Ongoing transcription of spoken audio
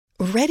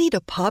Ready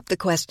to pop the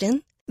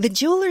question? The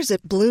jewelers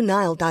at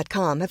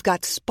BlueNile.com have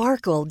got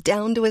sparkle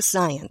down to a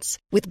science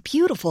with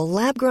beautiful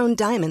lab-grown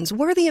diamonds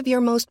worthy of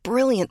your most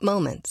brilliant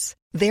moments.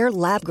 Their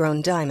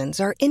lab-grown diamonds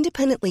are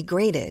independently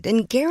graded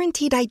and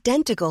guaranteed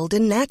identical to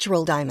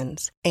natural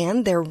diamonds,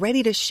 and they're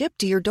ready to ship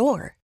to your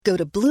door. Go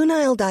to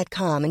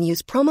BlueNile.com and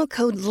use promo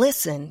code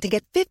LISTEN to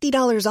get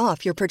 $50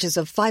 off your purchase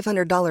of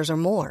 $500 or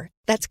more.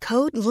 That's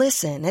code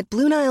LISTEN at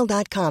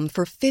BlueNile.com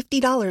for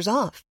 $50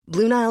 off.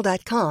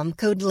 BlueNile.com,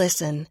 code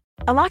LISTEN.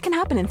 A lot can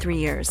happen in 3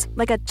 years,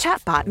 like a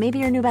chatbot may be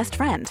your new best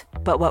friend.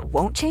 But what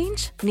won't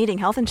change? Needing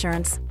health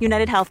insurance.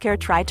 United Healthcare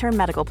Tri-Term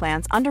Medical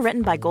Plans,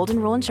 underwritten by Golden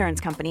Rule Insurance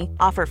Company,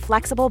 offer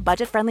flexible,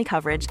 budget-friendly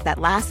coverage that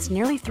lasts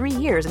nearly 3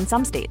 years in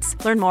some states.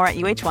 Learn more at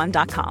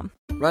uh1.com.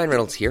 Ryan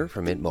Reynolds here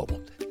from Mint Mobile.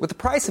 With the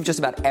price of just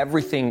about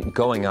everything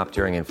going up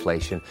during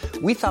inflation,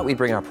 we thought we'd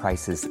bring our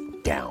prices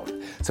down.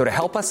 So to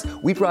help us,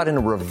 we brought in a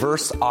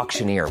reverse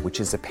auctioneer,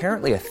 which is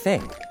apparently a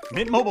thing.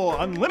 Mint Mobile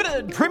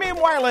Unlimited Premium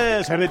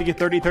Wireless. How to get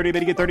 30, 30, bit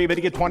to get 30, bit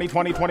to get 20,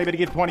 20, 20, bit to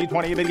get 20,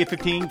 20, bit to get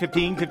 15,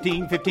 15,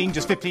 15, 15,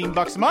 just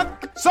 $15 a month?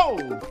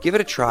 Sold! Give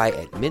it a try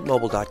at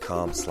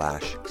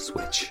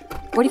mintmobile.com/switch.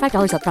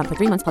 $45 up front for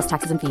 3 months plus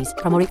taxes and fees.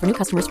 Promo rate for new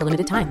customers for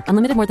limited time.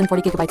 Unlimited more than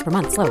 40 gigabytes per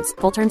month. Slows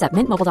full terms at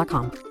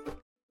mintmobile.com.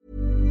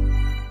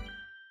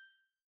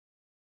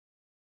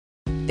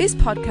 This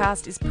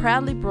podcast is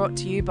proudly brought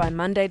to you by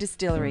Monday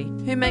Distillery,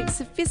 who makes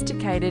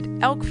sophisticated,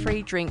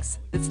 elk-free drinks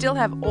that still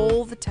have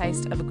all the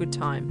taste of a good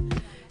time.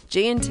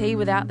 G&T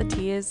without the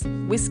tears,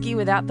 whiskey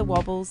without the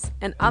wobbles,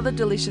 and other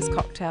delicious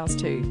cocktails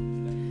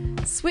too.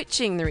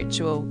 Switching the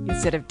ritual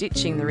instead of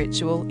ditching the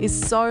ritual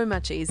is so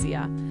much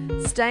easier.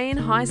 Stay in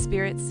high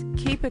spirits,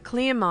 keep a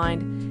clear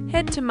mind,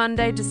 head to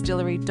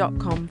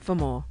mondaydistillery.com for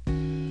more.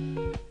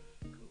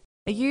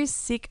 Are you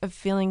sick of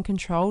feeling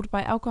controlled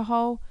by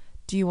alcohol?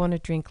 Do you want to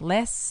drink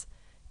less?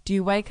 Do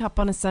you wake up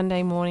on a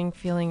Sunday morning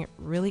feeling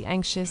really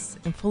anxious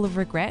and full of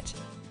regret?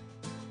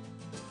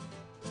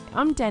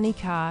 I'm Danny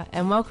Carr,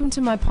 and welcome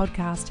to my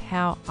podcast,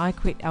 How I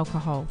Quit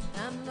Alcohol.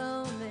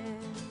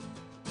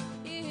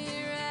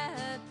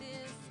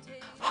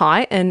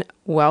 Hi, and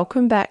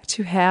welcome back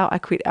to How I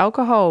Quit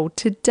Alcohol.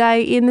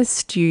 Today in the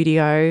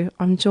studio,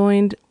 I'm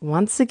joined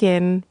once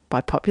again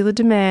by popular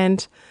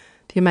demand,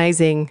 the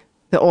amazing,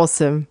 the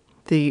awesome,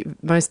 the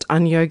most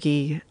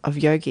un-yogi of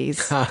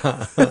yogis.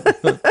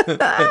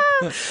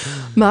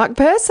 Mark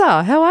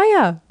Purser, how are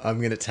you? I'm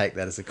going to take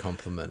that as a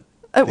compliment.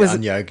 It was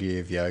un-yogi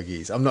of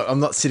yogis. I'm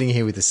not sitting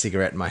here with a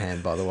cigarette in my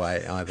hand, by the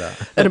way, either.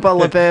 And a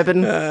bottle of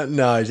bourbon.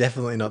 No,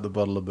 definitely not the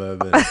bottle of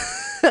bourbon.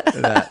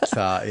 In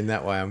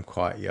that way, I'm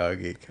quite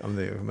yogic. I'm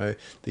the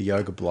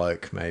yoga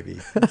bloke, maybe.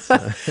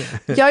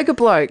 Yoga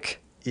bloke.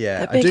 Yeah,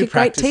 that'd make I do a great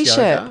practice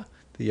t-shirt. yoga.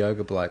 The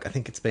yoga bloke. I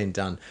think it's been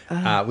done.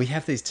 We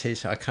have these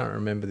t-shirts. I can't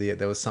remember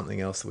there was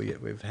something else.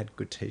 We've had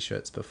good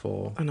t-shirts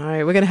before. I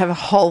know. We're going to have a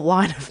whole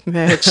line of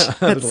merch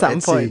at some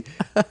point.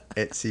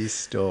 Etsy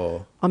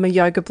store. I'm a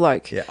yoga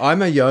bloke. Yeah,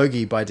 I'm a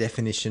yogi by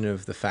definition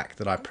of the fact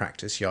that I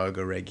practice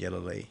yoga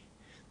regularly.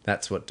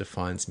 That's what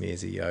defines me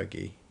as a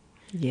yogi.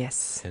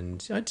 Yes.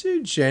 And I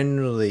do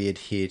generally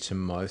adhere to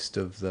most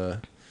of the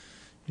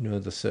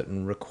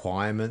certain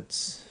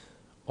requirements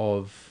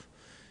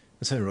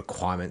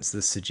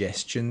the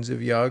suggestions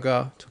of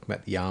yoga. Talking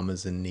about the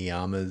yamas and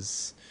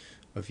niyamas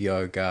of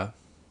yoga.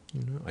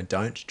 I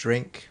don't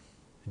drink.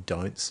 I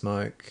don't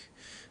smoke.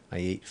 I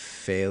eat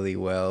fairly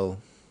well.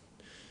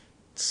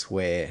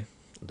 Swear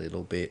a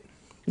little bit.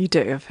 You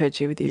do. I've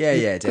heard you with your...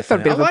 Yeah, definitely. You've got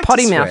a bit of a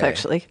potty mouth,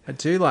 actually. I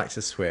do like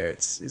to swear.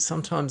 It's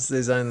sometimes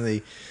there's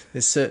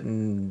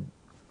certain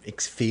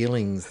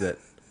feelings that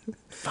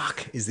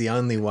fuck is the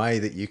only way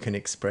that you can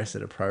express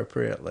it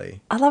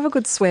appropriately. I love a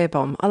good swear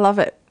bomb. I love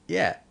it.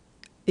 Yeah.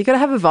 You got to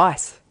have a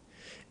vice.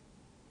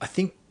 I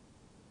think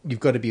you've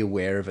got to be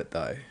aware of it,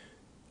 though.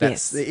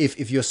 That's yes.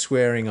 If you're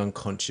swearing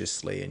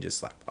unconsciously and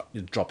just like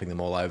you're dropping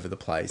them all over the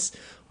place,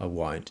 I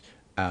won't.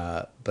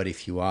 But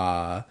if you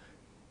are,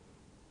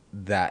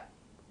 that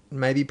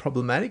may be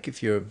problematic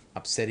if you're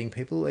upsetting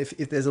people.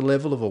 If there's a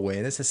level of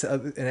awareness,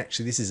 and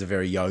actually this is a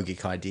very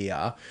yogic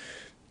idea,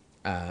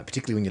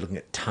 particularly when you're looking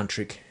at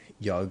tantric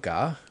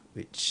yoga,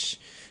 which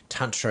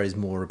tantra is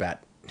more about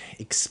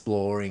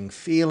exploring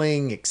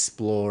feeling,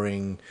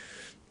 exploring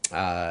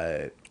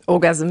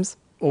orgasms.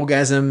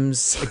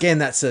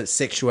 Again,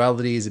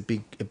 sexuality is a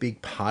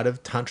big part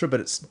of tantra, but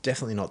it's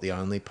definitely not the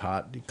only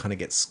part. It kind of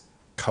gets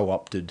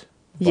co-opted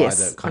by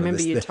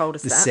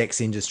the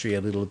sex industry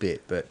a little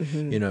bit. But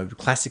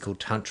classical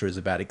tantra is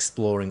about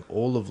exploring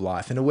all of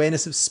life and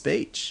awareness of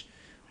speech.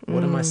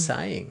 What am I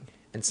saying?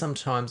 And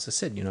sometimes I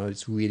said,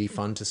 it's really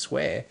fun to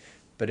swear,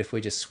 but if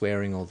we're just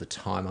swearing all the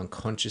time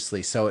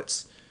unconsciously, so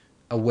it's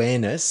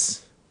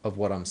awareness of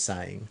what I'm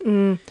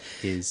saying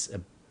is,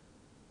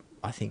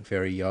 I think,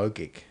 very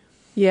yogic.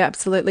 Yeah,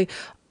 absolutely.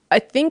 I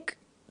think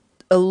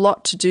a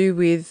lot to do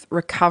with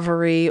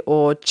recovery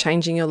or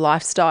changing your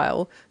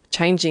lifestyle,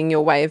 changing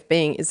your way of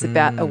being is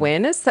about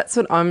awareness. That's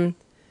what I'm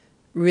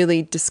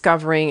really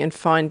discovering and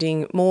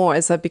finding more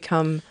as I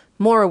become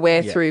more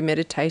aware through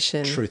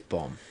meditation. Truth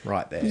bomb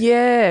right there.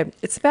 Yeah,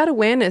 it's about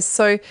awareness.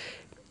 So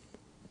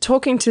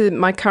talking to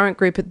my current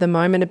group at the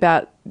moment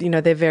about,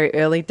 their very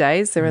early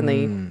days. They're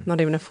only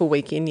not even a full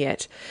week in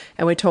yet.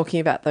 And we're talking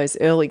about those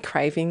early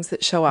cravings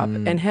that show up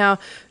and how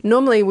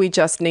normally we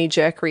just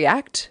knee-jerk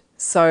react.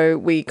 So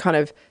we kind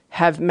of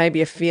have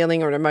maybe a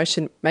feeling or an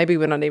emotion, maybe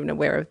we're not even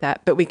aware of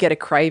that, but we get a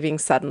craving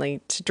suddenly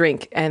to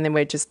drink, and then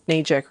we're just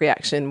knee-jerk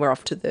reaction. We're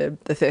off to the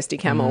Thirsty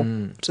Camel,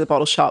 to the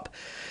bottle shop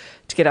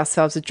to get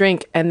ourselves a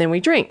drink, and then we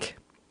drink,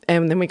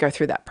 and then we go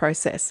through that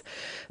process.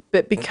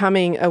 But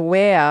becoming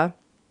aware,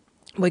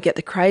 we get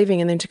the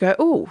craving, and then to go,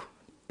 oh,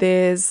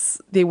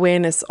 there's the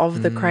awareness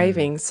of the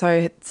craving.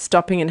 So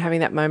stopping and having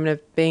that moment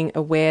of being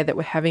aware that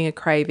we're having a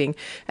craving,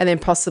 and then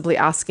possibly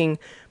asking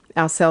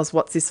ourselves,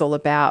 what's this all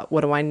about?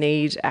 What do I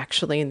need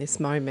actually in this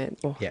moment?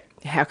 Or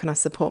how can I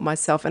support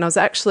myself? And I was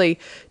actually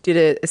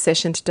did a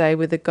session today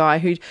with a guy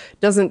who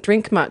doesn't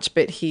drink much,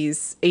 but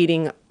he's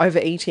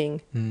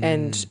overeating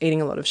and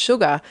eating a lot of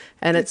sugar.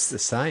 And it's the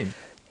same.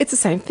 It's the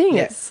same thing.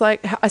 Yeah. It's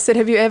like I said,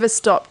 have you ever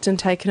stopped and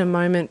taken a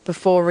moment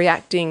before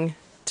reacting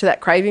to that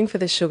craving for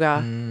the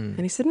sugar? And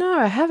he said, no,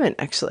 I haven't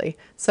actually.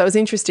 So it was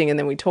interesting. And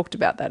then we talked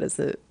about that as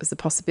a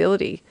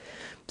possibility.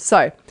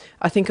 So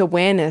I think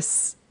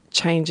awareness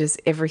changes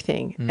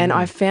everything. And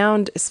I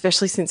found,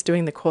 especially since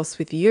doing the course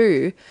with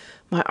you,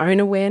 my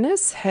own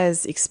awareness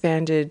has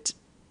expanded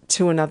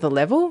to another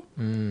level.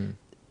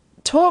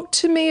 Talk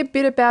to me a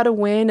bit about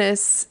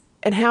awareness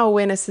and how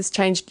awareness has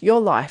changed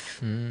your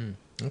life.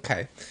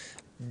 Okay.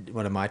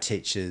 One of my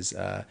teachers,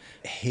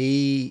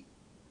 he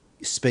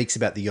speaks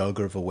about the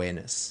yoga of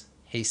awareness.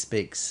 He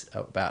speaks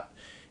about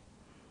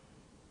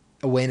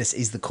awareness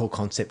is the core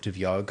concept of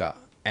yoga.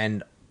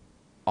 And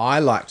I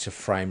like to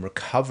frame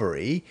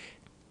recovery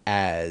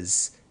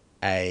as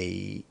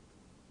a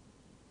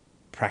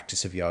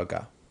practice of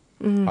yoga.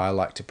 I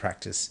like to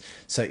practice.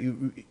 So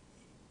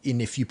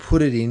if you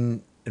put it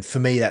in, and for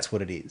me, that's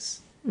what it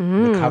is.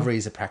 Recovery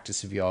is a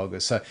practice of yoga.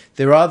 So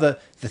there are the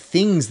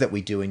things that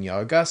we do in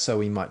yoga. So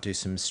we might do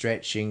some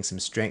stretching, some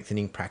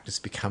strengthening practice,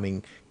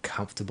 becoming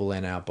comfortable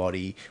in our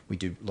body. We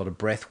do a lot of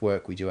breath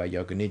work. We do our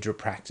yoga nidra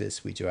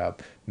practice. We do our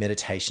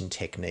meditation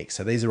techniques.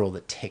 So these are all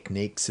the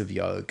techniques of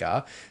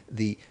yoga.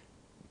 The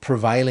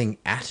prevailing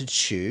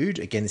attitude,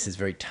 again, this is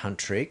very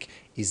tantric,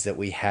 is that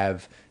we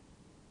have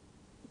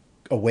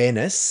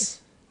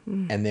awareness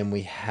and then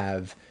we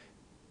have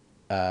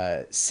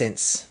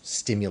sense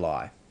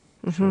stimuli,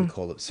 if we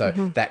call it. So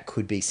that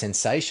could be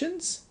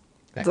sensations.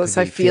 That could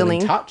be feeling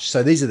touch.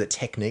 So these are the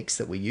techniques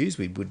that we use.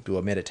 We would do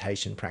a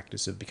meditation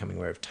practice of becoming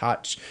aware of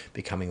touch,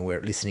 becoming aware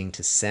of listening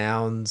to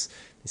sounds.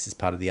 This is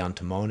part of the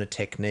Antamona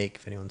technique,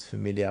 if anyone's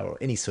familiar, or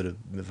any sort of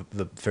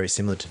very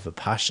similar to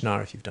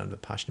Vipassana, if you've done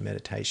Vipassana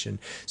meditation.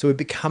 So we're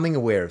becoming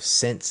aware of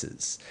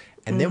senses.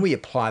 And then we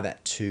apply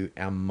that to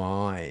our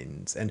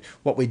minds. And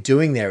what we're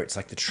doing there, it's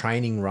like the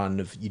training run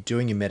of you're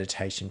doing your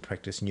meditation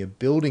practice and you're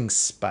building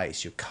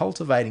space, you're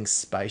cultivating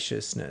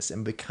spaciousness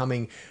and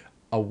becoming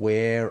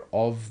aware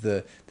of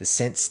the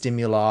sense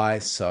stimuli.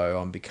 So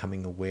I'm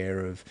becoming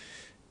aware of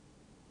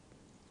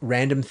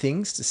random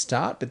things to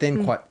start, but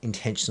then quite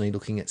intentionally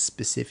looking at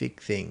specific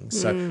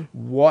things. So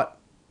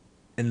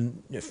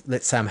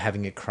let's say I'm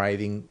having a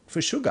craving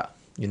for sugar.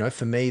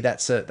 For me,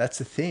 that's a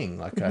thing.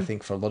 Like I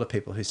think for a lot of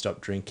people who stop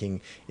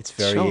drinking, it's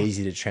very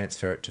easy to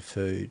transfer it to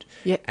food.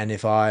 Yep. And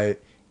if I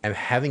am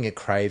having a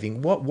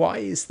craving, why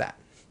is that?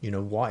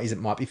 Why is it?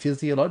 Might be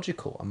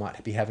physiological. I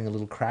might be having a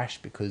little crash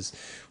because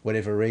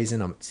whatever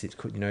reason.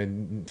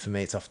 For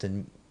me, it's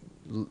often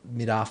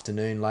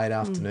mid-afternoon, late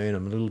afternoon.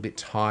 I'm a little bit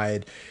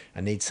tired.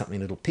 I need something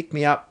that'll pick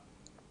me up.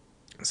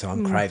 So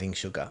I'm craving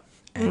sugar.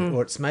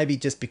 Or it's maybe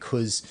just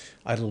because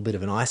I had a little bit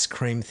of an ice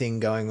cream thing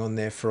going on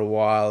there for a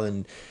while,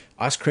 and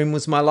ice cream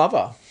was my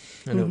lover.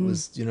 And it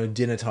was,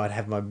 dinner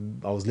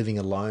time. I was living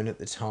alone at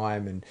the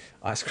time, and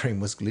ice cream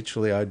was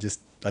literally, I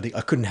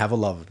couldn't have a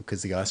lover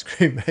because the ice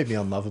cream made me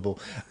unlovable.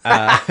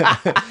 And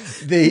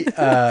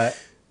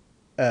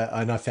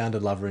I found a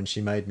lover, and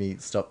she made me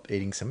stop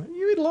eating some.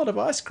 You eat a lot of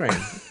ice cream.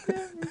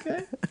 Yeah,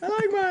 okay. I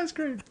like my ice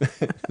cream.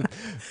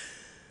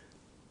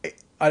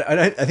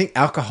 I think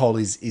alcohol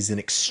is an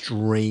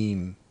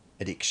extreme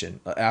addiction.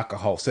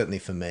 Alcohol, certainly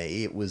for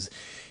me, it was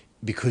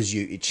because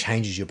it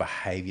changes your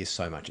behavior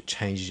so much. It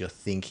changes your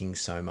thinking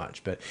so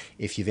much. But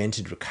if you've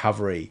entered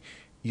recovery,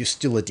 you're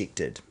still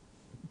addicted.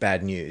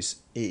 Bad news.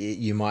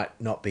 You might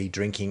not be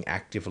drinking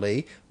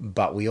actively,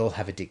 but we all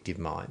have addictive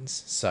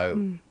minds.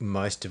 So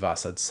most of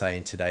us, I'd say,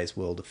 in today's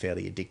world are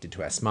fairly addicted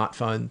to our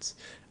smartphones.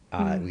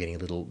 We're getting a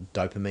little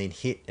dopamine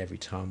hit every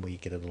time we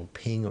get a little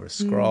ping or a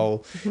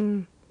scroll.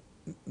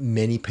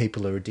 Many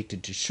people are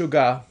addicted to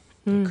sugar.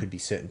 It could be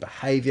certain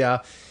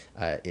behavior.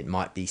 It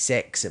might be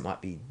sex. It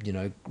might be,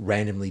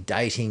 randomly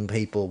dating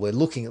people.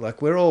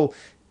 We're all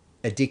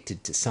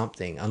addicted to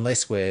something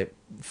unless we're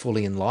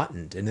fully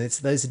enlightened. And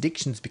those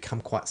addictions become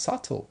quite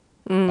subtle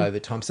over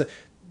time. So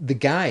the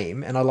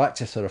game, and I like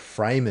to sort of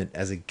frame it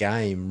as a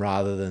game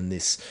rather than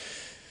this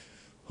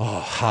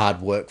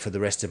hard work for the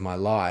rest of my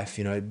life.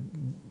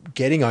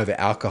 Getting over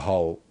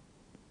alcohol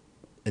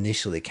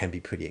initially can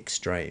be pretty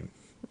extreme.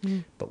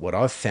 But what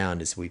I've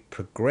found is we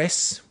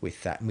progress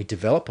with that and we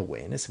develop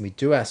awareness and we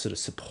do our sort of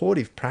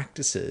supportive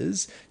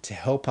practices to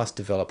help us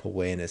develop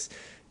awareness.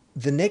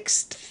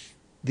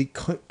 The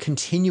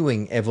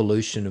continuing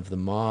evolution of the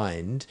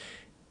mind,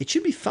 it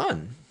should be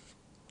fun.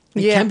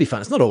 It can be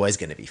fun. It's not always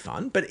going to be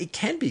fun, but it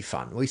can be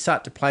fun. We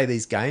start to play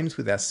these games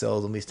with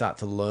ourselves and we start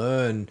to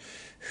learn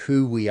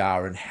who we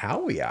are and how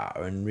we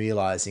are and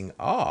realizing,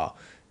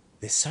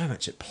 there's so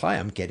much at play.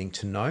 I'm getting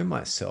to know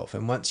myself.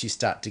 And once you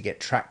start to get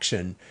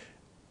traction,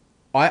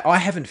 I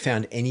haven't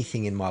found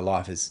anything in my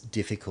life as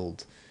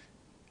difficult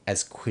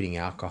as quitting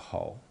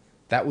alcohol.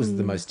 That was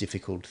the most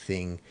difficult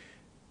thing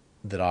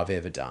that I've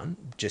ever done,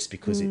 just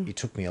because it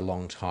took me a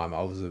long time.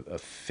 I was a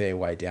fair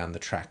way down the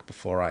track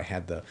before I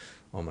had the,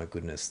 oh my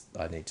goodness,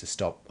 I need to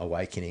stop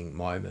awakening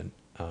moment.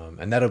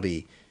 And that'll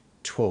be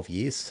 12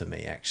 years for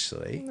me,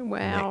 actually.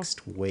 Wow.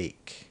 Next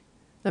week.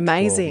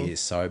 Amazing. 12 years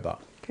sober.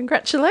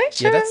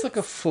 Congratulations. Yeah, that's like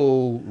a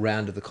full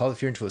round of the cosmos.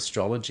 If you're into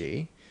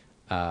astrology,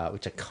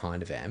 which I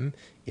kind of am,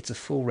 it's a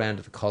full round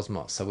of the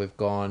cosmos. So we've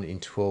gone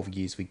in 12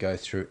 years, we go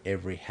through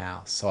every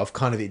house. So I've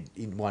kind of,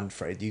 in one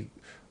phrase,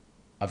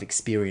 I've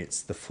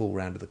experienced the full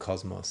round of the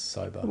cosmos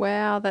sober.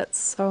 Wow, that's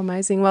so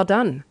amazing. Well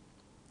done.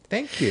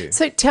 Thank you.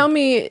 So tell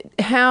me,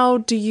 how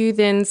do you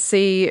then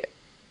see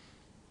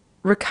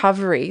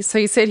recovery? So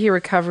you said here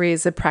recovery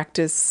is a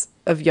practice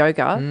of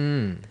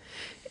yoga.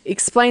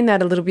 Explain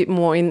that a little bit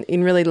more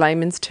in really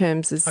layman's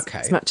terms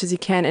as much as you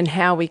can, and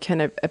how we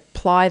can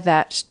apply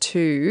that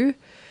to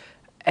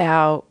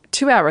our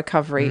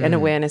recovery and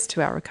awareness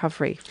to our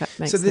recovery, if that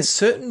makes sense. So there's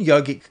certain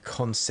yogic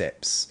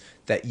concepts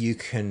that you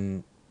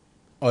can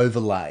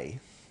overlay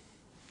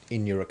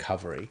in your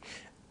recovery.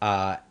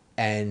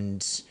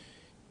 And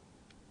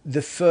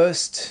the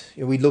first,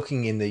 we're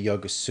looking in the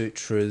Yoga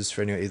Sutras.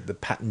 For anyone, the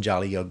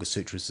Patanjali Yoga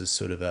Sutras is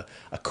sort of a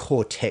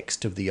core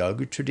text of the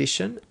yoga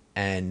tradition,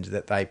 and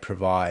that they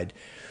provide,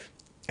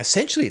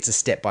 essentially it's a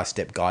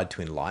step-by-step guide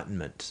to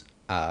enlightenment.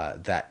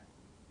 That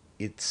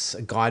it's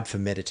a guide for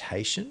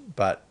meditation,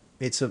 but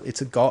it's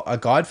a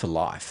guide for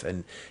life.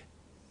 And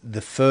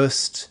the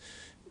first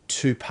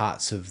two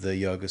parts of the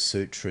Yoga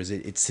Sutras,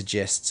 it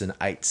suggests an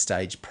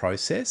 8-stage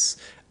process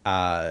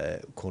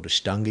called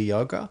Ashtanga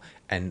Yoga.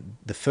 And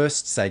the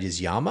first stage is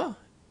Yama,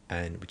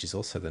 which is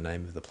also the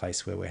name of the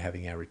place where we're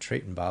having our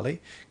retreat in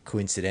Bali,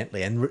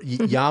 coincidentally. And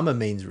Yama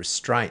means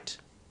restraint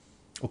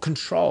or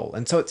control.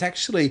 And so it's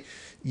actually,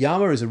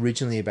 Yama is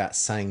originally about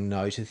saying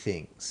no to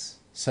things.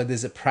 So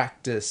there's a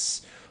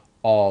practice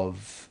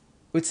of,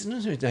 it's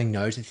not about saying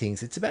no to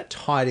things, it's about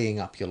tidying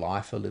up your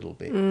life a little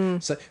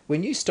bit. So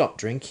when you stop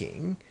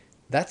drinking,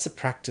 that's a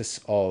practice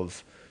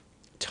of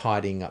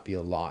tidying up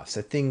your life.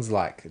 So things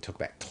like, talk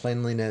about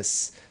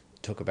cleanliness,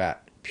 talk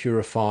about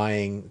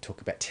purifying, talk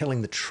about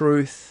telling the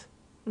truth.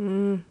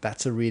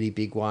 That's a really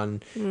big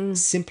one.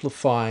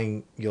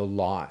 Simplifying your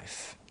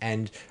life.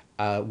 And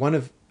one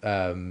of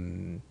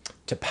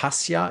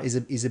tapasya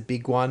is a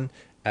big one.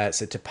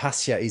 So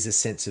tapasya is a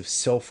sense of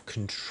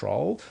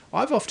self-control.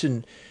 I've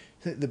often,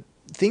 the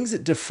things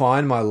that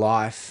define my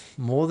life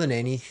more than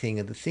anything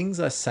are the things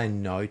I say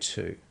no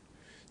to.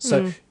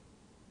 So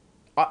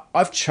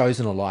I've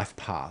chosen a life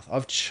path.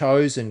 I've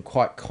chosen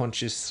quite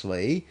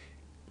consciously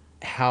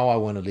how I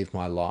want to live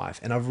my life.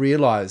 And I've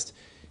realized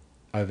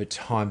over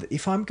time that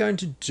if I'm going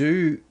to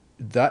do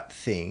that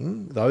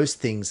thing, those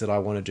things that I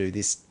want to do,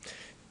 this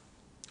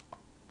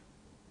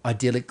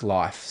idyllic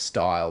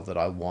lifestyle that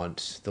I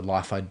want, the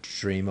life I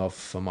dream of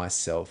for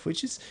myself,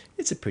 which is,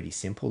 it's a pretty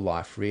simple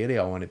life, really.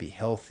 I want to be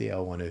healthy. I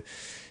want to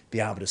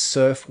be able to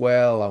surf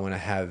well. I want to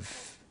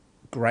have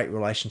great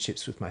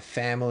relationships with my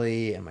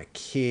family and my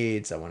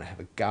kids. I want to have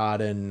a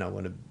garden. I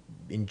want to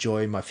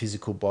enjoy my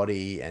physical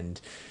body and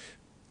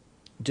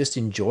just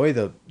enjoy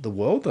the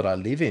world that I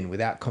live in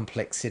without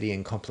complexity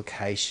and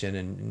complication.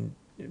 And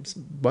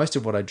most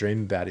of what I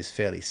dream about is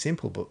fairly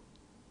simple, but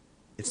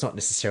it's not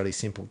necessarily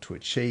simple to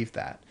achieve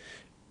that.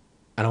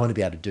 And I want to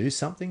be able to do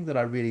something that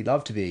I really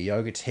love. To be a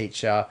yoga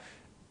teacher,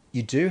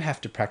 you do have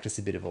to practice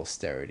a bit of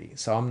austerity.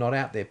 So I'm not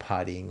out there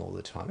partying all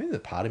the time. Even the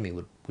part of me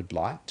would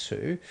like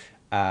to.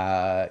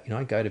 I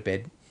go to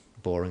bed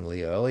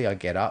boringly early. I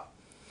get up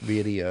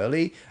really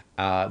early.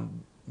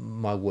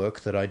 My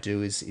work that I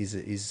do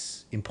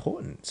is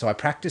important. So I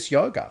practice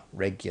yoga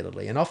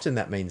regularly, and often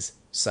that means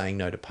saying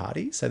no to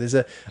parties. So there's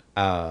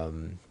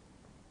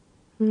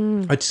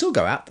I'd still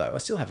go out though. I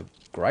still have a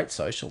great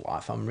social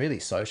life. I'm really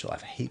social. I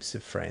have heaps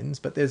of friends,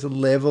 but there's a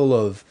level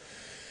of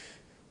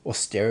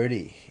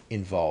austerity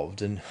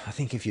involved. And I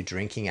think if you're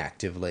drinking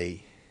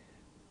actively,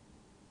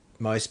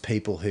 most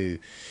people who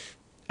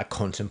are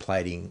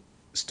contemplating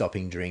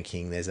stopping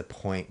drinking, there's a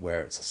point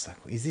where it's just like,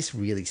 is this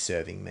really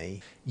serving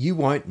me? You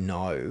won't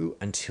know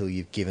until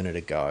you've given it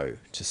a go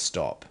to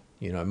stop.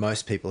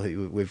 Most people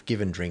we've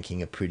given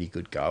drinking a pretty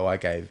good go. I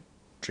gave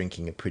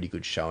drinking a pretty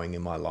good showing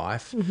in my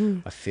life.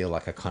 I feel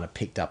like I kind of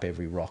picked up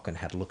every rock and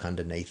had a look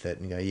underneath it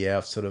and go, yeah,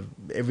 I've sort of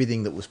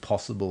everything that was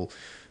possible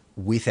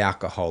with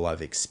alcohol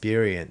I've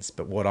experienced.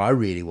 But what I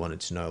really wanted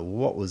to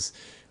know,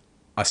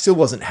 I still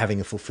wasn't having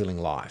a fulfilling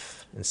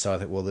life. And so I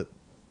thought, well,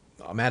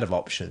 I'm out of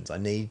options. I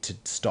need to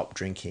stop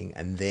drinking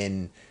and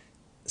then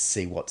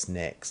see what's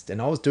next.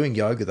 And I was doing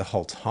yoga the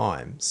whole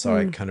time, so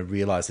I kind of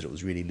realized that it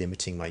was really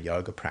limiting my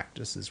yoga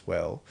practice as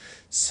well.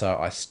 So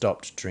I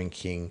stopped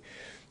drinking.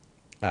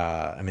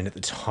 I mean, at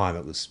the time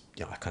it was,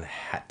 I kind of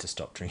had to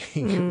stop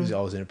drinking. I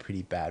was in a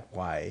pretty bad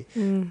way.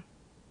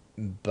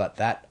 But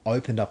that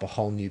opened up a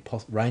whole new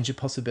range of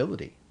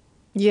possibility.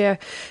 Yeah,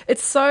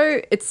 it's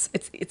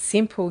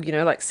simple,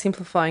 like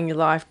simplifying your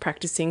life,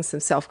 practicing some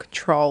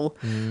self-control.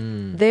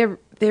 They're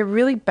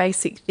really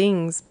basic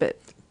things, but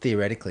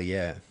theoretically,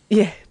 yeah.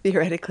 Yeah,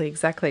 theoretically,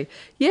 exactly.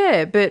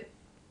 Yeah, but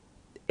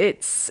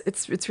it's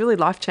really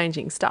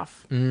life-changing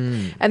stuff.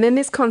 And then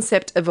this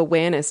concept of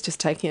awareness, just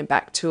taking it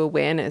back to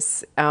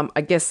awareness,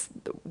 I guess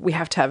we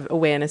have to have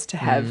awareness to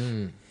have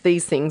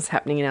these things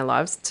happening in our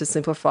lives. To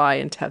simplify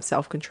and to have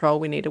self-control,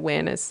 we need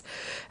awareness.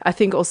 I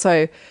think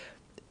also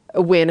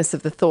awareness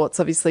of the thoughts,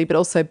 obviously, but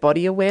also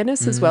body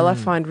awareness as well, I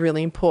find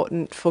really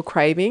important for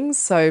cravings.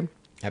 So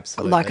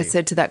absolutely, like I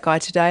said to that guy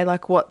today,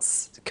 like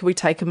can we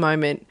take a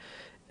moment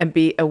and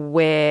be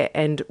aware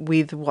and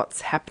with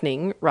what's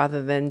happening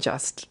rather than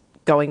just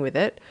going with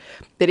it.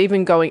 But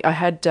even I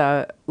had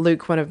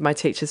Luke, one of my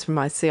teachers from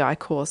my CI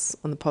course,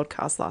 on the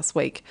podcast last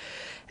week,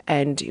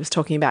 and he was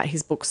talking about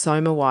his book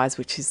Soma Wise,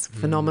 which is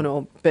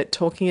phenomenal, but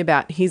talking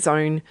about his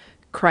own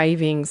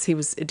cravings. He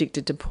was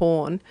addicted to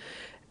porn,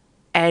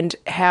 and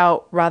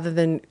how rather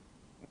than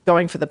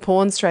going for the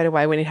porn straight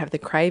away when he'd have the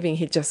craving,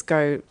 he'd just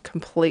go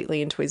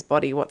completely into his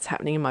body, what's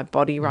happening in my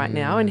body right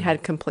now, and he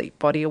had complete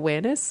body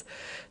awareness.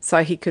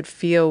 So he could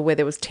feel where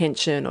there was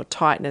tension or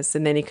tightness,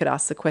 and then he could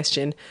ask the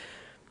question,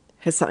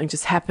 has something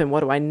just happened?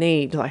 What do I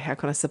need? Like, how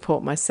can I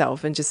support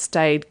myself? And just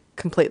stayed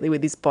completely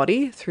with his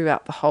body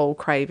throughout the whole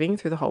craving,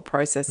 through the whole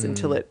process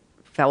until it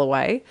fell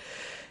away.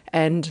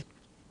 And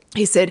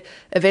he said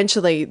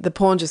eventually the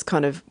porn just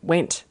kind of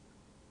went.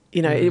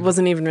 It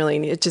wasn't even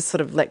really, it just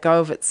sort of let go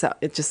of itself.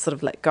 It just sort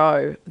of let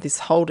go, this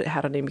hold it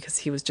had on him, because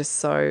he was just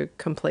so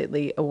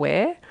completely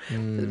aware.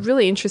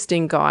 Really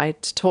interesting guy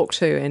to talk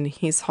to, and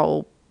his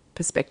whole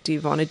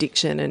perspective on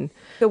addiction and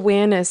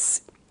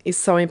awareness is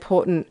so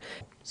important.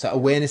 So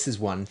awareness is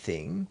one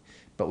thing,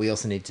 but we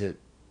also need to,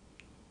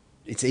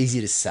 it's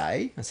easy to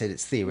say, I said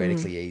it's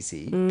theoretically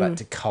easy, but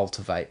to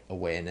cultivate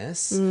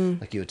awareness,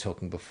 like you were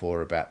talking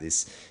before about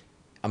this.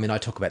 I mean, I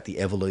talk about the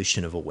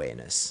evolution of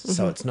awareness.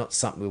 So it's not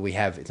something we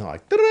have, it's not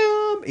like,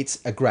 ta-da! It's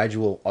a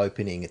gradual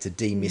opening. It's a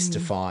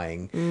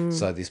demystifying.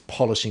 So this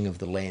polishing of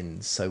the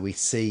lens. So we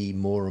see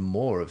more and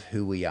more of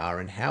who we are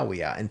and how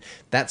we are. And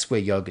that's where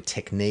yoga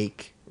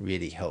technique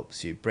really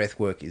helps you. Breath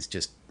work is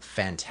just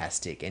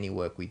fantastic. Any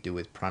work we do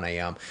with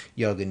pranayama,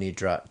 yoga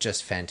nidra,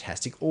 just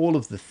fantastic. All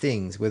of the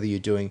things, whether you're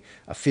doing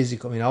a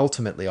physical, I mean,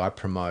 ultimately I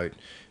promote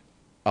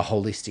a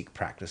holistic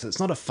practice. It's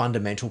not a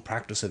fundamental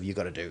practice of you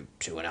got to do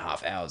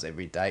 2.5 hours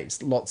every day.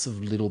 It's lots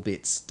of little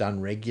bits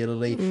done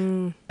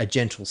regularly, a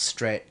gentle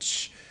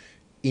stretch,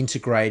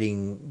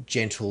 integrating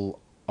gentle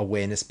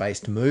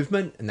awareness-based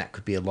movement, and that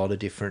could be a lot of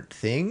different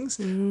things.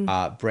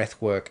 Breath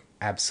work,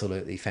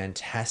 absolutely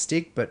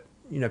fantastic, but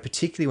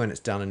particularly when it's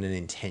done in an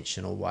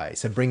intentional way.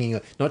 So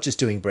not just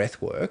doing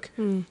breath work,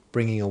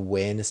 bringing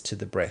awareness to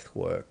the breath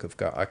work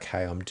of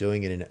okay, I'm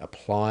doing it and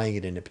applying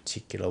it in a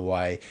particular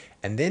way.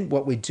 And then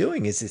what we're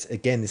doing is this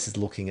is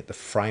looking at the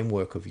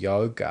framework of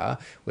yoga.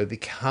 We're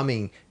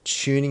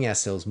tuning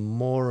ourselves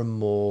more and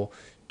more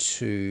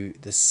to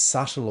the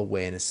subtle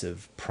awareness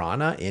of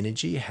prana,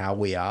 energy, how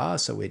we are.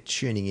 So we're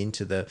tuning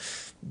into the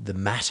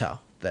matter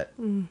that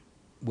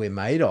we're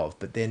made of,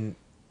 but then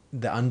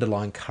the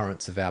underlying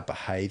currents of our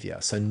behavior.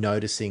 So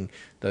noticing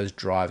those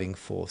driving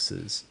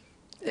forces.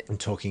 I'm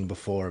talking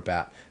before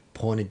about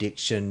porn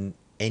addiction,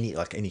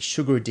 any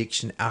sugar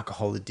addiction,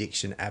 alcohol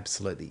addiction,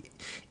 absolutely.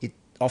 It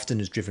often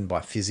is driven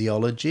by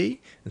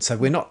physiology. And so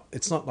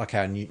it's not like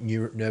our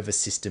nervous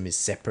system is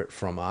separate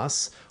from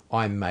us.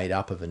 I'm made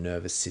up of a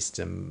nervous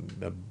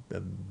system,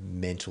 a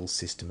mental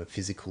system, a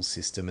physical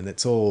system, and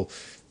it's all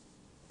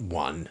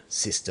one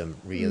system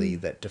really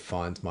that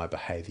defines my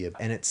behavior.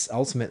 And it's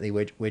ultimately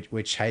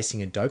we're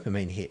chasing a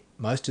dopamine hit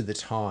most of the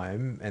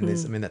time, and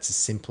that's a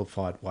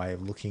simplified way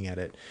of looking at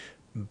it,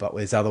 but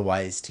there's other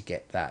ways to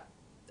get that.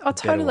 Oh,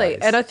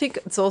 totally. And I think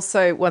it's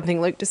also one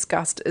thing Luke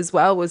discussed as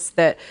well was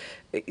that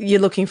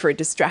you're looking for a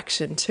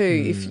distraction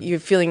too. If you're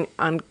feeling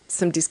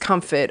some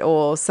discomfort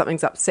or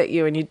something's upset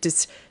you and you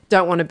just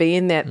don't want to be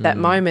in that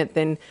moment,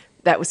 then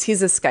that was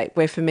his escape,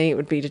 where for me it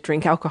would be to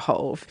drink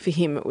alcohol. For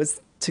him it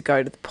was to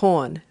go to the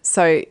porn.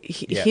 So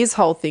his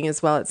whole thing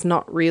as well, it's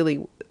not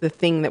really the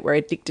thing that we're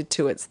addicted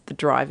to, it's the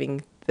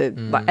driving,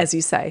 like, as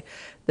you say,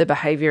 the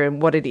behaviour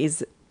and what it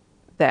is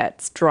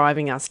that's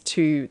driving us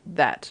to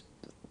that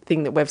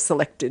thing that we've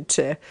selected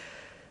to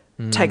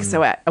take us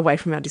away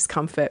from our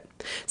discomfort.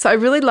 So I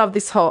really love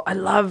I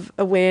love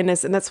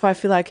awareness, and that's why I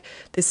feel like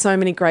there's so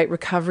many great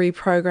recovery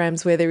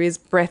programs where there is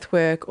breath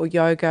work or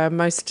yoga.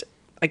 Most,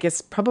 I guess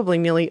probably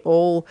nearly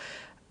all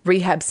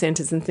rehab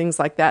centres and things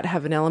like that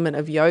have an element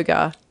of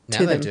yoga to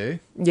them. Now they do.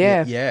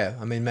 Yeah.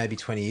 I mean, maybe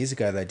 20 years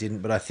ago they didn't,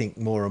 but I think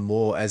more and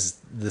more as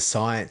the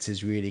science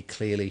is really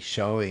clearly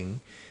showing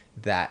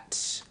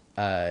that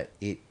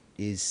it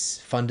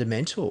is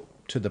fundamental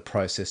to the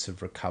process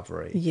of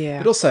recovery. Yeah.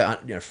 But also,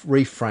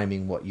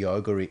 reframing what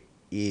yoga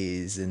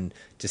is, and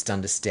just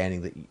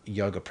understanding that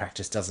yoga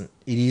practice it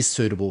is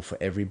suitable for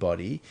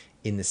everybody,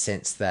 in the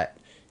sense that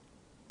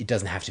it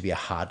doesn't have to be a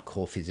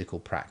hardcore physical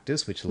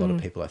practice, which a lot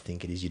of people, I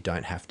think it is. You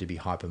don't have to be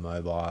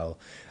hypermobile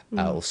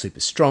or super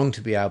strong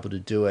to be able to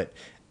do it.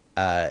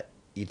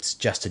 It's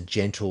just a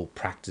gentle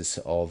practice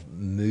of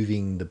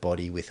moving the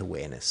body with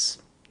awareness,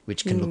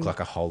 which can look like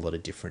a whole lot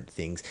of different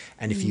things.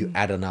 And if you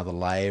add another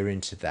layer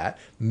into that,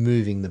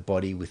 moving the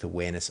body with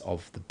awareness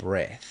of the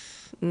breath.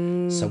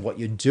 So what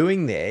you're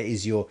doing there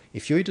is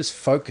if you're just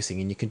focusing,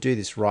 and you can do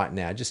this right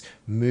now, just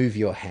move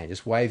your hand,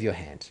 just wave your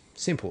hand.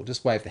 Simple,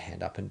 just wave the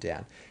hand up and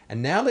down.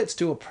 And now let's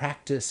do a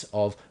practice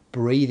of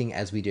breathing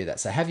as we do that.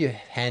 So have your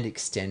hand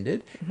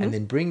extended, and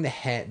then bring the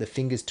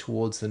fingers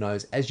towards the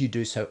nose. As you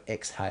do so,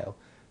 exhale.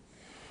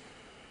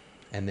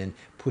 And then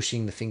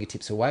pushing the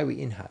fingertips away,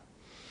 we inhale.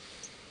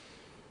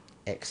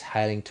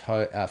 Exhaling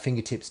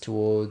fingertips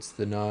towards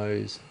the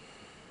nose.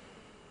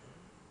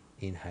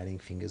 Inhaling,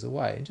 fingers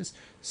away, and just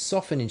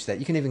soften into that.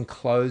 You can even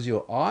close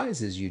your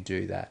eyes as you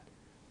do that.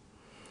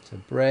 So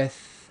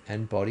breath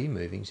and body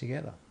moving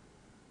together.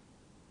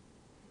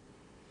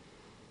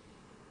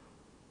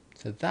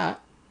 So that,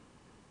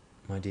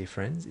 my dear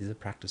friends, is a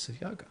practice of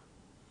yoga.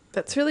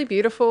 That's really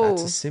beautiful.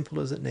 That's as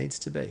simple as it needs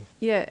to be.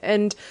 Yeah,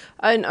 and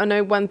I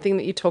know one thing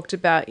that you talked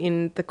about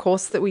in the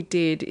course that we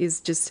did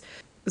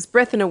was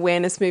breath and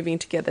awareness moving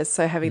together.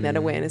 So having that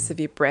awareness of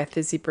your breath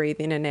as you breathe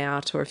in and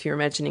out, or if you're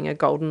imagining a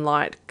golden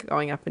light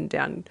going up and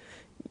down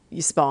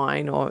your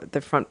spine or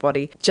the front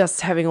body,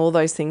 just having all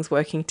those things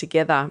working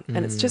together.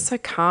 And it's just so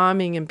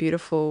calming and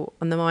beautiful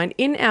on the mind.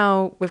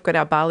 We've got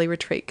our Bali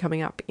retreat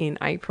coming up in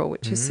April,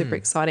 which is super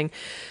exciting.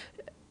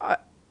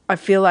 I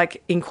feel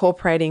like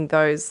incorporating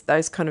those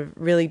kind of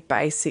really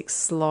basic,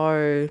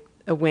 slow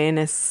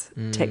awareness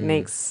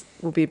techniques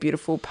will be a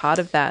beautiful part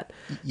of that.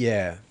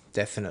 Yeah.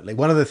 Definitely.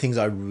 One of the things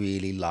I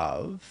really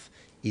love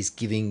is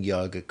giving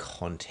yoga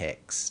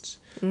context.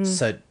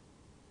 So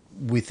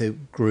with a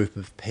group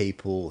of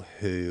people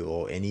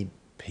or any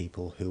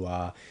people who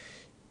are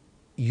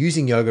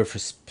using yoga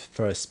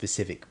for a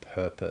specific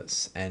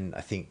purpose, and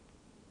I think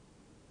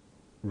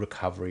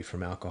recovery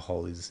from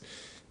alcohol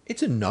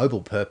it's a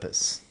noble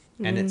purpose,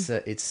 and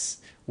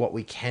it's what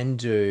we can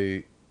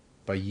do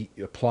by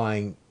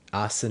applying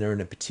asana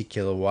in a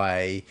particular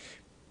way,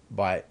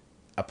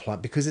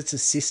 because it's a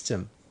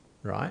system.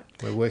 Right,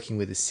 we're working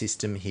with a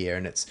system here,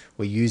 and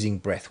we're using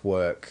breath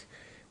work,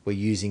 we're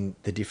using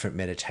the different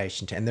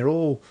meditation, and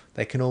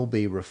they can all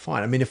be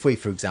refined. I mean, if we,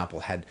 for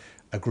example, had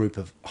a group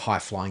of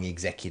high-flying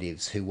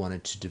executives who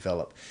wanted to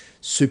develop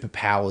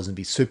superpowers and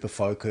be super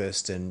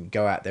focused and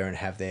go out there and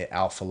have their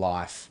alpha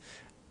life,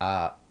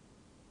 I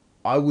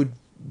would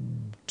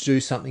do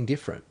something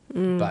different.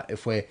 But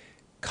if we're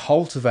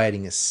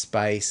cultivating a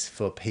space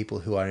for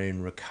people who are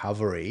in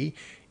recovery,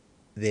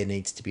 there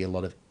needs to be a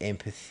lot of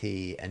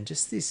empathy, and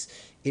just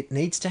it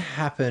needs to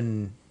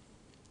happen,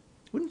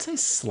 I wouldn't say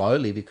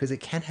slowly, because it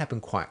can happen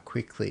quite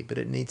quickly, but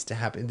it needs to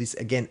happen, this,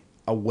 again,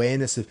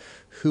 awareness of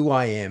who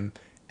I am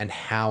and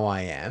how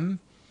I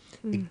am,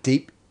 a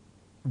deep,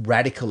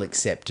 radical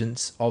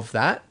acceptance of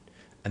that,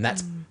 and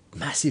that's a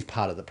massive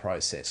part of the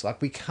process.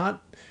 Like,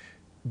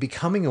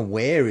 becoming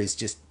aware is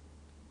just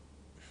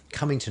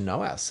coming to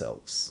know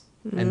ourselves.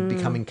 And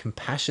becoming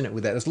compassionate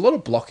with that. There's a lot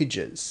of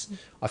blockages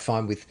I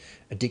find with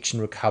addiction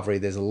recovery.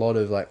 There's a lot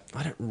of I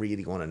don't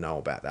really want to know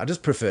about that. I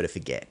just prefer to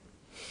forget.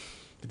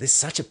 But there's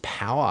such a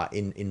power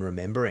in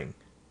remembering.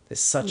 There's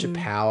such a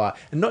power,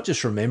 and not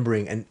just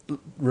remembering, and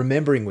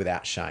remembering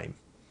without shame.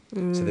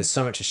 So there's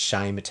so much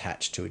shame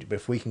attached to it. But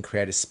if we can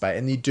create a space,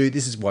 and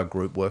this is why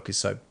group work is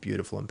so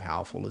beautiful and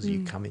powerful, as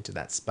you come into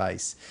that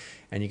space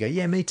and you go,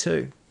 yeah, me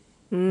too.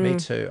 Me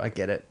too. I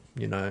get it.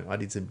 I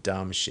did some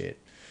dumb shit.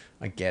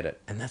 I get it.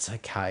 And that's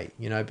okay,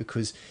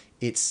 because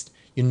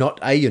you're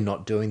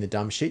not doing the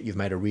dumb shit. You've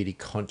made a really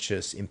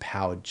conscious,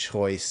 empowered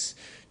choice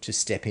to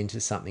step into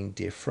something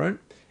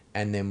different.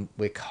 And then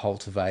we're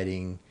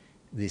cultivating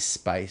this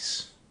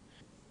space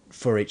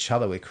for each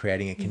other. We're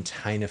creating a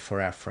container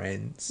for our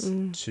friends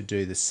to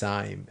do the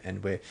same.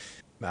 And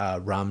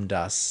Ram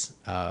Dass,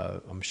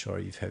 I'm sure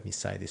you've heard me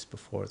say this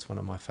before, it's one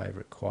of my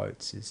favorite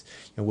quotes, is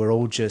we're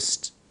all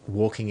just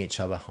walking each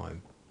other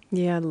home.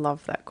 Yeah, I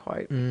love that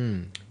quote.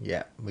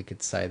 Yeah, we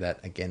could say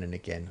that again and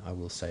again. I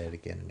will say it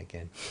again and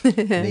again.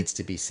 It needs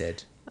to be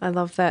said. I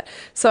love that.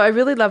 So I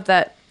really love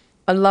that.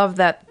 I love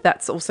that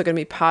that's also going to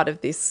be part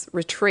of this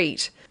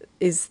retreat,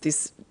 is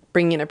this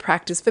bringing in a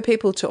practice for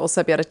people to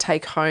also be able to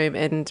take home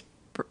and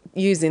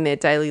use in their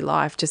daily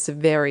life, just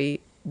the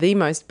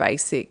most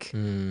basic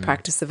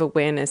practice of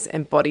awareness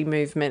and body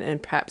movement,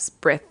 and perhaps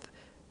breath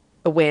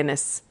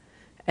awareness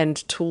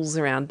and tools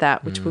around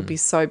that, which would be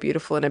so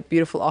beautiful, and a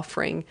beautiful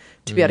offering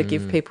to be able to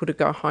give people to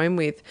go home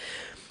with.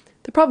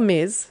 The problem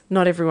is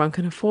not everyone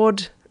can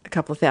afford a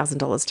couple of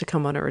 $1,000s to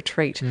come on a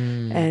retreat.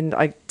 And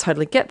I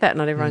totally get that.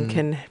 Not everyone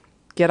can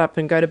get up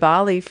and go to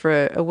Bali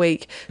for a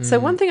week. So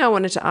one thing I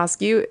wanted to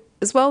ask you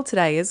as well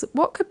today is,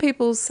 what could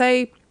people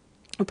say?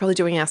 We're probably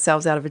doing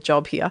ourselves out of a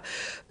job here,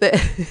 but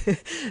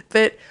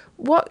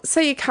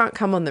say you can't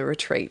come on the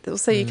retreat, or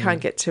say you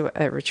can't get to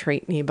a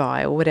retreat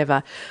nearby or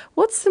whatever.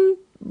 What's some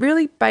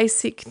really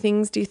basic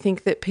things do you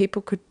think that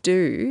people could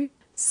do,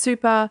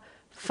 super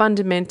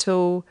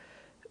fundamental,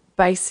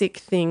 basic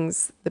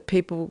things that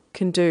people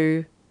can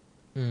do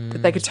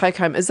that they could take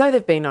home as though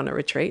they've been on a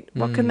retreat?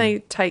 What can they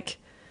take?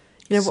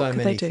 What so could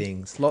many they do?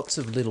 things, lots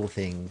of little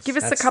things. Give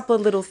us a couple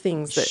of little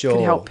things that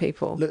could help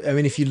people. Look, I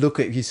mean, if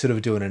you sort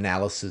of do an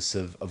analysis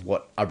of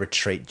what a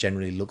retreat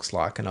generally looks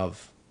like, and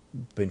I've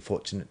been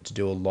fortunate to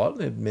do a lot,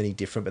 many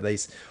different, but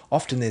there's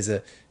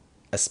a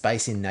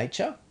space in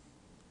nature.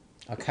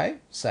 Okay,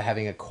 so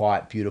having a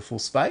quiet, beautiful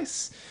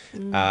space.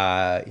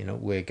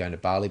 We're going to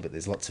Bali, but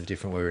there's lots of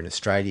different. We're in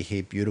Australia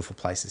here, beautiful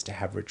places to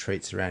have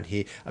retreats around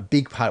here. A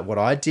big part of what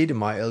I did in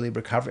my early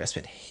recovery, I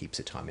spent heaps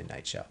of time in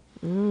nature.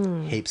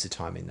 Heaps of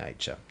time in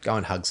nature. Go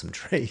and hug some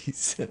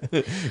trees.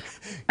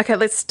 Okay,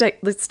 let's stick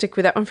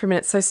with that one for a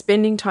minute. So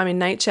spending time in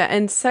nature,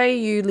 and say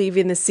you live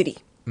in the city.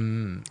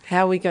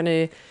 How are we going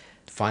to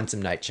find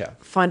some nature?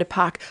 Find a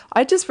park.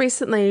 I just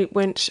recently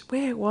went,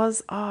 where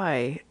was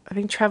I? I've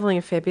been travelling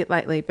a fair bit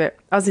lately, but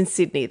I was in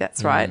Sydney,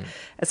 that's right.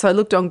 And so I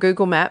looked on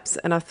Google Maps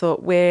and I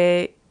thought,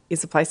 where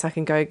is a place I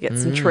can go get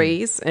some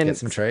trees? And get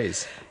some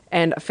trees.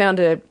 And I found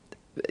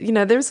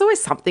there's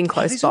always something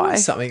close by.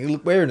 Always something.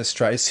 Look, we're in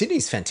Australia.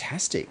 Sydney's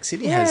fantastic.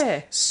 Sydney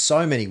has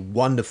so many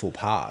wonderful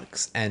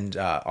parks. And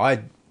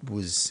I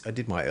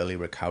did my early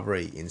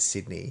recovery in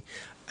Sydney,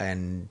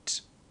 and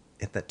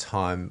at that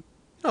time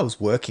I was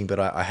working, but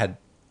I had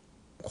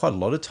quite a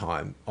lot of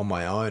time on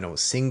my own. I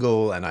was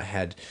single, and I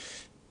had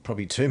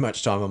probably too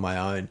much time on my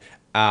own.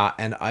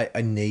 And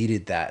I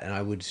needed that. And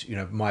I would,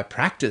 my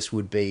practice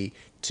would be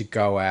to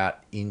go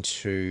out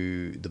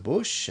into the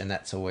bush, and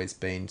that's always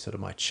been sort of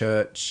my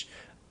church.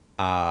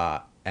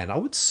 And I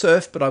would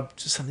surf, but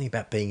just something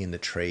about being in the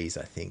trees,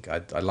 I think.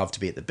 I love to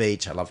be at the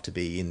beach. I love to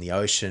be in the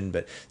ocean,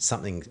 but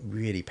something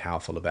really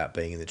powerful about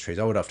being in the trees.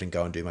 I would often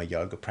go and do my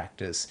yoga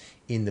practice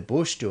in the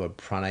bush, do a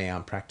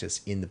pranayama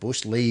practice in the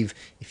bush. Leave,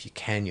 if you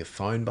can, your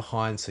phone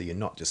behind, so you're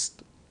not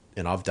just...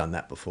 And I've done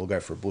that before, go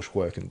for a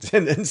bushwalk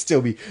and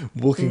still be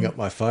looking at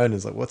my phone.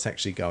 It's like, what's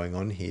actually going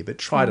on here? But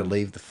try to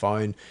leave the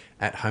phone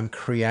at home,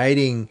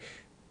 creating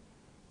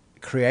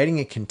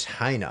a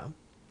container.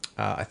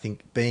 I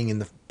think being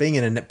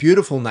in a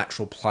beautiful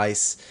natural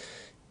place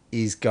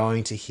is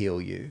going to heal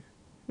you.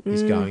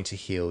 Is going to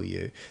heal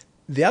you.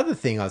 The other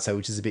thing I'd say,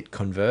 which is a bit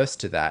converse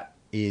to that,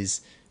 is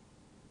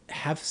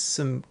have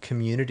some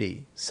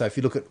community. So if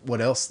you look at what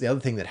else, the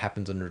other thing that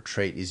happens on a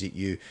retreat is that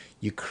you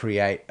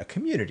create a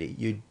community.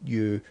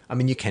 You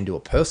can do a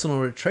personal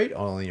retreat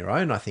all on your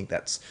own. I think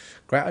that's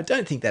great. I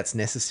don't think that's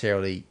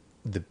necessarily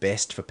the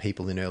best for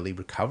people in early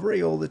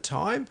recovery all the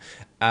time.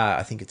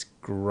 I think it's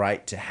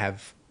great to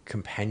have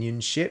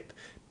companionship,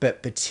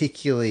 but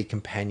particularly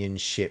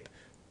companionship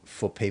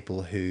for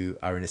people who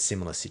are in a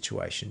similar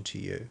situation to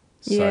you.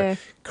 So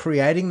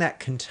creating that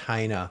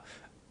container,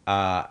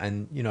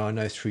 and I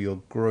know through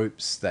your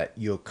groups that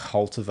you're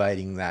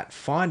cultivating that,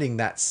 finding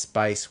that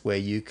space where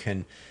you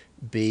can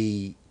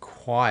be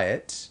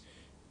quiet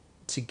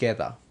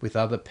together with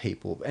other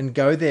people and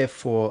go there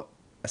for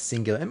a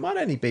singular, it might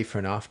only be for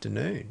an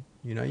afternoon.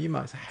 You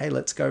might say, hey,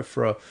 let's go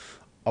for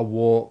a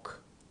walk.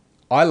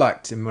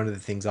 And one of the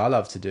things I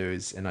love to do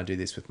is, and I do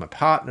this with my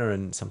partner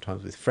and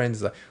sometimes with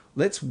friends, like,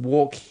 let's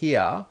walk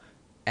here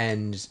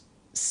and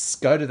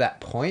go to that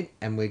point,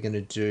 and we're going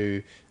to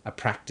do a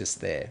practice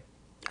there.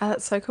 Oh,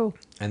 that's so cool.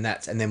 And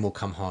then we'll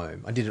come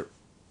home. I did it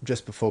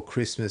just before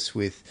Christmas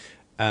with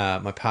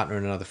my partner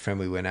and another friend.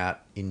 We went out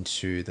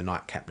into the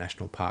Nightcap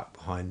National Park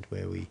behind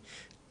where we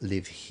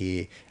live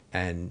here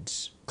and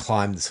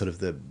climbed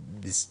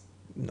this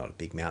not a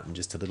big mountain,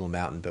 just a little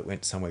mountain, but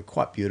went somewhere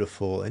quite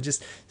beautiful and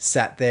just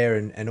sat there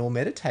and all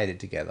meditated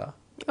together.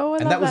 Oh,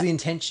 and that was the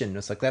intention.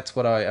 It's like, that's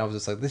what I was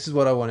just like, this is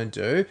what I want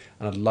to do,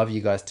 and I'd love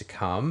you guys to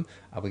come.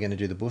 We're going to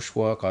do the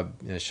bushwalk. I'm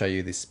going to show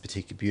you this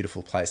particular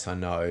beautiful place I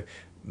know,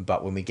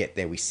 but when we get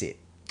there, we sit.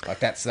 Like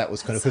that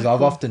was kind of, because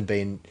I've often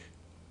been,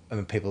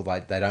 people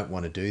like, they don't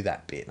want to do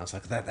that bit, and I was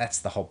like, that's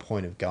the whole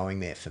point of going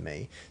there for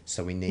me.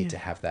 So we need to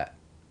have that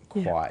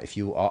quiet.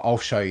 I'll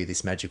show you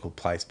this magical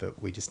place,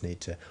 but we just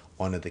need to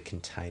honour the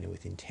container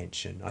with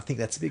intention. I think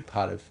that's a big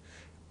part of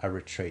a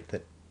retreat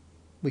that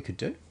we could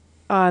do.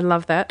 Oh, I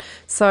love that.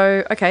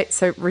 So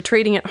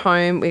retreating at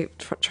home, we're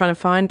trying to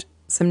find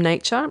some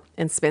nature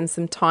and spend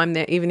some time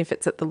there, even if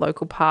it's at the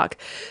local park.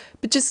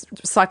 But just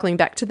cycling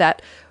back to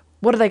that,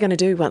 what are they going to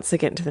do once they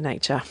get into the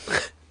nature?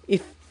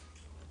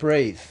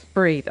 Breathe. Okay.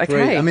 Breathe.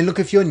 I mean, look,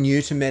 if you're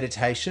new to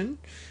meditation,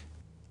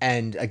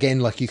 and again,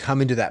 like, you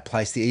come into that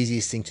place, the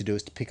easiest thing to do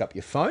is to pick up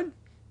your phone,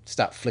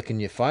 start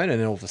flicking your phone, and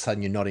then all of a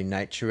sudden you're not in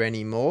nature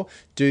anymore.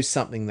 Do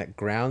something that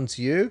grounds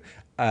you.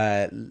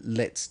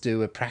 Let's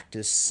do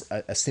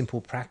a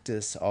simple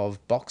practice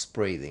of box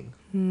breathing.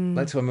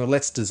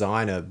 Let's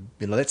design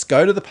let's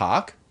go to the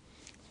park,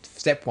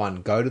 step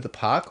one, go to the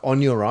park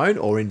on your own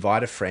or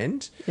invite a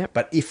friend. Yep.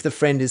 But if the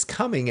friend is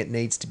coming, it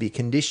needs to be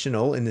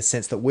conditional in the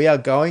sense that we are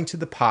going to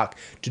the park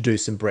to do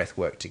some breath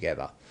work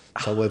together.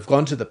 So we've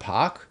gone to the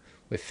park.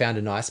 We've found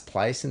a nice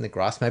place in the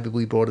grass. Maybe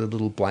we brought a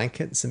little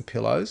blanket and some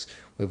pillows.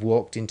 We've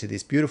walked into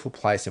this beautiful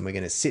place and we're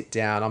going to sit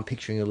down. I'm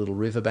picturing a little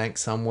riverbank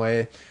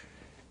somewhere.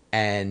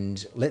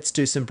 And let's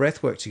do some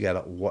breath work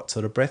together. What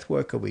sort of breath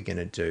work are we going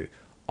to do?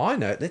 I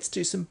know, let's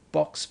do some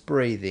box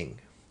breathing.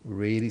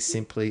 Really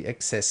simply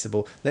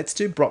accessible. Let's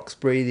do box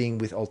breathing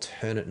with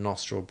alternate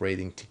nostril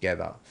breathing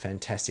together.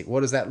 Fantastic.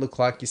 What does that look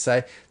like, you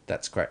say?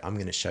 That's great. I'm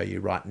going to show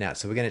you right now.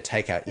 So we're going to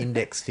take our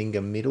index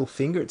finger, middle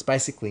finger. It's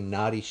basically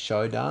Nadi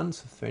Shodan.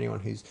 So for anyone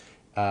who's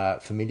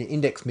familiar,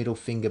 index, middle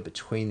finger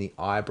between the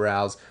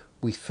eyebrows.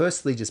 We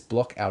firstly just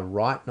block our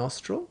right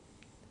nostril.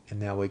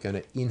 And now we're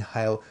going to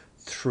inhale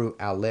through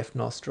our left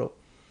nostril.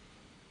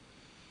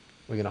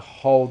 We're going to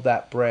hold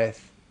that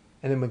breath.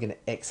 And then we're going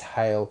to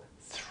exhale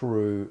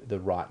through the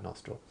right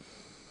nostril.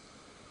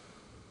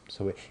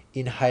 So we're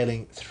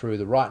inhaling through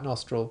the right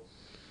nostril,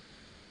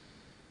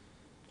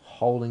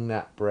 holding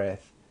that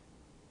breath,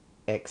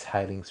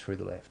 exhaling through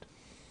the left.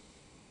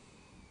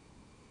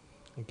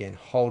 Again,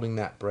 holding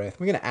that breath.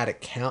 We're going to add a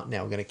count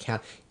now. We're going to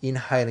count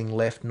inhaling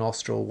left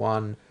nostril,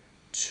 1,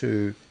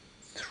 2,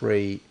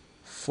 3,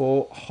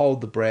 4.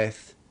 Hold the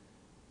breath,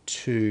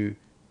 2,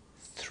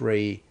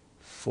 3,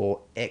 4.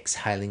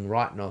 Exhaling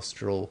right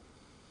nostril,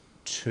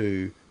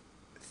 2,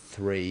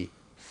 3,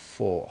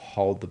 4.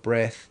 Hold the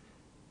breath,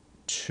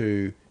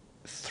 2,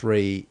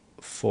 3,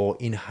 4.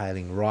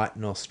 Inhaling right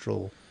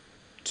nostril,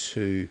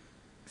 2,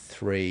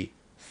 3,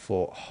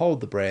 4.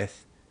 Hold the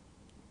breath,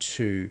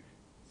 2,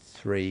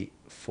 3,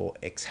 4.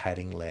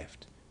 Exhaling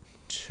left,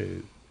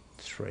 2,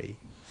 3,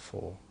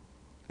 4.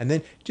 And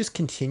then just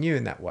continue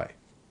in that way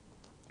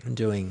and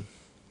doing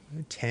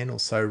 10 or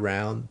so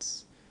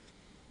rounds.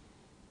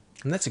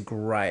 And that's a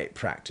great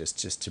practice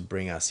just to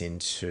bring us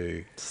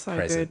into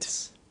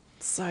presence.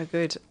 Good. So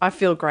good. I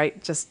feel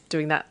great just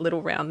doing that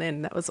little round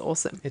then. That was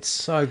awesome. It's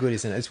so good,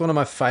 isn't it? It's one of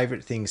my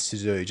favorite things to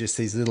do. Just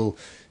these little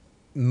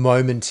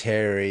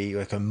momentary,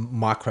 like a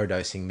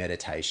microdosing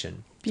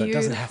meditation. So it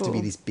doesn't have to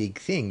be this big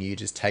thing. You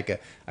just take a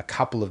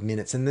couple of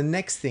minutes. And the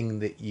next thing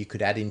that you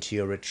could add into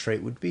your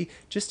retreat would be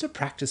just a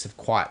practice of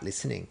quiet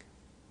listening.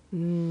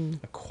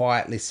 A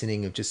quiet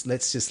listening of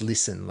let's just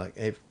listen.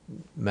 Like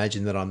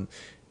imagine that I'm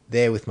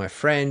there with my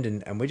friend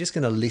and we're just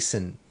going to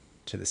listen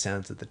to the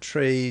sounds of the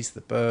trees,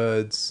 the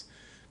birds,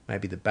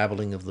 maybe the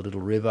babbling of the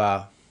little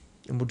river.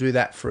 And we'll do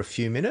that for a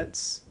few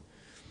minutes.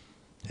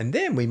 And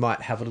then we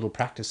might have a little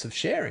practice of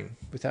sharing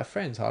with our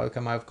friends. Oh,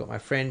 come, I've got my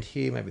friend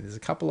here. Maybe there's a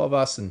couple of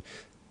us. And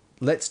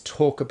let's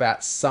talk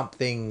about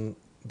something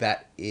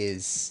that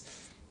is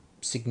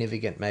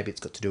significant. Maybe it's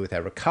got to do with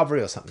our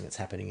recovery or something that's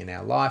happening in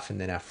our life. And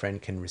then our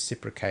friend can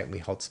reciprocate and we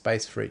hold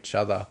space for each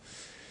other.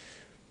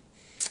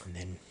 And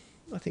then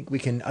I think we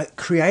can,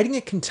 creating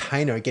a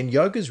container, again,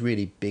 yoga's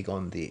really big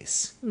on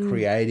this,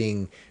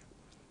 creating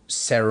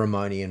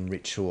ceremony and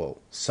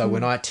ritual. So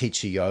when I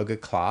teach a yoga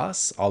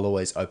class, I'll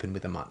always open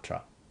with a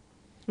mantra.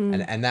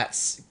 And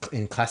that's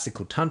in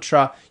classical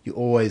tantra, you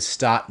always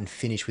start and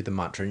finish with a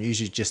mantra, and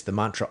usually just the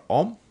mantra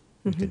Om.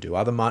 You can do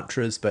other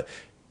mantras, but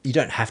you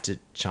don't have to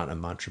chant a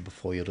mantra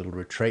before your little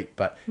retreat,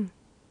 but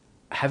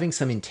having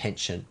some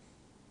intention,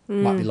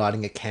 might be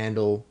lighting a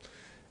candle.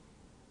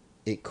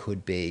 It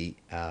could be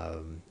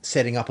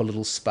setting up a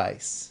little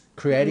space,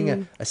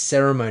 creating a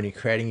ceremony,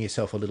 creating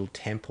yourself a little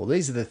temple.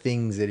 These are the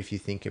things that if you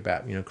think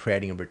about,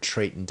 creating a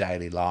retreat in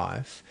daily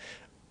life,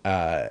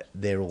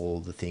 they're all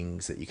the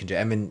things that you can do.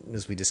 I mean,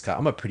 as we discussed,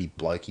 I'm a pretty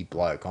blokey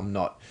bloke. I'm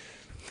not,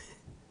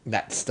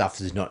 that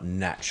stuff is not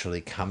naturally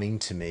coming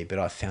to me, but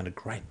I found a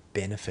great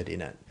benefit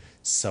in it.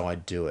 So I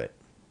do it.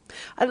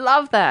 I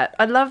love that.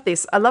 I love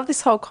this. I love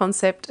this whole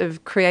concept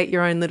of create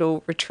your own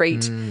little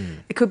retreat.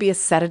 It could be a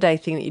Saturday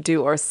thing that you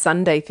do or a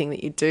Sunday thing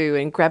that you do,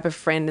 and grab a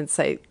friend and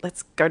say,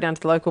 let's go down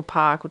to the local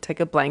park or take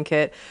a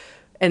blanket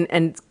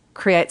and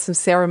create some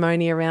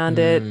ceremony around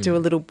it, do a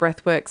little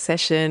breathwork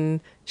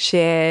session,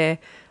 share.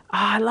 Oh,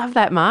 I love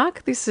that,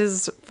 Mark. This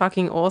is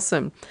fucking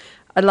awesome.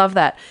 I love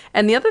that.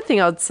 And the other thing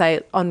I would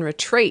say on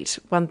retreat,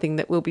 one thing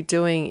that we'll be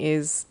doing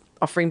is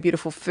offering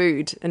beautiful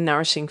food and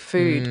nourishing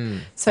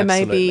food. So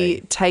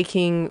maybe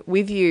taking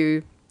with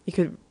you, you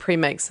could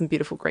pre-make some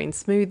beautiful green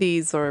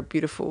smoothies or a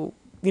beautiful,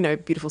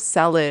 beautiful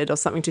salad or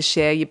something to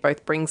share. You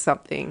both bring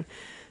something.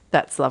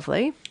 That's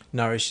lovely.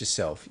 Nourish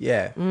yourself.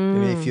 Yeah. I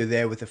mean, if you're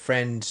there with a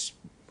friend,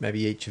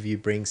 maybe each of you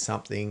brings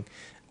something.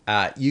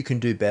 You can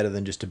do better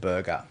than just a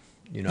burger.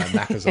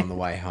 Macca's on the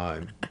way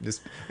home.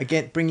 Just,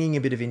 again, bringing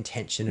a bit of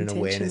intention and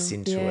awareness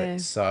into it.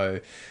 So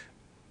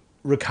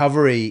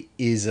recovery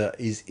is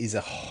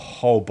a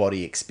whole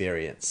body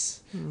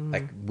experience.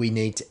 Like, we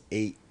need to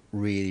eat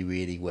really,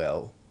 really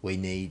well. We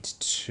need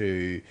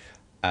to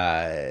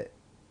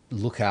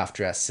look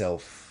after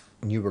ourselves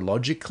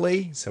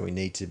neurologically. So we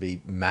need to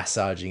be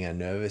massaging our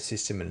nervous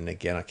system. And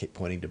again, I keep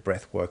pointing to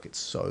breath work. It's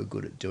so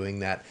good at doing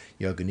that.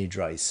 Yoga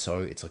Nidra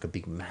it's like a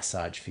big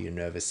massage for your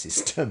nervous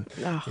system.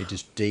 You're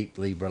just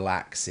deeply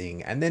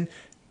relaxing. And then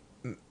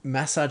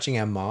massaging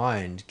our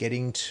mind,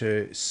 getting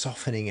to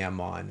softening our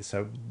mind.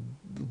 So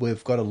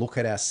we've got to look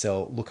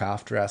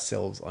after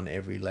ourselves on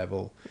every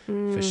level,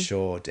 for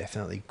sure.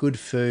 Definitely good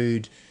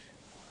food,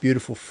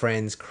 beautiful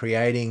friends,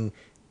 creating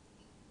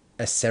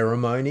a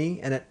ceremony,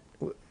 and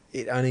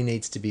it only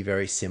needs to be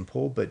very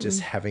simple, but just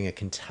having a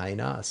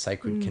container, a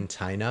sacred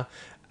container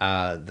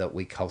that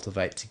we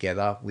cultivate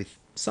together with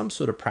some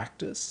sort of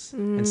practice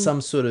and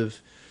some sort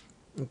of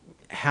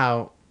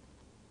how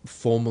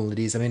formal it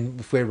is. I mean,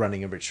 if we're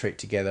running a retreat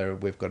together,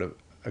 we've got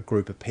a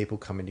group of people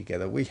coming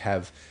together, we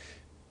have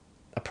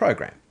a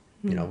program.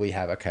 You know, we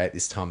have, okay, at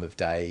this time of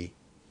day,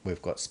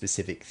 we've got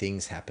specific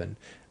things happen,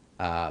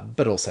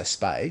 but also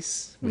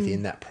space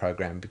within that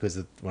program, because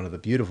one of the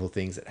beautiful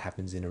things that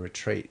happens in a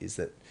retreat is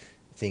that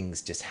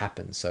things just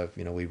happen. So,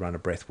 you know, we run a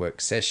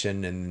breathwork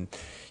session and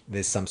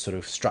there's some sort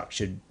of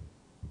structured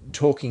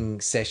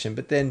talking session,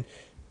 but then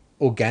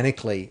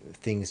organically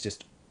things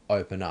just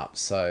open up.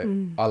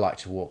 So I like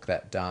to walk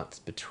that dance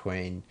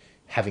between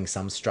having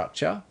some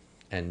structure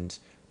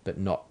but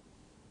not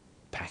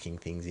packing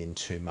things in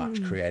too much,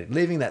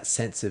 leaving that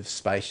sense of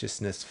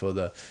spaciousness for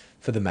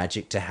the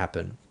magic to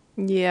happen.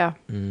 Yeah.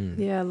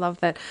 Yeah, I love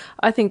that.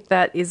 I think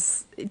that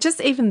is just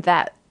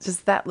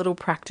that little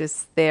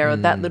practice there, or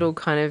that little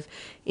kind of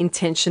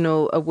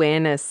intentional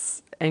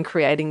awareness, and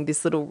creating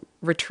this little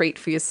retreat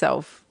for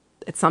yourself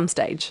at some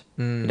stage.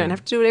 You don't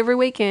have to do it every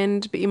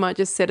weekend, but you might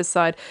just set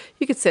aside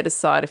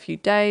a few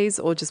days,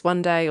 or just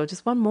one day, or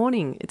just one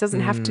morning. It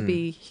doesn't have to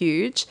be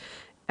huge,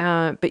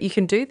 but you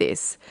can do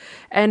this.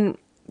 And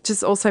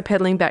just also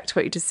pedaling back to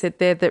what you just said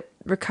there, that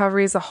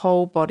recovery is a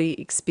whole body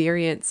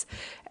experience,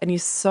 and you're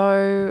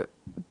so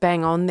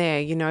bang on there.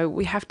 You know,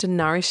 we have to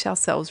nourish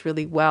ourselves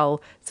really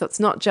well. So it's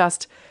not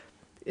just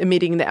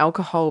omitting the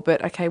alcohol,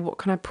 but okay, what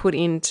can I put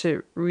in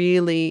to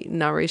really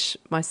nourish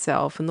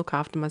myself and look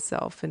after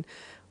myself and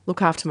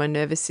look after my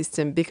nervous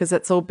system, because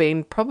it's all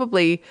been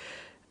probably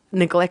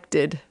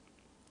neglected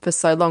for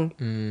so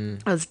long.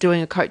 I was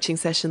doing a coaching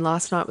session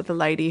last night with a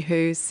lady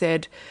who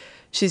said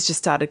she's just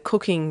started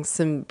cooking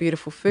some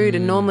beautiful food,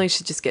 and normally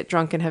she'd just get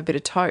drunk and have a bit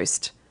of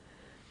toast.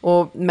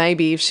 Or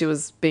maybe if she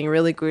was being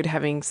really good,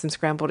 having some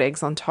scrambled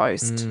eggs on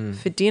toast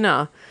for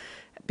dinner,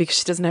 because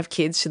she doesn't have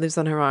kids, she lives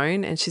on her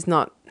own, and she's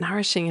not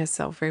nourishing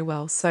herself very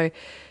well. So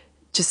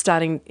just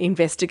starting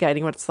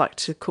investigating what it's like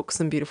to cook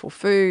some beautiful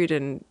food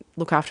and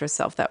look after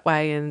herself that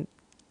way, and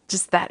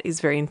just that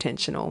is very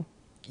intentional.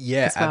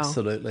 Yeah, well.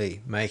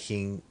 Absolutely.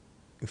 Making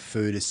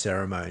food a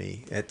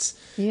ceremony.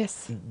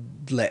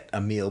 Let a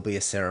meal be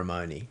a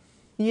ceremony.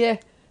 Yeah,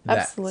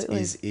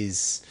 absolutely. That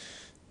is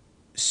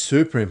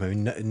super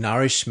important.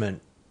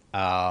 Nourishment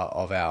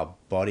of our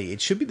body.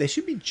 There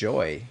should be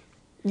joy.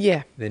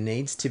 Yeah. There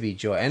needs to be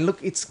joy. And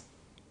look, it's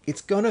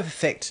going to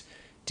affect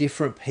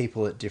different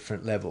people at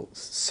different levels.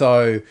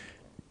 So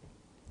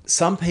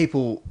some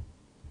people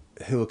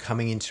who are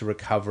coming into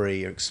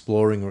recovery or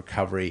exploring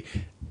recovery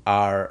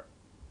are,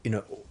 you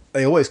know,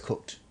 they always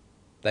cooked.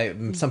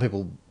 Some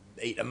people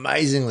eat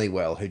amazingly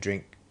well who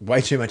drink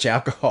way too much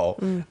alcohol.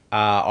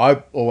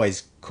 I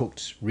always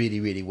cooked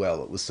really, really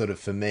well. It was sort of,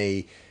 for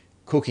me,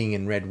 cooking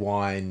and red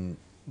wine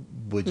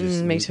was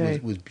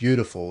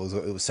beautiful.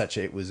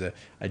 It was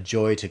a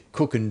joy to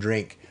cook and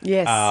drink.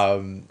 Yes.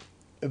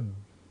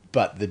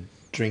 But the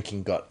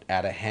drinking got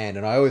out of hand,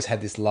 and I always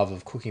had this love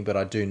of cooking. But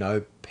I do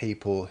know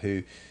people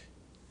who,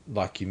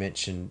 like you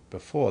mentioned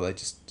before, they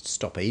just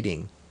stop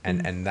eating.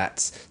 And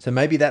so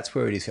maybe that's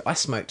where it is. I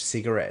smoked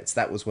cigarettes.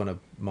 That was one of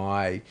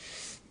my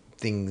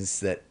things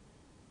that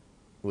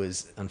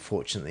was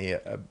unfortunately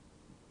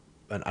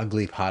an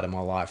ugly part of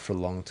my life for a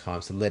long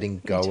time. So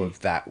letting go of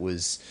that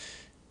was,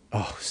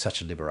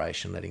 such a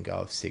liberation, letting go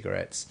of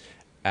cigarettes.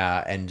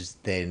 And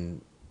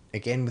then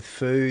again with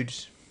food,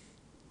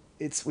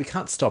 we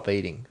can't stop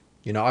eating.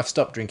 You know, I've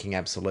stopped drinking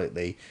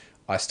absolutely.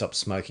 I stopped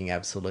smoking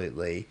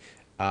absolutely.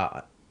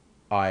 I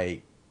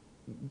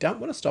don't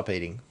want to stop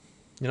eating.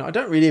 You know, I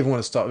don't really even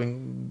want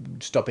to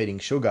stop eating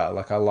sugar.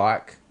 Like, I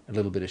like a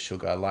little bit of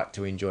sugar. I like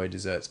to enjoy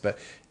desserts. But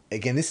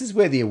again, this is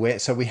where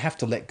so we have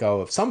to let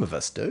go of, some of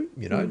us do,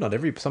 you know,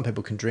 some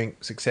people can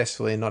drink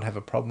successfully and not have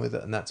a problem with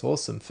it. And that's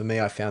awesome. For me,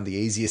 I found the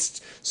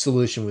easiest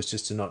solution was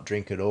just to not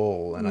drink at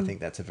all. And I think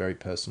that's a very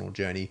personal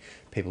journey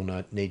people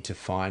need to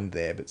find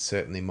there. But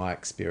certainly my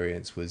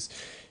experience was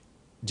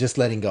just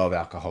letting go of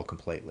alcohol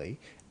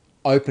completely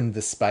opened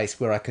the space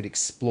where I could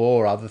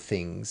explore other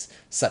things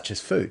such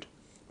as food.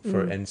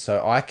 And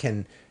so I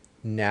can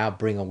now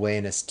bring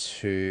awareness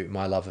to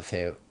my love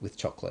affair with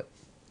chocolate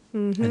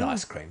and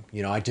ice cream.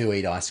 You know, I do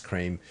eat ice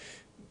cream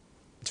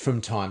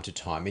from time to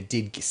time. It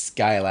did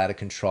scale out of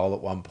control at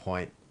one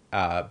point,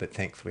 but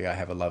thankfully I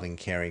have a loving,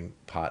 caring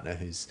partner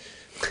who's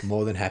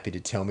more than happy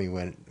to tell me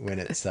when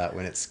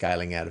it's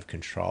scaling out of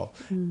control.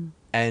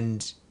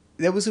 And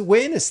there was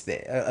awareness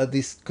there,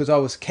 because I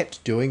was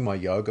kept doing my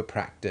yoga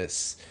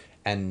practice,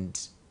 and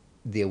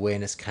the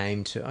awareness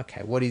came to,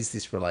 okay, what is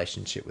this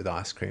relationship with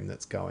ice cream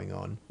that's going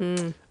on?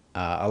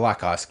 I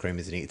like ice cream,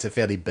 isn't it? It's a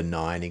fairly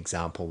benign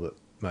example, but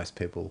most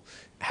people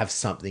have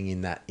something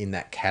in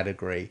that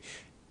category.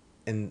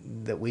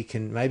 that we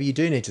can, maybe you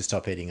do need to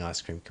stop eating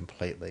ice cream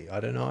completely. I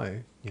don't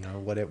know,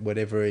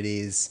 whatever it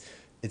is,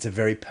 it's a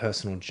very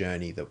personal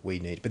journey that we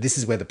need. But this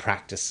is where the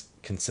practice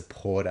can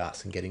support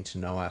us in getting to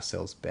know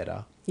ourselves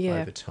better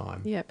over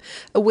time. Yeah.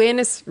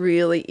 Awareness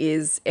really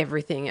is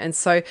everything. And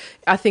so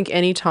I think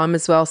any time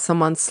as well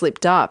someone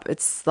slipped up,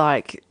 it's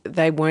like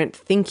they weren't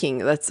thinking.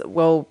 That's,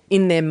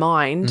 in their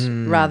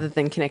mind rather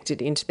than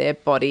connected into their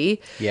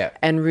body. Yeah.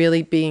 And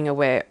really being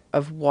aware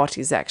of what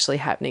is actually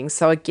happening.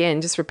 So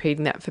again, just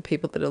repeating that for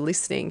people that are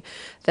listening,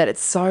 that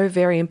it's so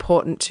very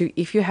important to,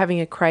 if you're having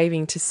a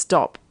craving, to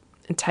stop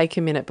and take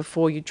a minute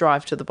before you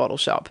drive to the bottle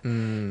shop,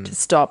 to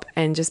stop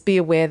and just be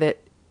aware that,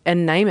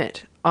 and name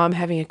it. I'm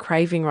having a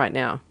craving right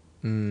now.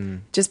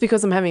 Just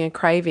because I'm having a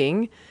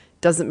craving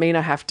doesn't mean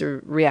I have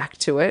to react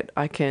to it.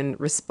 I can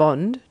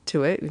respond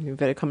to it, in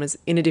inverted commas,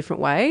 in a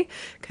different way.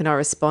 Can I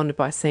respond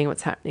by seeing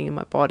what's happening in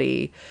my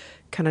body?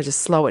 Can I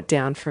just slow it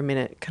down for a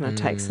minute? Can I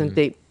take some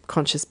deep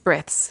conscious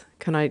breaths?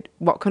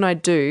 What can I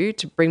do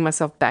to bring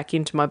myself back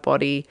into my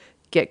body,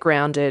 get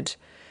grounded?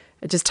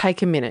 Just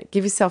take a minute.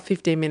 Give yourself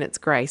 15 minutes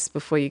grace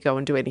before you go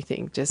and do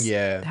anything. Just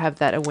have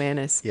that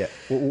awareness. Yeah.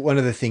 Well, one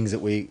of the things that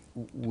we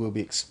will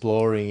be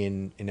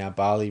exploring in our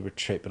Bali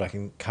retreat, but I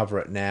can cover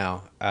it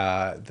now,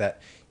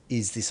 that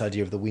is this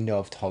idea of the window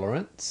of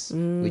tolerance,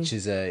 which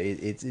is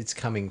it's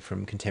coming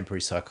from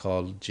contemporary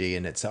psychology,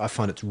 and I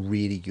find it's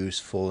really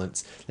useful.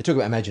 And they talk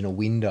about, imagine a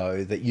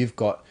window that you've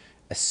got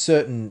a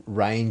certain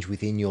range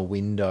within your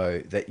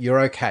window that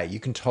you're okay, you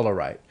can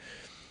tolerate.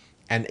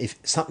 And if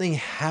something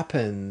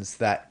happens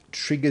that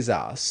triggers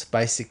us,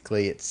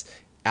 basically it's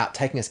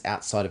taking us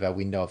outside of our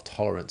window of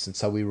tolerance. And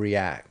so we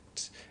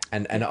react.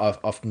 And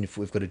often if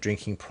we've got a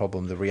drinking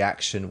problem, the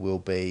reaction will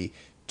be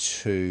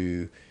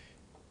to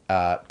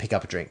pick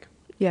up a drink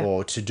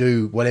or to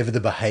do whatever the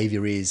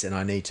behavior is. And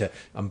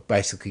I'm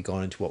basically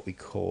gone into what we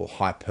call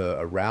hyper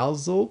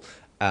arousal.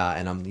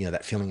 And I'm,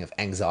 that feeling of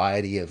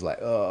anxiety of like,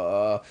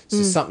 so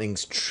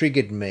something's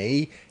triggered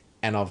me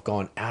and I've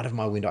gone out of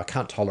my window. I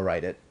can't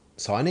tolerate it.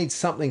 So I need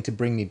something to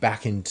bring me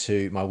back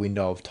into my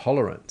window of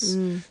tolerance.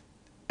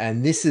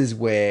 And this is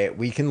where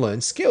we can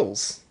learn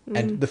skills.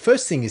 And the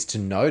first thing is to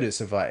notice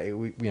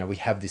we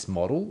have this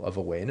model of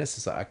awareness.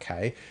 It's like,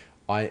 okay,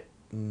 I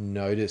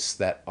notice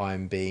that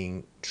I'm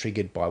being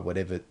triggered by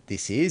whatever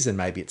this is, and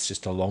maybe it's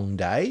just a long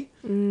day.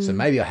 So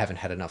maybe I haven't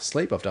had enough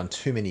sleep. I've done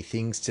too many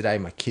things today.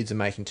 My kids are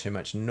making too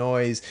much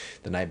noise.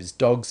 The neighbor's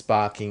dog's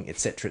barking,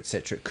 etc.,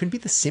 etc. It could be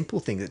the simple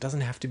things. It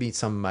doesn't have to be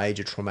some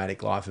major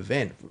traumatic life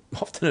event.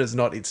 Often as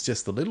not, it's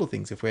just the little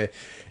things.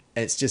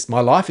 It's just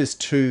my life is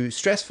too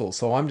stressful,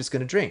 so I'm just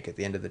going to drink at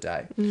the end of the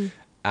day,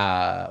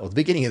 or the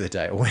beginning of the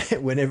day, or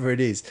whenever it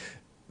is.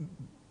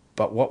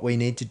 But what we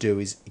need to do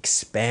is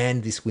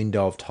expand this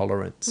window of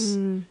tolerance.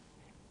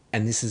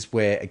 And this is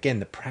where, again,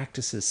 the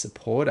practices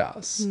support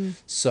us.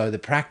 So the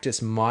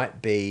practice might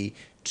be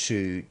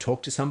to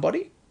talk to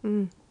somebody.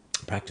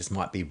 Practice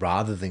might be,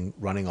 rather than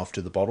running off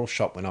to the bottle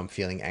shop when I'm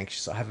feeling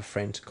anxious, I have a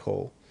friend to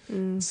call,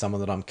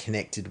 someone that I'm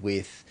connected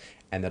with,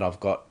 and that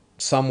I've got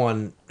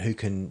someone who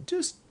can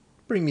just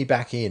bring me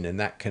back in, and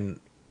that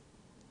can,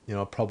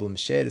 a problem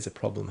shared is a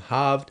problem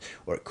halved,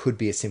 or it could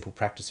be a simple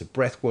practice of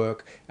breath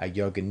work,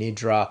 yoga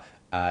nidra.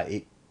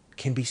 It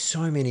can be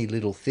so many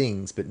little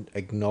things, but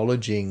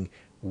acknowledging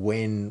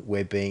when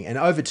we're being, and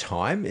over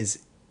time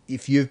is,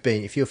 if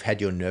you've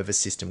had your nervous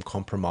system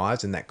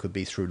compromised, and that could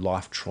be through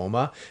life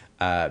trauma.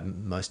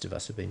 Most of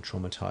us have been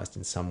traumatized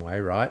in some way,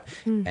 right?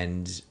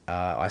 And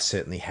I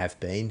certainly have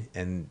been,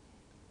 and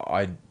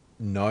I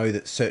know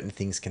that certain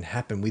things can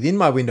happen within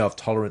my window of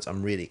tolerance.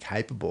 I'm really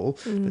capable,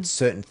 but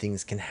certain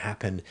things can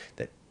happen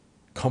that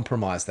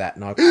compromise that,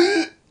 and I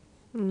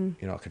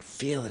could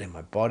feel it in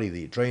my body.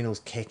 The adrenals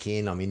kick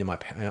in. I'm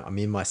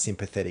in my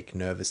sympathetic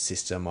nervous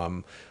system.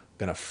 I'm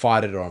going to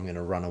fight it, or I'm going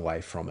to run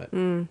away from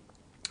it.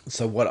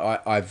 So what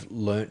I've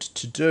learnt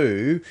to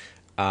do,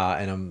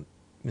 and I'm,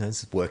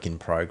 this is work in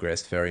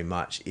progress very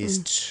much, is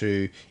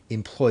to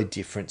employ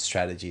different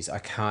strategies. I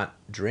can't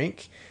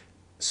drink.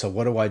 So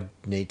what do I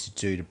need to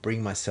do to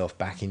bring myself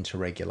back into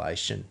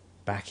regulation,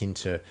 back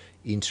into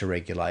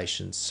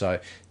regulation?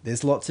 So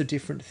there's lots of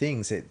different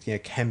things.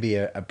 It can be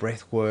a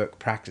breath work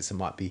practice. It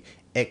might be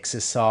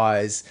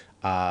exercise.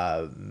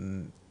 A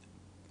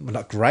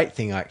great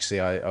thing, actually,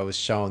 I was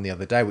shown the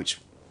other day,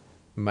 which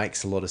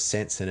makes a lot of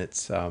sense. And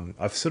it's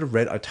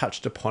I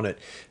touched upon it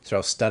through I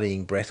was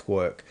studying breath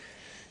work.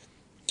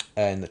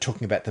 And they're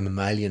talking about the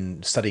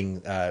mammalian, studying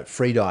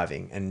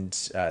freediving, and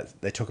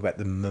they talk about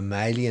the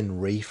mammalian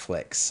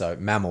reflex. So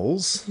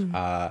mammals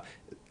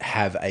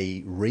have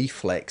a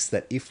reflex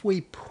that if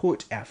we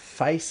put our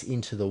face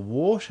into the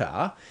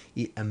water,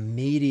 it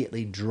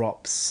immediately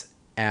drops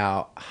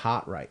our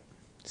heart rate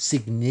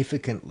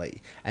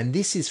significantly. And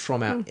this is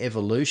from our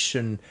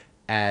evolution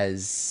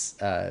as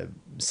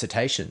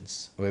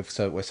cetaceans.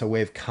 So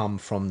we've come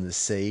from the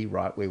sea,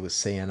 right? We were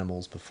sea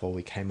animals before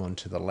we came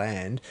onto the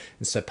land.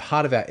 And so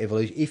part of our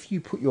evolution, if you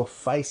put your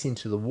face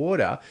into the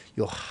water,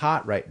 your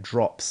heart rate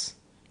drops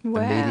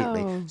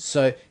immediately.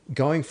 So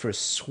going for a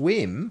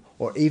swim,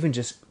 or even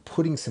just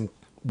putting some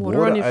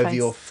water over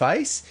your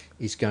face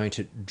is going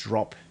to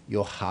drop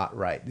your heart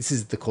rate. This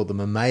is called the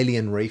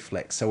mammalian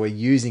reflex. So we're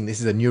using, this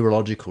is a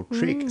neurological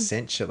trick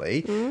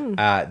essentially,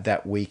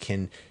 that we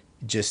can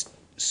just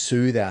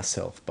soothe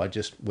ourselves by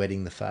just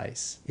wetting the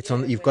face.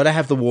 You've got to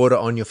have the water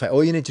on your face.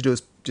 All you need to do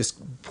is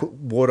just put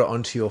water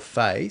onto your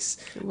face,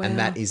 and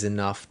that is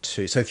enough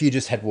to. So if you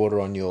just had water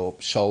on your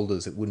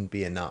shoulders, it wouldn't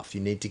be enough.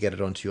 You need to get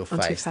it onto your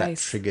face. That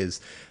triggers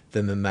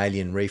the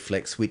mammalian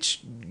reflex,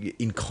 which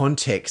in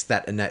context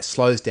that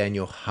slows down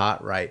your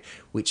heart rate,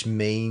 which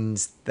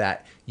means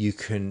that you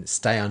can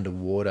stay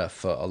underwater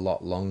for a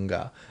lot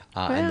longer.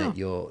 And that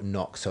you're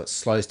not, so it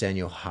slows down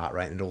your heart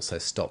rate, and it also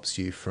stops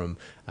you from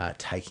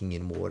taking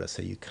in water,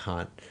 so you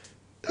can't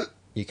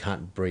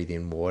breathe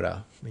in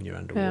water when you're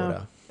underwater.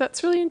 Wow.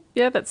 That's really,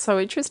 that's so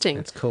interesting.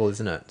 It's cool,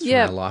 isn't it? It's from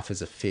our life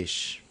as a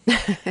fish.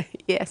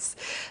 Yes.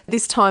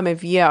 This time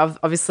of year,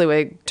 obviously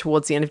we're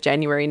towards the end of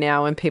January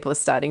now, and people are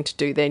starting to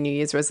do their New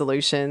Year's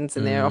resolutions,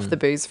 and they're off the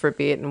booze for a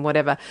bit and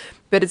whatever.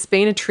 But it's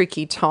been a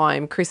tricky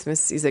time.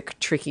 Christmas is a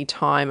tricky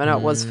time. I know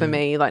it was for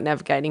me, like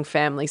navigating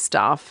family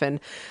stuff. And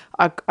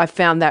I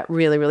found that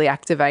really, really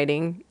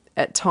activating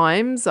at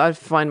times. I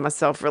find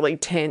myself really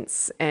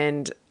tense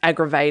and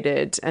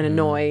aggravated and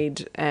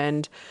annoyed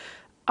and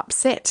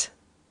upset.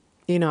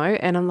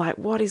 And I'm like,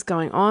 what is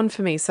going on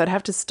for me? So I'd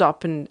have to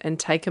stop and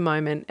take a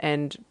moment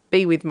and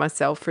be with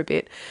myself for a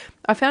bit.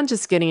 I found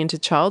just getting into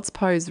child's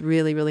pose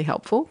really, really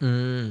helpful.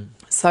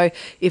 So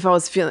if I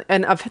was feeling,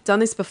 and I've done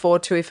this before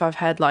too, if I've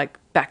had like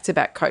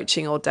back-to-back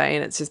coaching all day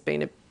and it's just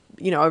been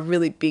a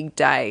really big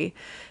day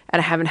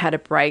and I haven't had a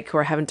break, or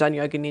I haven't done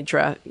yoga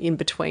nidra in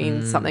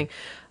between something,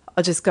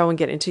 I'll just go and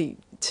get into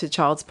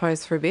child's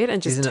pose for a bit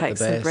and just take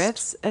some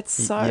breaths. It's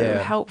so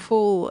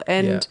helpful.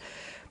 And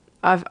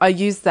I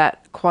use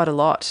that quite a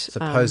lot. It's a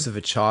pose of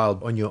a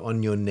child on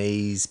your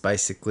knees,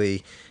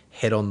 basically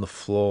head on the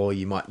floor.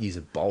 You might use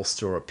a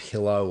bolster or a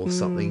pillow or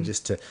something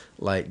just to,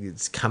 like,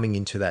 it's coming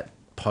into that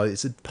pose.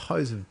 It's a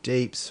pose of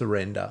deep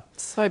surrender.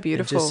 So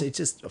beautiful. It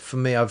just for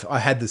me, I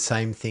had the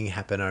same thing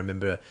happen. I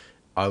remember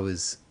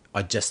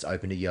I just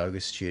opened a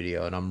yoga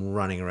studio and I'm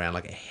running around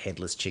like a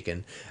headless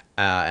chicken.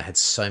 I had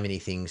so many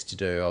things to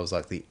do. I was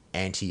like the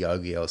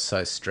anti-yogi. I was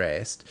so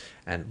stressed,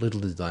 and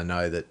little did I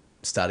know that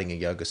starting a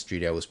yoga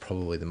studio was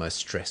probably the most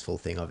stressful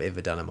thing I've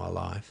ever done in my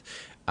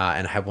life.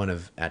 And I had one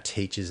of our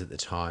teachers at the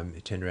time who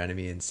turned around to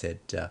me and said,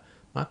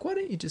 Mark, why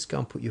don't you just go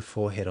and put your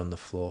forehead on the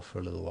floor for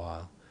a little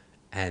while?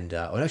 And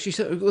she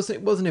said, it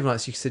wasn't even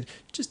like, she said,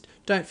 just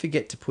don't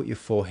forget to put your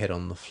forehead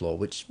on the floor,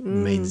 which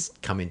means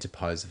come into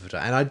pose of it.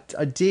 And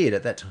I did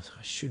at that time.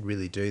 I should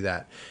really do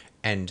that.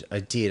 And I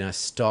did, and I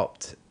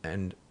stopped,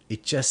 and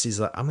it just is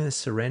like, I'm going to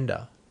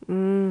surrender.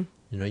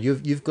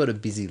 You've got a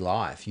busy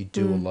life. You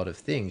do a lot of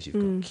things.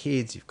 You've got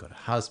kids, you've got a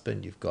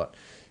husband, you've got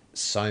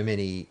so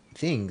many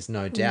things,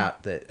 no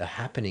doubt, that are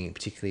happening,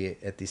 particularly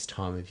at this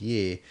time of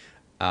year.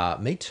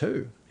 Me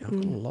too. I've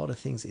got a lot of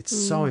things. It's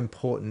so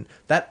important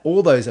that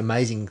all those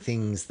amazing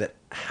things that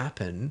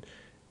happen,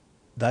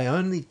 they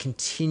only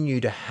continue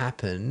to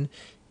happen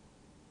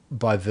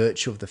by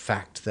virtue of the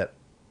fact that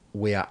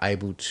we are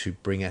able to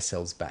bring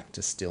ourselves back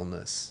to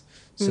stillness.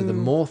 So the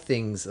more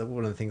things,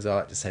 one of the things I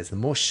like to say is the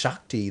more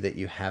Shakti that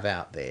you have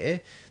out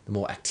there, the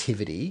more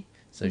activity.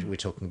 So we're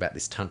talking about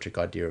this tantric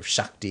idea of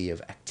Shakti,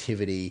 of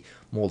activity,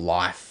 more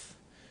life,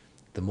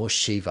 the more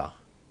Shiva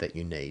that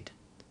you need.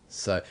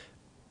 So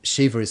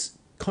Shiva is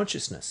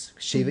consciousness.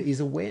 Shiva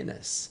is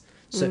awareness.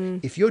 So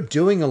if you're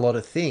doing a lot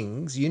of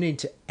things, you need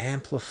to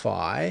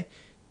amplify,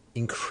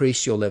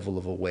 increase your level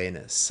of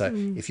awareness. So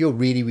if you're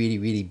really, really,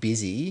 really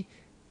busy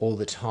all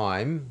the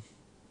time,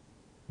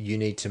 you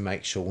need to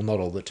make sure, well, not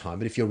all the time,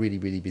 but if you're really,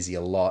 really busy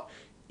a lot,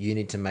 you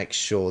need to make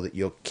sure that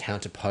you're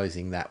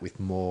counterposing that with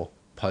more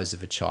pose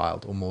of a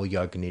child or more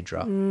yoga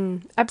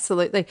nidra.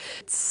 Absolutely.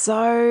 It's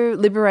so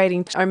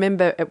liberating. I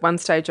remember at one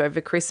stage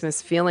over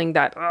Christmas feeling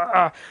that,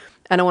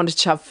 and I wanted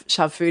to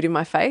shove food in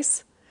my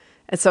face.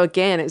 And so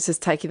again, it's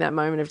just taking that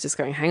moment of just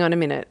going, hang on a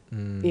minute,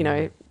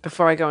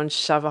 before I go and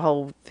shove a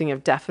whole thing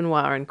of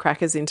daffinois and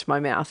crackers into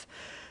my mouth,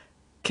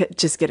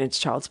 just get into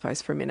child's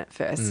pose for a minute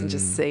first and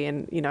just see,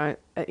 and,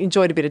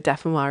 enjoyed a bit of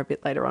daffinois a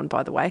bit later on,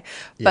 by the way,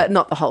 but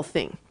not the whole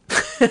thing.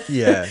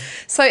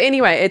 So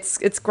anyway,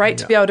 it's great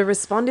to be able to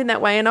respond in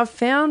that way. And I've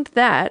found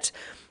that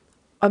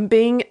I'm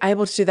being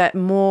able to do that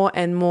more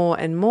and more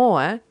and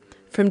more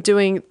from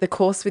doing the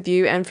course with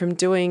you and from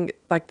doing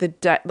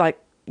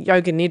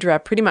yoga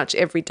nidra pretty much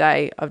every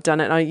day. I've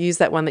done it. And I use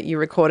that one that you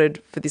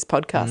recorded for this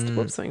podcast.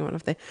 Whoops, something went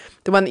off there.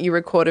 The one that you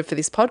recorded for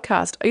this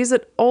podcast. I use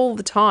it all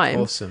the time.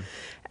 Awesome.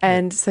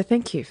 And so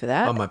thank you for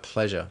that. Oh, my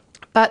pleasure.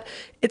 But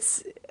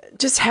it's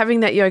just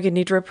having that yoga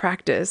nidra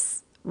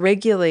practice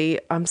regularly,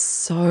 I'm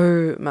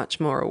so much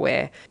more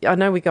aware. I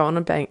know we go on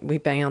and we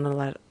bang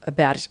on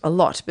about it a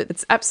lot, but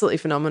it's absolutely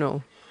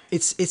phenomenal.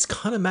 It's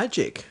kind of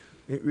magic.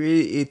 It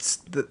really, it's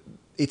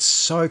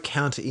so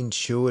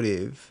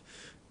counterintuitive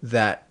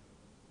that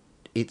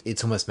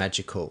it's almost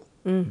magical,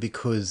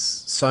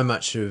 because so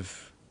much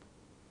of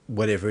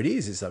whatever it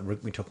is. It's like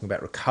we're talking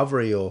about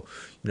recovery or,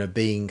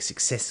 being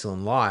successful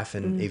in life.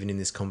 And even in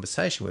this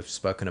conversation, we've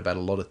spoken about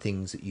a lot of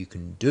things that you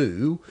can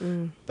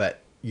do.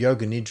 But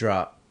Yoga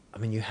Nidra, I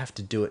mean, you have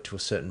to do it to a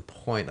certain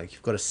point. Like,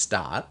 you've got to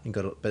start,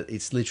 but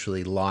it's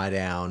literally lie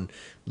down,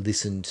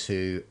 listen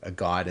to a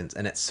guidance,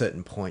 and at a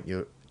certain point,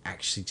 you're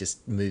actually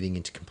just moving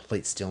into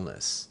complete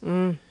stillness,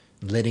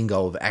 letting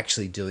go of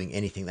actually doing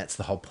anything. That's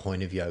the whole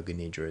point of Yoga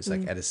Nidra. Is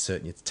like at a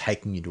certain, it's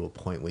taking you to a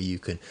point where you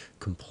can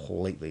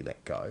completely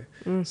let go.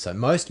 So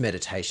most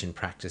meditation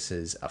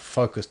practices are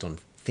focused on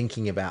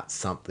thinking about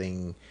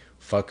something,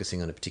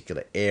 focusing on a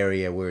particular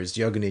area, whereas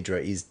Yoga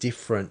Nidra is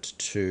different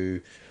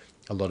to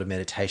a lot of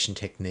meditation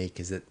technique,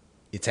 is that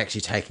it's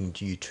actually taking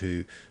you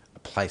to a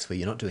place where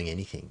you're not doing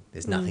anything.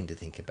 There's nothing to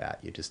think about.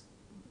 You're just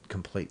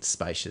complete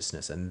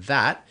spaciousness. And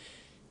that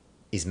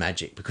is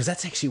magic, because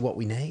that's actually what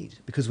we need,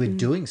 because we're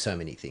doing so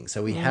many things.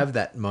 So we have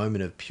that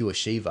moment of pure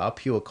Shiva,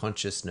 pure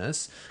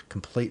consciousness,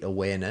 complete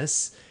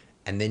awareness,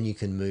 and then you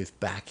can move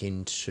back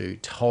into,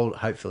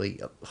 hopefully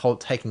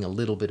taking a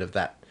little bit of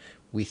that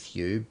with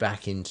you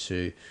back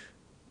into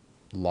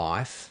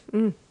life.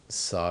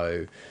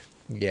 So...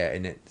 yeah,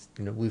 and it's,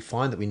 we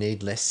find that we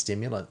need less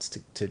stimulants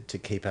to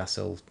keep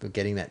ourselves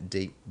getting that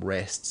deep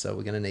rest. So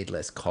we're going to need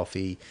less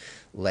coffee,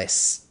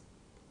 less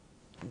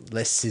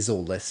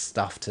sizzle, less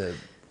stuff to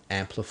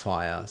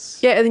amplify us.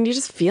 Yeah, and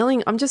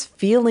then I'm just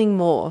feeling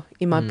more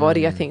in my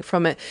body, I think,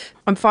 from it.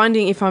 I'm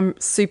finding if I'm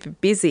super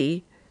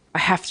busy, I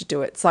have to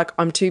do it. It's like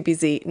I'm too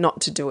busy not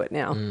to do it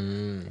now.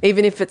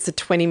 Even if it's a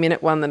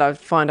 20-minute one that I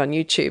find on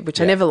YouTube, which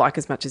I never like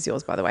as much as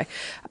yours, by the way.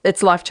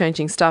 It's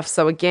life-changing stuff.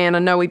 So again, I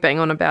know we bang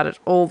on about it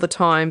all the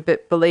time,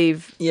 but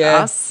believe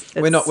us.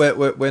 We're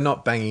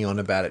not banging on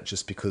about it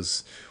just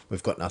because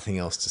we've got nothing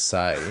else to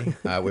say.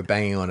 We're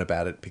banging on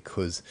about it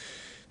because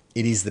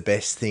it is the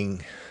best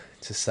thing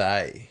to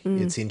say.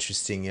 It's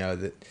interesting,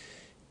 that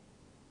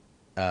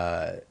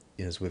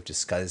as we've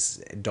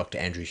discussed, Dr.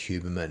 Andrew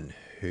Huberman,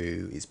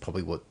 who is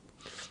probably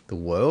the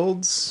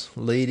world's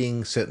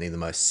leading, certainly the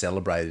most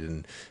celebrated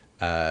and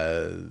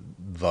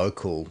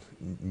vocal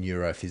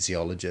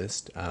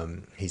neurophysiologist.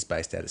 He's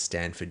based out of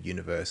Stanford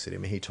University. I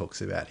mean, he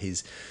talks about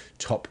his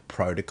top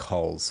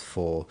protocols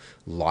for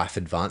life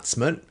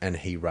advancement, and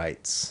he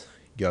rates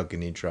Yoga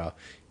Nidra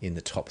in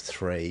the top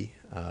 3,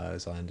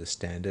 as I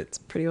understand it. It's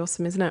pretty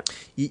awesome, isn't it?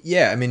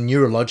 Yeah, I mean,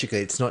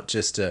 neurologically, it's not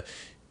just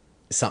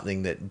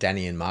something that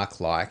Danny and Mark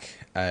like.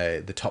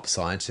 The top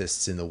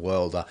scientists in the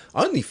world are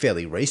only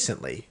fairly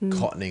recently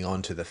cottoning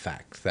on to the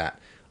fact that,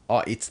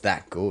 it's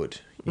that good.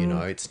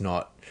 It's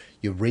not,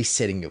 you're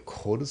resetting your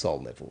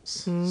cortisol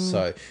levels.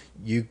 So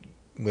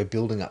we're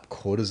building up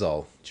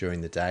cortisol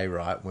during the day,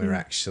 right? We're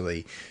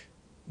actually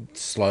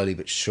slowly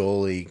but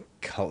surely,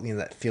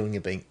 that feeling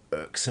of being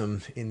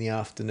irksome in the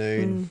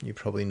afternoon. You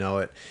probably know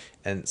it.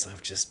 And so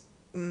just,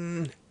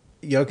 Yoga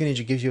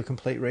Nidra gives you a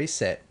complete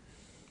reset.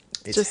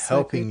 It's just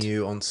helping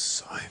you on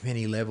so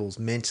many levels,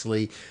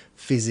 mentally,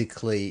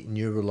 physically,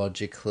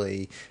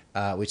 neurologically.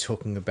 We're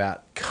talking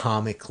about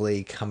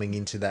karmically coming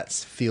into that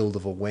field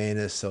of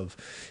awareness of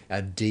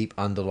a deep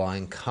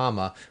underlying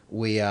karma.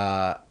 We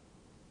are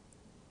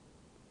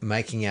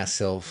making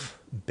ourselves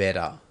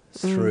better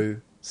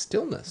through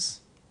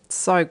stillness.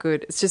 So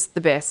good. It's just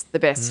the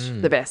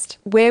best.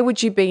 Where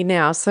would you be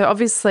now? So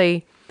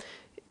obviously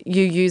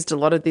you used a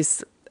lot of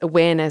this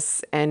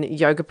awareness and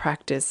yoga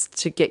practice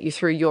to get you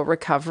through your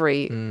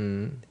recovery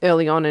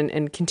early on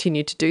and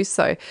continue to do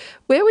so.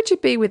 Where would you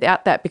be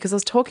without that? Because I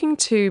was talking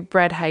to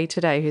Brad Hay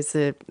today, who's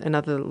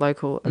another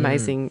local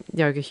amazing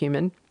yoga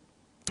human,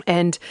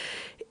 and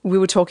we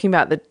were talking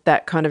about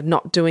that kind of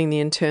not doing the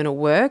internal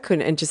work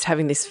and just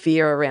having this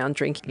fear around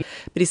drinking.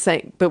 But he's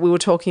saying, but we were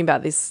talking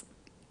about this,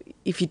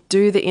 if you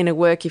do the inner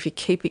work, if you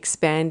keep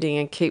expanding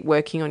and keep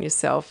working on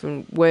yourself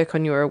and work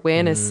on your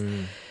awareness,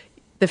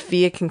 the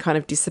fear can kind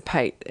of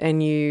dissipate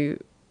and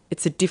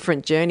it's a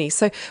different journey.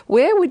 So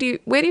where do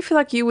you feel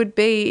like you would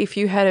be if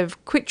you had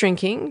have quit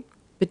drinking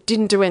but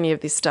didn't do any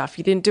of this stuff?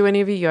 You didn't do any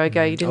of your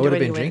yoga, you didn't do any I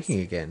would have been drinking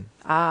again.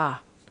 Yeah,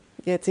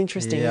 it's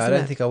interesting, Yeah, isn't I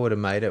don't think I would have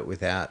made it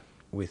without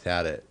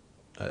it.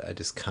 I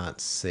just can't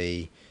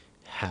see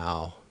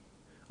how.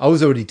 I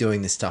was already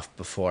doing this stuff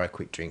before I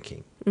quit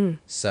drinking.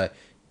 So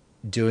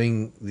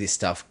doing this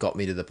stuff got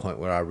me to the point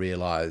where I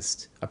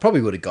realised I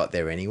probably would have got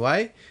there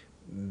anyway,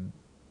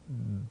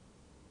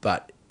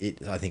 but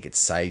I think it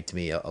saved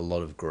me a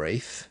lot of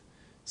grief.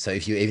 So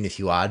even if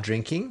you are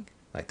drinking,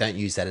 like, don't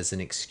use that as an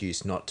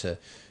excuse not to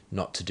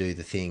do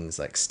the things.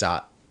 Like,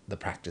 start the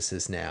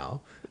practices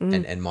now.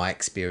 And my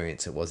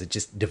experience, it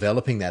just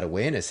developing that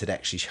awareness had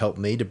actually helped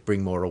me to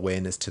bring more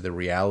awareness to the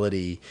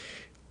reality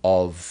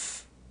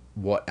of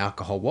what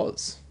alcohol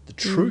was, the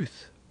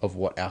truth of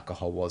what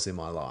alcohol was in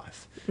my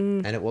life.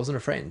 And it wasn't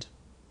a friend.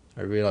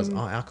 I realized,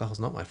 alcohol's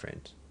not my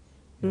friend.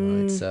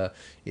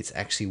 It's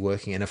actually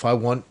working. And if I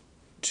want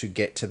to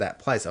get to that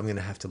place, I'm going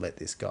to have to let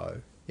this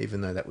go.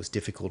 Even though that was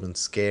difficult and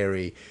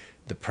scary,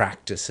 the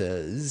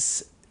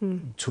practices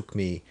took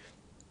me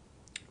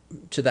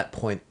to that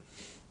point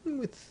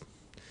with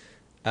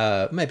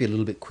maybe a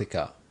little bit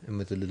quicker and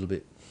with a little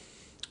bit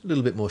a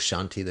little bit more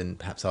shunty than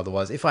perhaps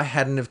otherwise. If I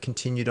hadn't have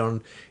continued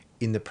on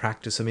in the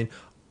practice, I mean,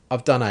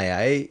 I've done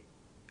AA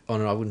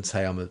on it. I wouldn't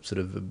say I'm a sort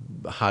of a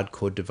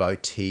hardcore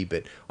devotee,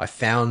 but I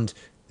found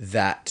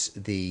that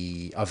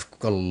I've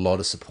got a lot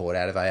of support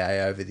out of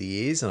AA over the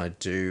years, and I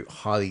do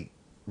highly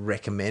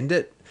recommend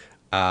it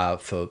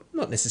for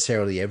not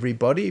necessarily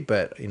everybody,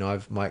 but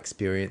my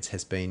experience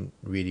has been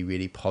really,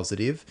 really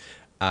positive,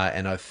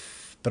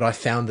 but I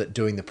found that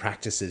doing the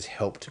practices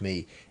helped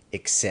me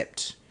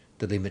accept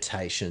the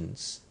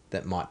limitations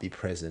that might be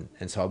present,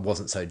 and so I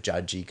wasn't so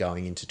judgy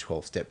going into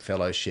 12-step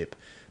fellowship.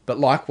 But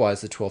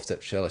likewise, the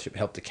 12-step fellowship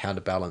helped to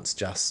counterbalance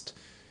just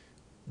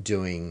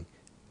doing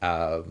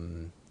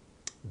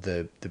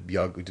the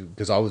yoga,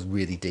 because I was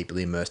really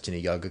deeply immersed in a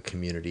yoga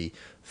community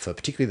for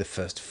particularly the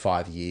first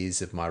 5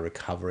 years of my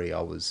recovery.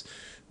 I was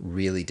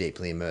really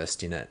deeply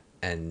immersed in it,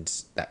 and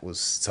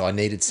so I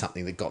needed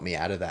something that got me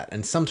out of that.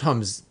 And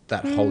sometimes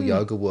that whole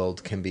yoga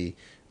world can be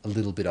a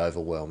little bit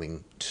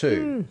overwhelming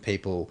too.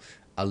 People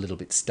are a little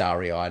bit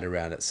starry-eyed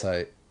around it.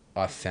 So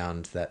I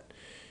found that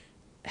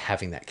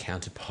having that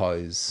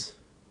counterpose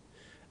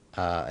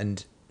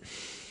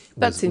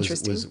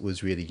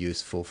was really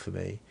useful for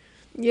me.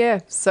 Yeah,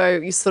 so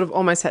you sort of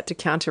almost had to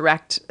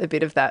counteract a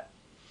bit of that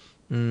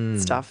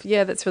stuff.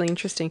 Yeah, that's really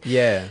interesting.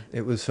 Yeah,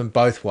 it was from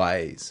both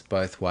ways.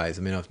 I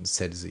mean, I've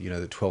said that,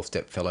 the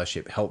 12-step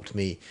fellowship helped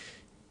me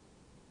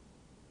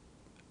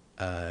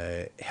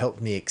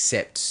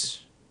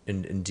accept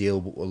and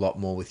deal a lot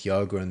more with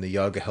yoga, and the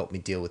yoga helped me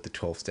deal with the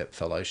 12-step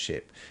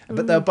fellowship.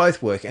 But they were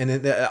both work, and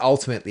then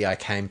ultimately I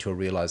came to a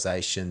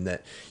realization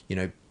that,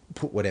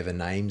 put whatever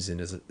names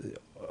in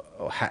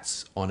or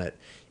hats on it,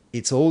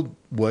 it's all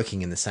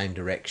working in the same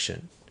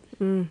direction.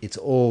 It's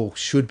all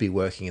should be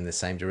working in the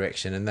same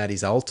direction, and that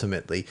is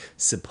ultimately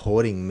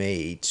supporting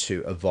me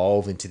to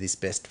evolve into this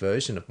best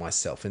version of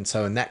myself. And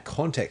so in that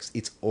context,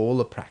 it's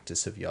all a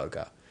practice of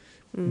yoga.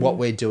 What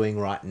we're doing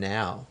right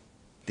now,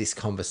 this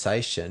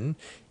conversation,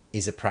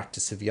 is a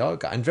practice of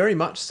yoga, and very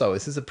much so.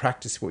 This is a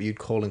practice, what you'd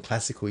call in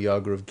classical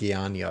yoga, of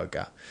Gyan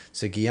Yoga.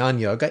 So Gyan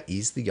Yoga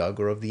is the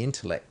yoga of the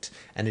intellect,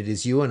 and it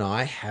is you and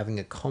I having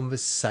a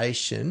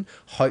conversation,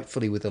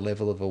 hopefully with a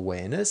level of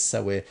awareness.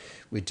 So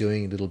we're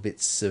doing little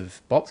bits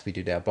of box. We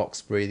did our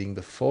box breathing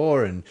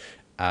before, and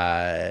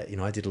I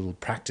did a little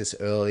practice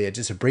earlier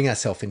just to bring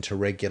ourselves into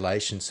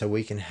regulation so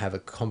we can have a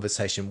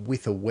conversation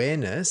with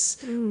awareness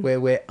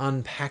where we're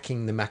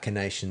unpacking the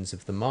machinations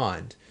of the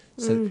mind.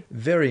 So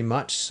very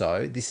much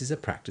so, this is a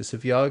practice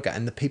of yoga.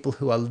 And the people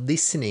who are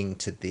listening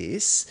to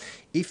this,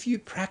 if you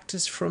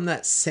practice from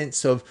that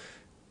sense of,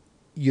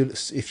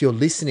 if you're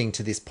listening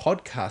to this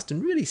podcast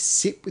and really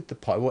sit with the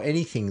pod or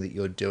anything that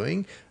you're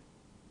doing,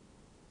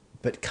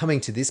 but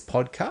coming to this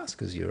podcast,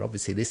 because you're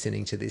obviously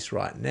listening to this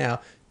right now,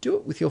 do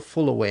it with your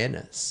full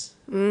awareness.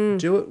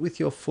 Do it with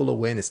your full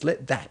awareness.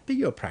 Let that be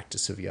your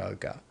practice of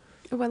yoga.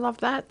 Oh, I love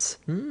that.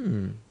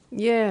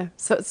 Yeah.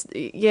 So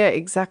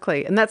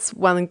exactly. And that's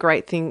one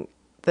great thing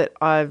that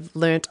I've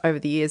learnt over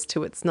the years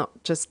too. It's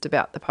not just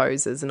about the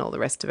poses and all the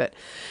rest of it,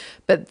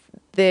 but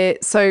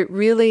so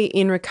really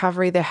in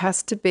recovery, there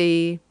has to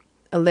be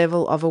a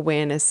level of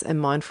awareness and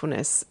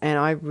mindfulness. And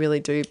I really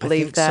do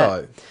believe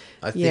that.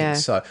 I think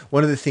so.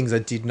 One of the things I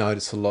did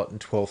notice a lot in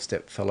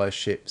 12-step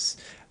fellowships,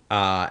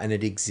 and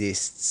it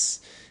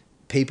exists,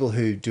 people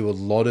who do a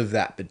lot of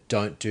that but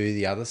don't do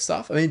the other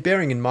stuff. I mean,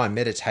 bearing in mind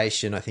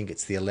meditation, I think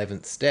it's the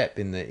 11th step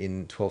in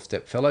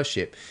 12-step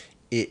fellowship.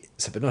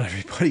 But not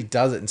everybody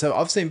does it. And so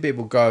I've seen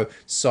people go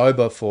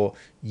sober for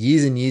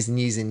years and years and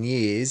years and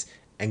years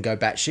and go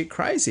batshit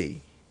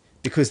crazy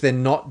because they're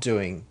not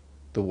doing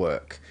the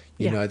work.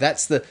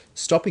 That's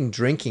stopping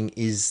drinking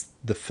is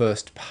the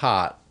first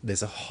part.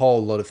 There's a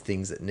whole lot of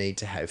things that need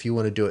to have. If you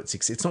want to do it,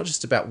 it's not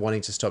just about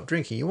wanting to stop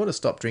drinking. You want to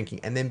stop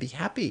drinking and then be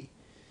happy.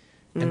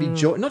 And be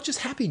not just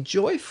happy,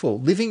 joyful,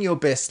 living your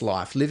best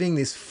life, living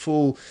this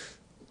full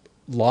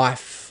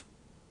life,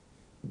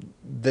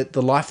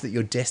 the life that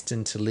you're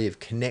destined to live,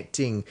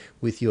 connecting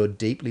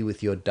deeply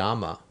with your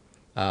Dharma.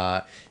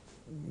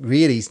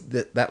 Really,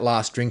 that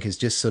last drink is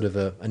just sort of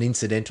an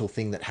incidental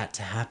thing that had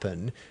to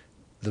happen.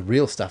 The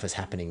real stuff is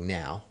happening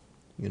now,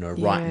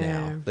 right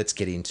now. Let's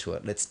get into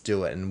it. Let's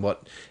do it. And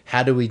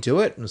how do we do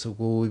it? And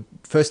so,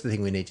 first the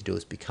thing we need to do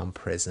is become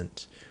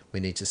present. We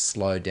need to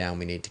slow down.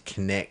 We need to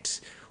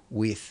connect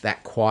with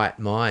that quiet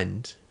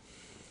mind,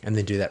 and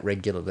then do that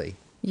regularly.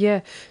 Yeah.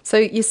 So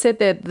you said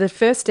that the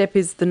first step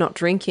is the not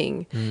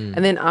drinking,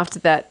 and then after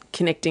that,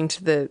 connecting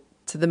to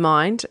the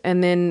mind.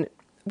 And then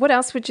what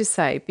else would you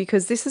say?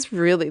 Because this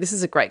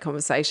is a great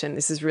conversation.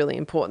 This is really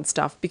important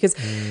stuff, because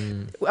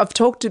I've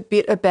talked a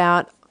bit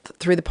about,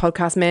 through the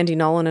podcast, Mandy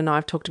Nolan and I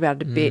have talked about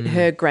it a bit.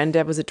 Her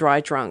granddad was a dry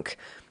drunk,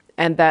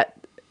 and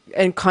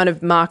kind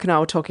of Mark and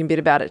I were talking a bit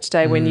about it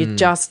today, when you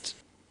just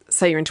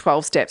say you're in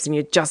 12 steps and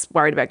you're just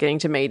worried about getting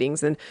to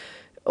meetings and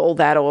all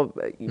that, or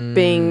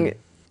being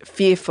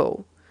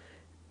fearful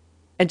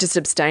and just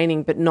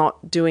abstaining but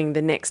not doing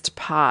the next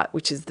part,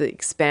 which is the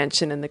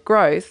expansion and the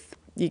growth,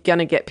 you're going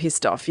to get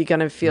pissed off. You're going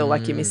to feel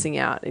like you're missing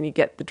out, and you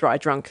get the dry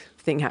drunk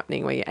thing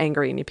happening where you're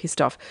angry and you're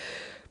pissed off.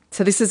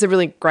 So this is a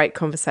really great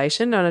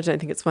conversation, and I don't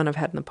think it's one I've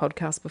had in the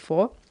podcast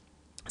before.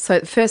 So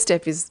the first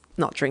step is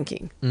not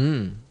drinking.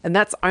 And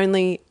that's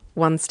only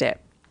one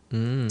step.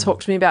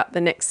 Talk to me about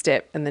the next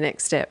step and the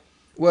next step.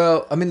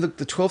 Well, I mean, look,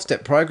 the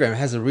 12-step program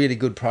has a really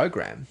good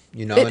program,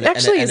 you know. It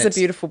actually is a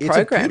beautiful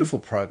program. It's a beautiful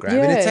program.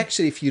 Yeah. And it's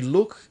actually, if you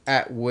look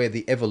at where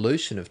the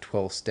evolution of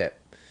 12-step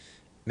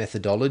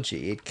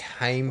methodology, it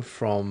came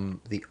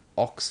from the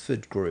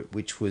Oxford group,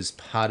 which was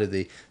part of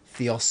the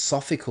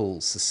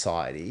Theosophical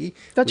Society.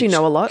 God, you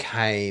know a lot.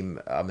 I'm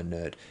a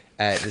nerd.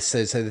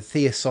 So the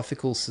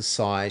Theosophical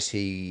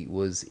Society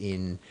was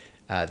in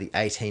the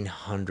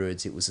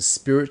 1800s. It was a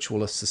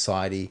spiritualist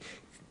society,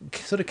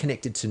 sort of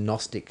connected to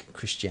Gnostic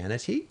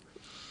Christianity.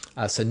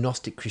 So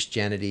Gnostic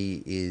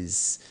Christianity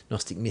is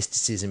Gnostic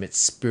mysticism. It's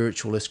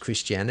spiritualist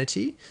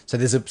Christianity. So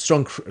there's a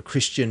strong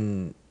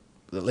Christian,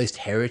 at least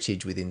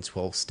heritage within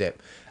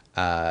 12-step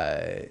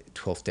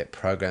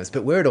programs.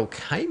 But where it all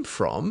came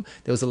from,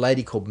 there was a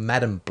lady called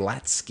Madame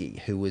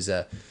Blavatsky, who was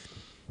I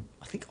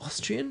think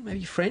Austrian,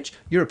 maybe French,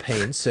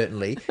 European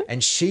certainly,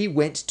 and she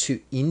went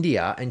to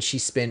India and she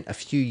spent a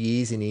few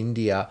years in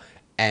India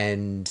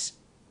and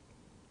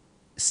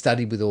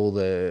studied with all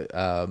the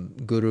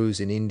gurus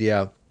in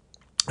India,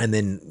 and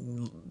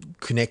then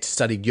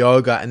studied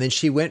yoga, and then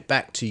she went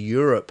back to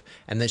Europe,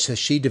 and then so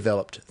she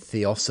developed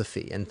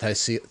Theosophy. And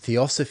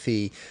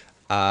Theosophy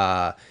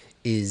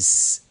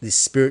is this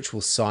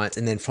spiritual science,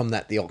 and then from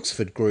that the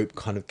Oxford group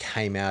kind of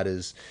came out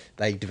as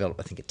they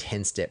developed, I think, a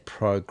 10-step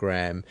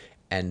program,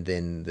 and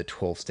then the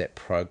 12-step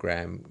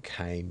program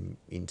came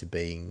into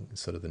being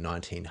sort of the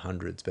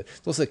 1900s. But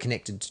it's also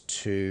connected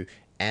to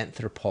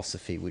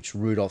anthroposophy, which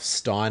Rudolf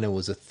Steiner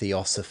was a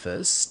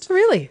theosophist.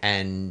 Really?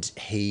 And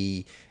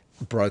he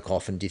broke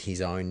off and did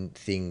his own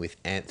thing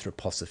with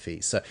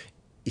anthroposophy. So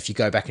if you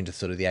go back into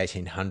sort of the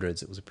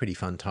 1800s, it was a pretty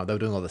fun time. They were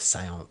doing all the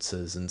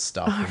seances and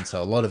stuff. And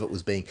so a lot of it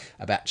was being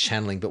about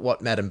channeling. But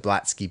what Madame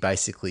Blavatsky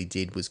basically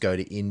did was go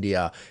to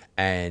India,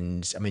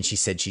 and I mean, she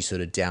said she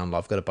sort of downloaded,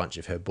 I've got a bunch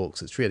of her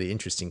books. It's really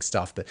interesting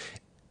stuff. But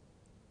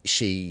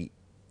she,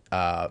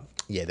 there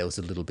was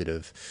a little bit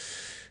of,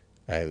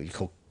 what you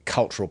call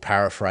cultural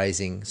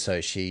paraphrasing. So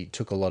she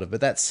took a lot of,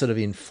 but that's sort of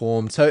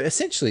informed. So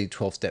essentially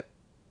 12-step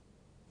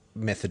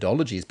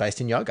methodology is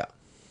based in yoga.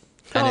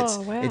 And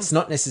it's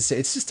not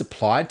necessarily, it's just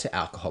applied to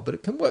alcohol, but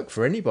it can work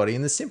for anybody.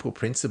 And the simple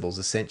principles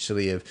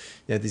essentially of,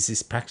 there's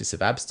this practice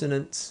of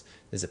abstinence,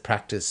 there's a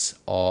practice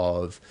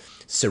of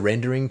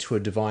surrendering to a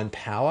divine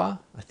power.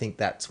 I think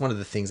that's one of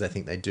the things I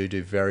think they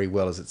do very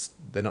well, is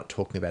they're not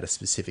talking about a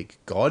specific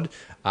God.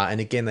 And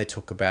again, they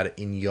talk about it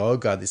in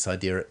yoga, this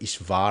idea of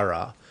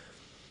Ishvara,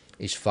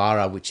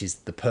 which is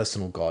the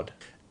personal God.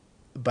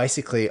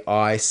 Basically,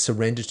 I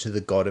surrender to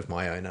the God of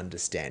my own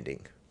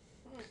understanding.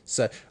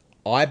 So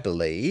I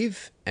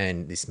believe,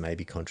 and this may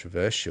be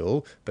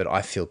controversial, but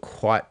I feel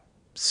quite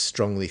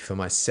strongly for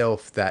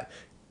myself that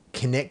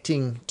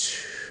connecting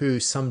to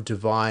some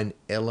divine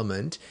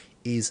element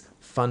is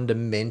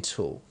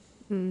fundamental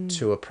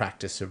to a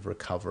practice of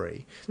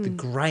recovery. The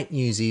great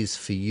news is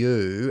for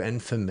you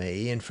and for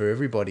me and for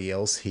everybody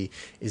else here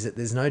is that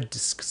there's no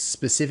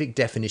specific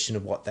definition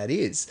of what that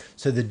is.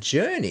 So the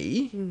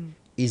journey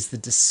is the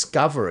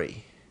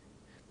discovery.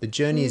 The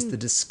journey is the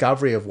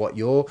discovery of what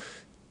your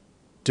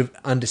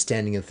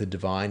understanding of the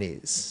divine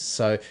is.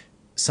 So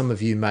some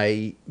of you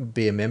may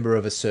be a member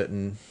of a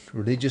certain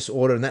religious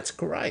order, and that's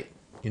great.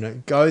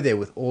 Go there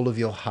with all of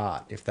your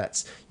heart if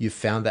you've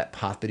found that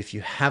path. But if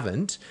you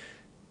haven't,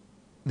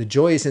 the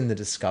joy is in the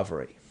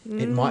discovery.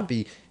 It might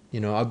be,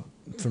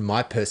 from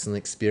my personal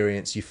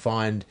experience, you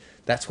find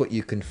that's what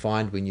you can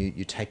find when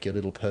you take your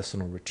little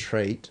personal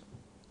retreat,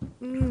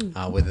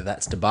 whether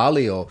that's to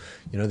Bali or,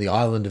 the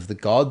island of the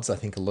gods. I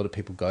think a lot of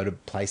people go to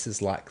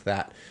places like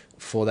that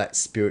for that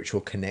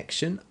spiritual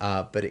connection,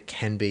 but it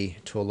can be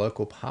to a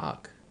local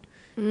park.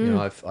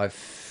 I've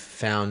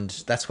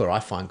found that's where I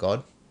find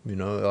God.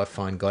 I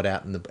find God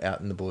out in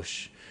the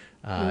bush,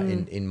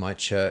 in my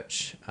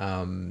church.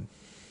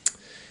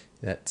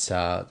 That's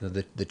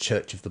the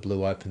Church of the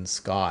Blue Open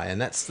Sky, and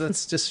that's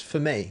just for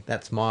me.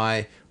 That's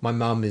my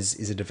mum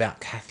is a devout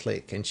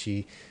Catholic,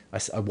 and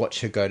I watch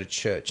her go to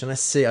church, and I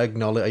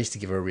acknowledge. I used to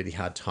give her a really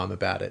hard time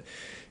about it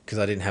because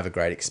I didn't have a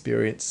great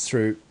experience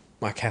through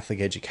my Catholic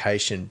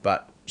education,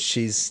 but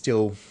she's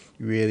still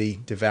really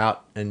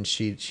devout, and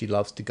she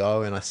loves to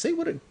go, and I see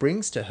what it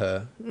brings to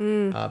her.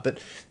 But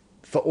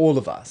for all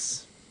of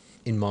us,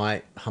 in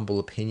my humble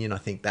opinion, I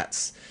think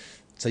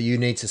so you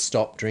need to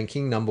stop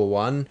drinking, number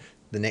one.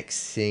 The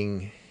next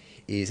thing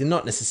is, and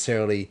not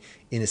necessarily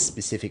in a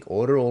specific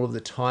order all of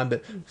the time,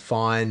 but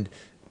find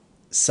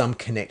some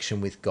connection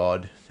with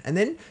God, and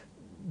then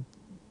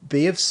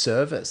be of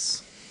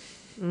service.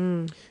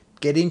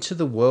 Get into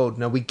the world.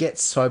 Now, we get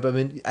sober. I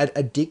mean,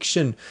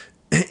 addiction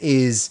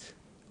is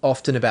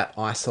often about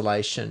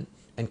isolation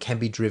and can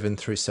be driven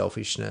through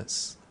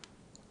selfishness,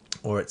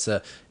 or it's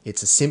a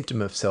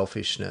symptom of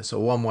selfishness,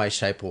 or one way,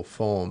 shape, or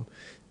form.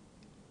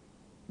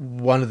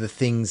 One of the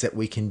things that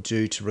we can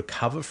do to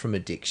recover from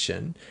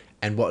addiction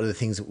And what are the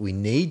things that we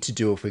need to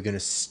do if we're going to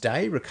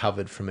stay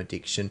recovered from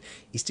addiction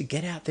is to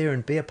get out there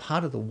and be a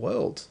part of the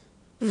world.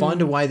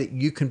 Find a way that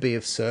you can be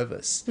of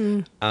service.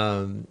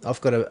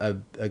 I've got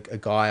a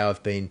guy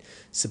I've been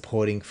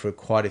supporting for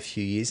quite a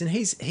few years, and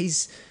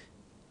he's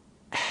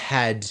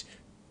had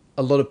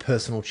a lot of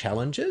personal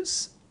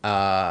challenges,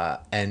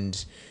 but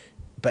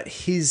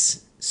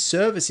his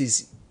service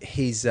is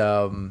he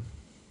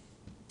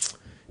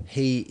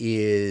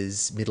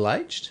is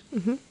middle-aged,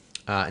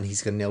 and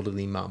he's got an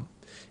elderly mum.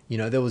 You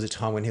know, there was a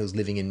time when he was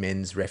living in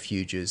men's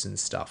refuges and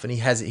stuff, and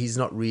he's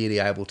not really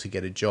able to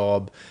get a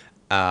job.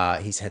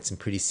 He's had some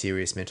pretty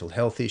serious mental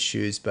health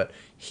issues, but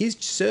his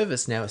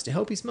service now is to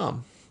help his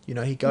mum. You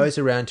know, he goes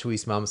around to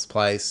his mum's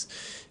place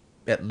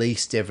at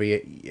least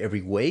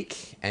every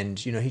week,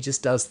 and you know, he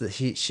just does that.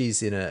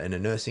 She's in a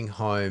nursing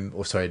home,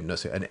 or sorry,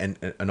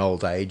 an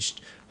old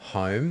aged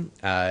home,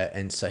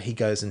 and so he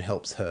goes and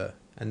helps her,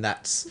 and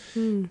that's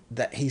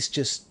that. He's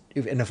just,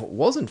 and if it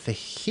wasn't for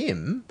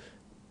him,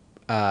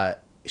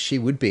 she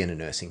would be in a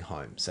nursing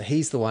home. So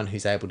he's the one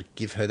who's able to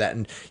give her that.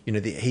 And you know,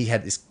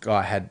 this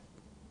guy had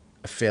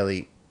a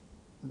fairly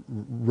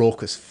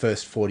raucous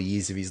first 40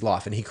 years of his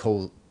life, and he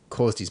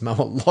caused his mum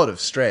a lot of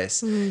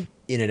stress in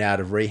and out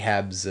of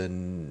rehabs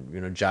and,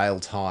 you know, jail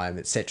time,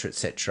 etc.,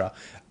 etc.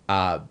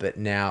 But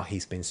now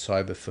he's been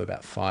sober for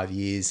about 5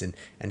 years,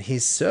 and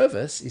his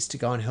service is to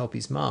go and help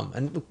his mum.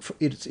 And look,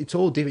 it's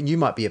all different. You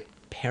might be a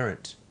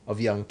parent of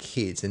young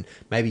kids, and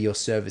maybe your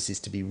service is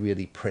to be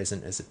really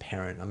present as a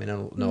parent. I mean, I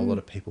know a lot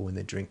of people, when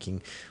they're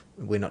drinking,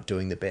 we're not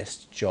doing the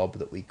best job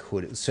that we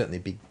could. It was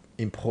certainly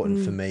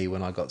important for me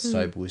when I got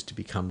sober, was to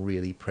become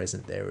really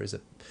present there as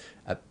a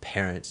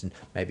parent. And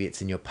maybe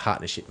it's in your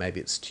partnership, maybe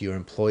it's to your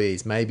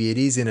employees, maybe it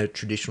is in a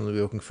traditional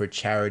working for a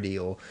charity,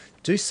 or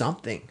do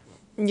something.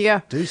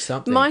 Yeah. Do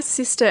something. My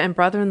sister and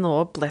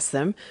brother-in-law, bless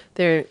them,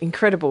 they're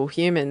incredible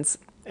humans,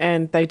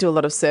 and they do a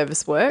lot of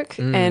service work.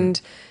 And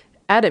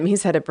Adam,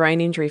 he's had a brain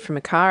injury from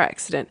a car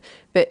accident,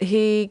 but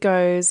he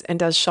goes and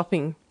does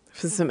shopping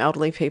for some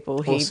elderly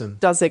people. Awesome. He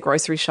does their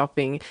grocery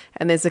shopping,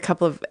 and there's a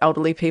couple of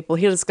elderly people.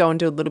 He'll just go and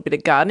do a little bit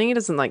of gardening. He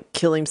doesn't like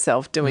kill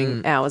himself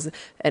doing hours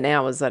and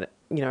hours at,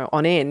 you know,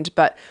 on end,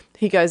 but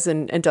he goes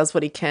and does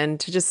what he can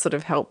to just sort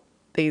of help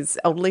these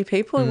elderly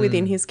people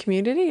within his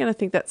community. And I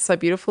think that's so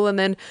beautiful. And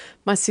then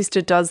my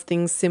sister does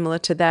things similar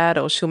to that,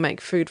 or she'll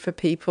make food for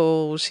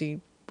people.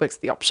 She works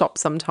at the op shop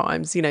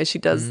sometimes. You know, she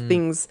does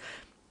things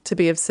to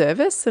be of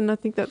service, and I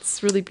think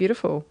that's really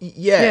beautiful.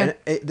 Yeah.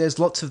 And there's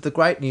lots of, the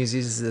great news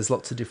is there's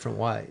lots of different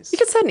ways. You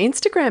can start an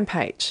Instagram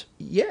page.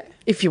 Yeah.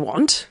 If you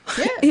want.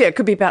 Yeah. Yeah, it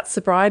could be about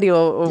sobriety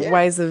or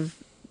ways of,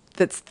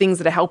 that's things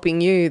that are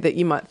helping you that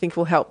you might think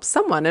will help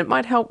someone. It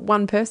might help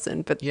one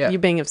person, but you're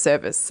being of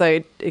service. So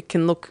it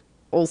can look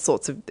all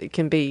sorts of, it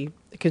can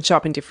show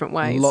up in different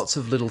ways. Lots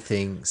of little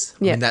things.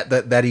 Yeah. I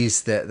mean, that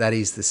is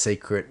the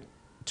secret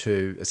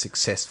to a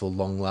successful,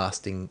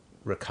 long-lasting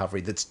recovery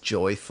that's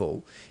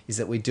joyful, is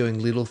that we're doing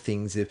little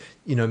things. Of,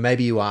 you know,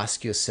 maybe you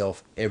ask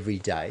yourself every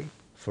day,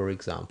 for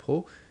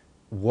example,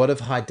 what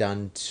have I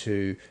done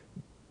to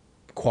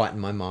quieten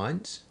my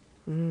mind?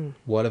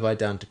 What have I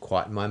done to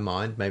quieten my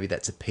mind? Maybe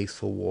that's a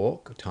peaceful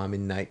walk, a time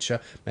in nature.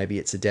 Maybe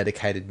it's a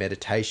dedicated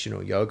meditation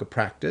or yoga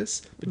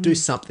practice. But do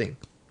something.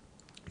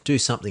 Do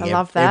something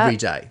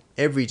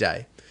every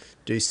day.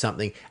 Do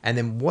something. And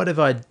then what have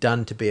I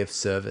done to be of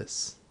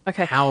service?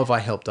 Okay. How have I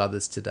helped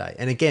others today?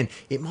 And again,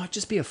 it might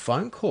just be a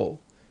phone call.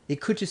 It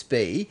could just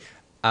be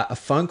a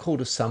phone call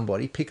to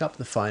somebody. Pick up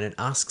the phone and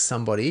ask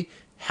somebody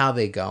how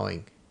they're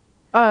going.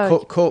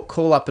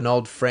 Call up an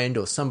old friend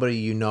or somebody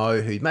you know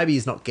who maybe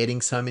is not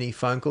getting so many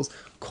phone calls.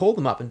 Call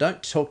them up and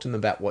don't talk to them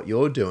about what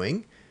you're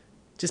doing.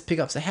 Just pick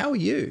up and say, how are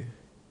you?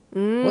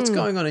 What's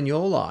going on in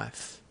your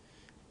life?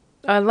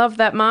 I love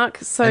that, Mark.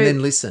 So and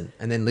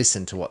then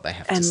listen to what they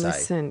have to say. And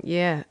listen,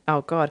 yeah. Oh,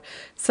 God.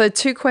 So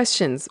 2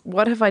 questions.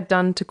 What have I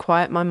done to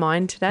quiet my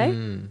mind today?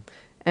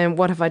 And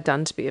what have I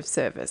done to be of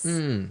service?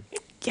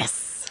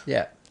 Yes.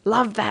 Yeah.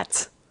 Love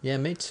that. Yeah,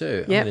 me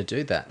too. I'm going to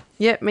do that.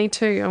 Yeah, me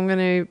too. I'm going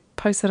to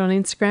post that on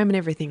Instagram and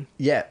everything.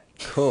 Yeah,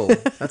 cool.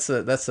 That's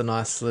a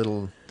nice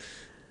little,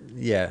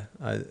 yeah.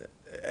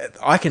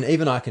 I can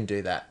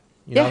do that.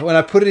 You know, when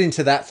I put it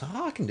into that, so,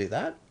 I can do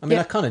that. I mean,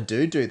 I kind of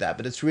do that,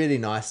 but it's really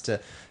nice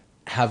to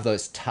have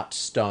those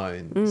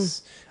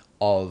touchstones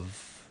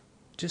of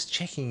just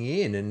checking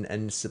in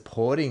and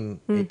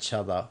supporting each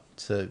other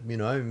to, you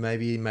know,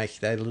 maybe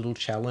make that a little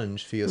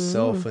challenge for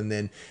yourself and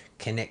then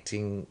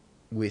connecting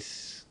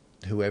with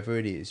whoever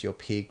it is, your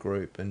peer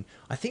group. And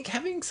I think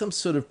having some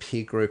sort of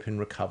peer group in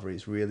recovery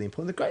is really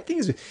important. The great thing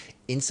is with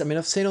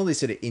I've seen all these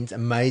sort of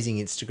amazing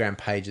Instagram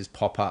pages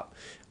pop up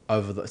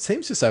it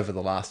seems just over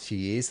the last few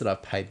years that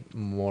I've paid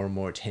more and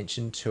more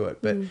attention to it,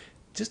 but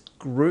just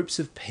groups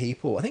of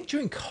people. I think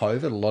during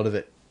COVID, a lot of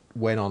it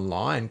went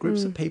online.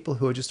 Groups of people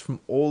who are just from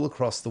all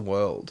across the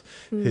world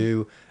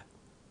who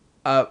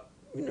are,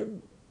 you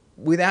know,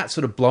 without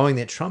sort of blowing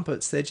their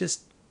trumpets, they're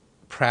just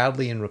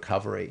proudly in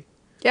recovery.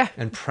 Yeah.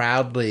 And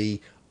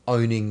proudly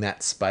owning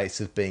that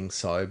space of being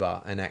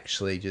sober and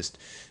actually just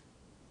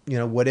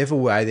whatever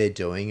way they're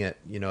doing it,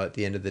 at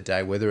the end of the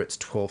day, whether it's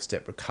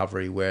 12-step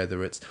recovery,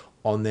 whether it's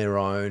on their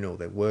own or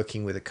they're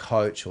working with a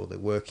coach or they're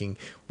working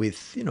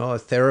with, a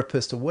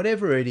therapist or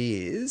whatever it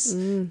is,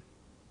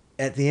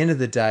 at the end of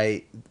the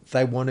day,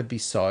 they want to be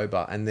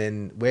sober. And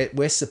then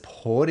we're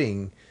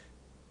supporting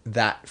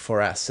that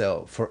for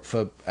ourselves,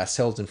 for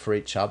ourselves and for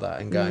each other,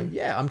 and going,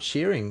 I'm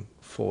cheering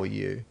for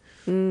you.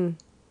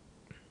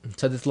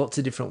 So there's lots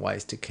of different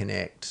ways to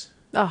connect.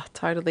 Oh,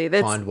 totally.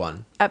 Find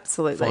one.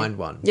 Absolutely. Find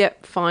one.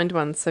 Yep, find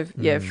one. So,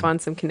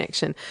 find some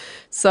connection.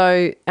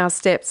 So our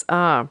steps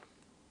are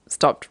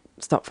stop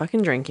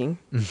fucking drinking.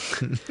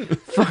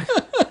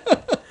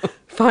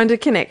 Find a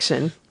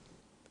connection.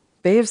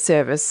 Be of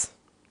service.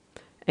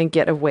 And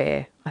get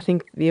aware. I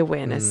think the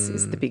awareness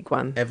is the big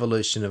one.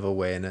 Evolution of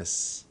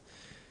awareness.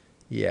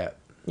 Yeah.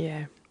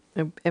 Yeah.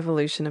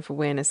 Evolution of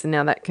awareness. And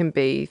now that can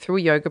be through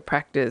yoga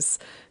practice,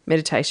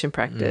 meditation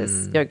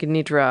practice, yoga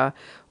nidra,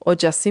 or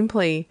just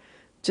simply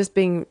just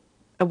being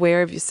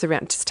aware of your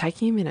surroundings, just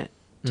taking a minute,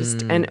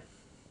 and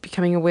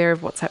becoming aware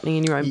of what's happening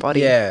in your own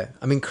body. Yeah.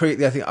 I mean,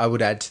 I think I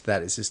would add to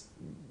that is just,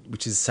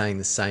 which is saying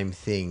the same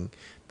thing,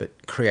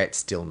 but create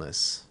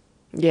stillness.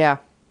 Yeah.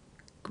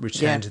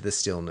 Return to the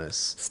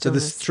stillness. So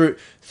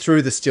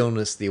through the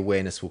stillness, the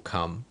awareness will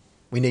come.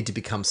 We need to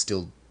become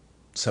still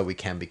so we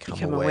can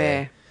become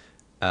aware.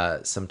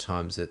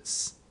 Sometimes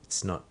it's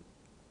not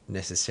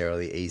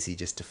necessarily easy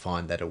just to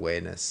find that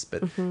awareness,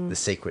 but the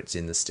secret's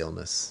in the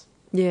stillness.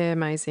 Yeah,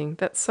 amazing.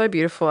 That's so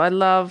beautiful. I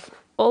love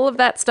all of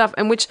that stuff,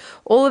 and which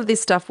all of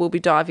this stuff we'll be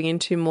diving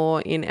into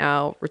more in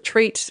our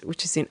retreat,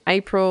 which is in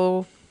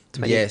April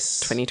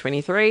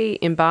 2023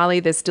 in Bali.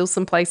 There's still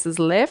some places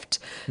left.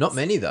 Not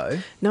many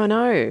though. No.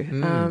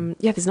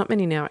 There's not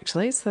many now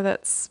actually, so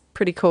that's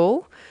pretty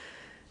cool.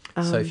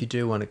 So if you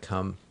do want to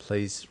come,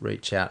 please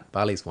reach out.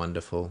 Bali's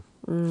wonderful,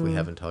 if we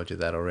haven't told you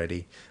that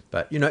already.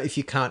 But, if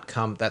you can't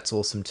come, that's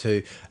awesome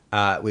too.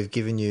 We've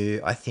given you,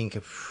 I think,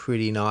 a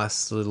pretty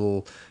nice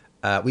little...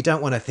 we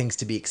don't want our things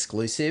to be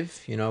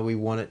exclusive. We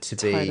want it to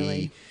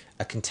be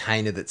a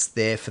container that's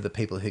there for the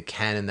people who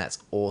can, and that's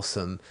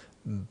awesome.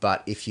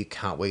 But if you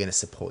can't, we're going to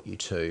support you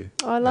too.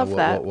 Oh, I love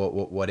that.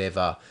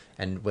 Whatever.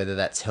 And whether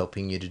that's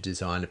helping you to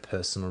design a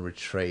personal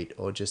retreat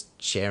or just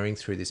sharing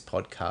through this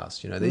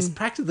podcast. These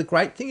the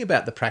great thing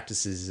about the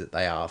practices is that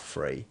they are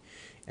free,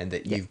 and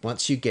that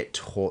once you get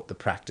taught the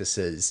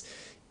practices,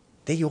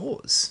 they're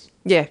yours.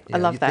 Yeah, I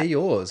love that. They're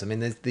yours. I mean,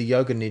 there's the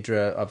Yoga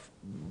Nidra. I've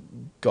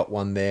got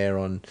one there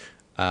on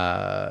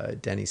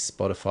Danny's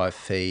Spotify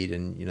feed,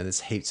 and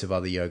there's heaps of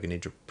other Yoga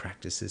Nidra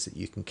practices that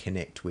you can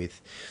connect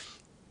with.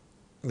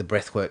 The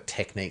breathwork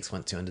techniques,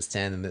 once you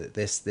understand them,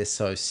 they're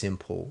so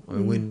simple. I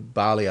mean, when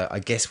Bali, I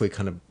guess we're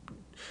kind of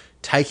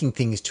taking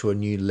things to a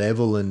new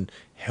level and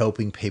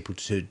helping people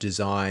to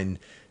design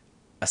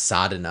a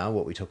sadhana,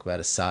 what we talk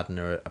about a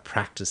sadhana, a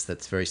practice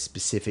that's very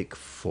specific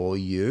for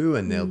you,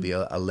 and there'll be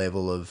a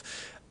level of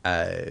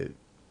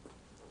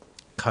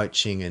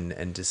coaching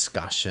and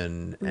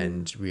discussion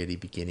and really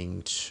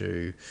beginning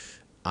to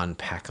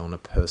unpack on a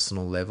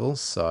personal level.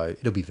 So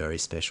it'll be very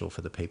special for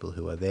the people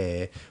who are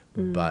there,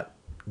 but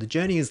the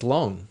journey is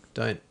long.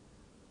 Don't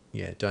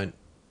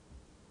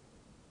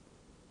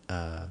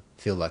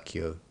feel like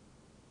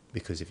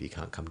because if you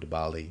can't come to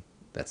Bali,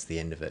 that's the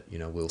end of it.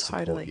 We'll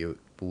support you.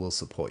 We'll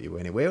support you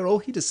anyway. We're all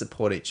here to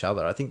support each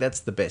other. I think that's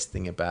the best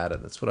thing about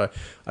it. That's what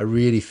I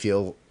really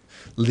feel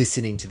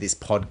listening to this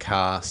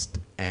podcast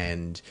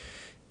and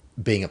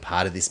being a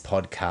part of this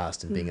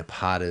podcast and being a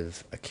part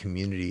of a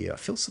community. I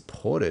feel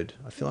supported.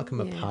 I feel like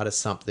I'm a part of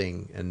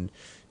something and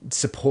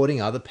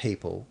supporting other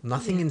people.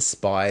 Nothing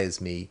inspires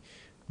me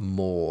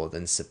more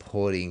than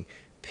supporting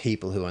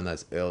people who are in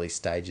those early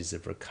stages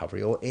of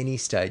recovery, or any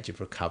stage of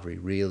recovery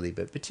really,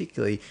 but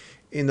particularly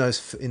in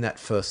that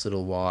first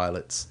little while.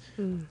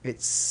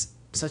 It's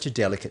such a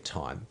delicate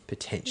time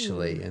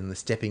potentially, and the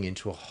stepping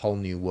into a whole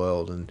new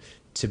world, and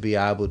to be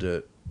able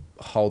to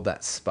hold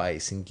that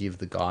space and give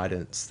the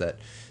guidance that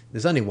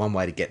there's only one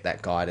way to get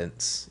that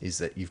guidance, is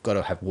that you've got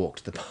to have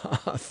walked the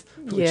path,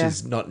 which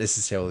is not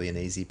necessarily an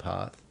easy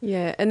path.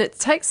 Yeah, and it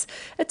takes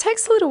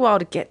a little while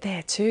to get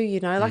there too,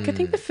 I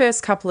think the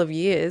first couple of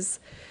years,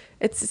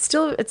 it's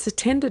a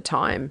tender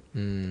time,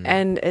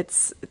 and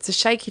it's a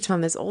shaky time.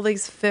 There's all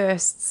these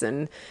firsts,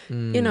 and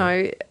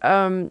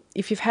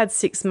if you've had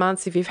 6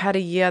 months, if you've had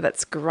a year,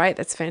 that's great,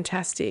 that's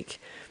fantastic.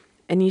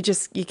 And you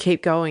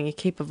keep going, you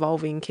keep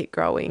evolving, keep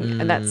growing.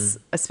 And that's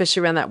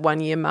especially around that 1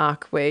 year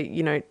mark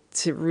where,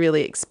 to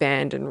really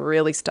expand and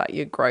really start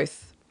your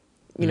growth,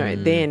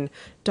 then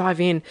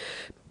dive in.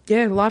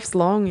 Yeah, life's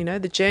long,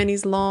 the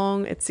journey's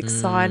long, it's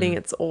exciting,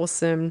 it's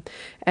awesome.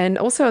 And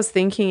also I was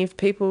thinking, if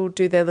people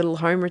do their little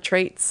home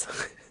retreats,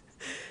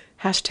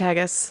 hashtag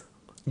us.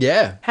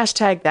 Yeah.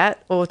 Hashtag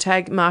that, or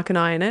tag Mark and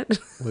I in it.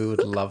 We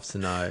would love to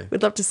know.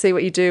 We'd love to see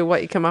what you do,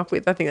 what you come up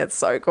with. I think that's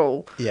so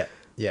cool. Yeah.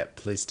 Yeah,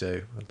 please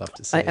do. I'd love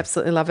to see I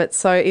absolutely love it.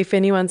 So if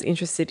anyone's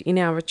interested in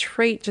our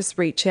retreat, just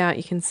reach out.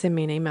 You can send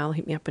me an email,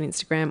 hit me up on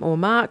Instagram, or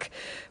Mark.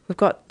 We've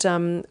got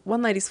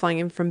one lady's flying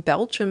in from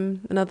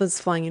Belgium, another's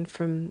flying in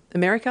from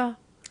America.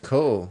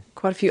 Cool.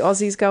 Quite a few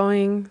Aussies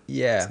going.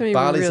 Yeah,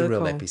 Bali's really a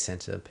real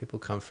epicenter. People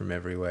come from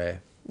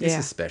everywhere. It's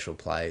a special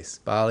place.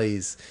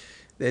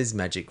 There's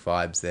magic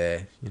vibes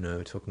there. You know,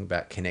 we're talking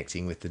about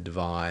connecting with the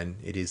divine.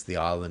 It is the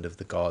island of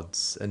the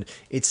gods. And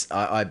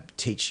I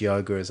teach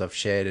yoga, as I've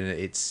shared,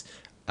 and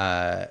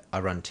I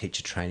run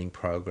teacher training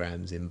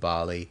programs in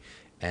Bali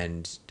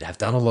and have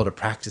done a lot of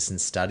practice and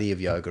study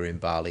of yoga in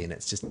Bali, and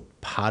it's just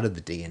part of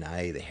the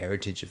DNA, the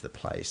heritage of the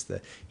place,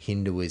 the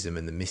Hinduism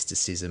and the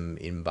mysticism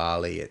in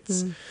Bali.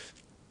 It's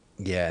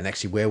and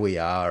actually where we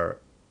are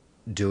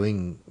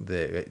doing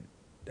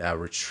our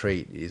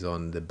retreat is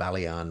on the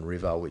Balian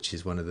River, which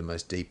is one of the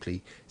most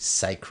deeply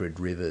sacred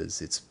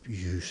rivers. It's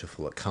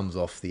beautiful. It comes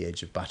off the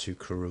edge of Batu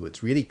Kuru.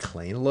 It's really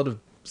clean.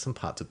 Some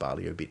parts of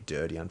Bali are a bit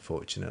dirty,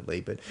 unfortunately,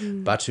 but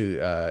Batu,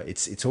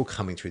 it's all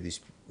coming through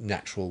this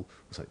natural,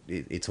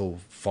 it's all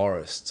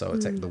forest, so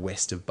it's at the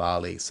west of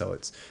Bali, so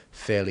it's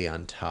fairly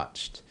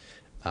untouched.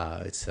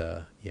 We're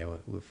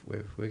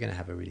going to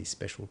have a really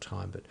special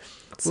time, but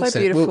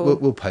beautiful.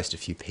 We'll post a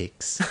few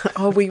pics.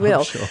 Oh, we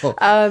will. Sure.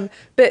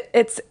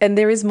 But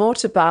there is more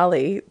to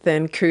Bali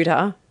than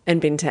Kuta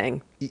and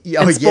Bintang.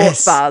 And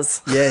sports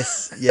bars.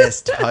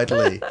 Yes,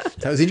 totally.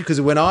 That was interesting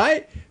because when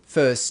I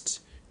first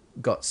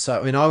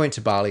I went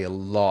to Bali a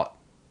lot.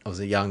 I was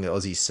a young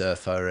Aussie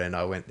surfer, and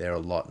I went there a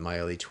lot in my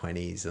early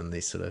 20s on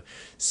these sort of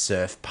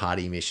surf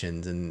party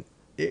missions, and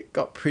it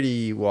got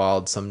pretty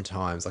wild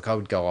sometimes. Like I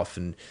would go off,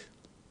 and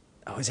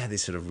I always had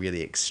this sort of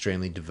really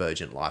extremely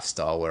divergent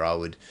lifestyle where I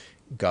would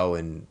go,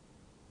 and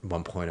at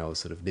one point I was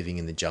sort of living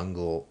in the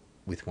jungle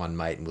with one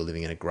mate, and we're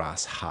living in a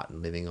grass hut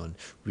and living on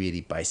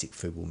really basic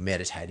food. We're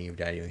meditating every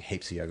day, doing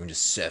heaps of yoga and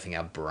just surfing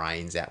our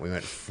brains out. We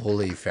went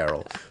fully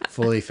feral.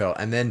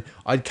 And then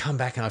I'd come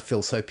back and I'd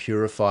feel so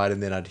purified,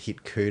 and then I'd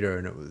hit Kuta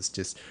and it was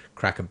just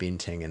crack a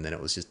Bintang, and then it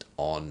was just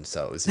on.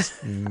 So it was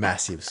this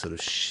massive sort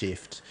of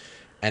shift.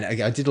 And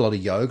I did a lot of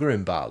yoga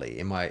in Bali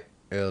in my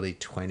early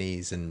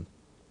 20s, and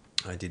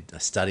I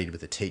studied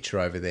with a teacher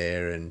over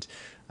there, and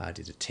I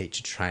did a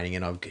teacher training,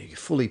 and I would get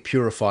fully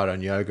purified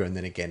on yoga, and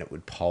then again it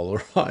would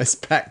polarize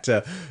back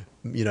to,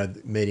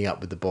 meeting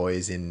up with the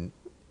boys in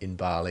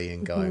Bali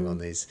and going on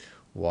these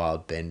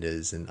wild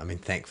benders. And I mean,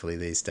 thankfully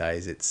these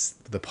days it's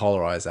the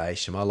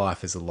polarization. My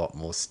life is a lot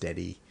more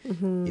steady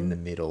in the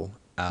middle.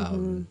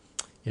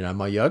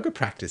 My yoga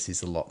practice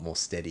is a lot more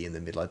steady in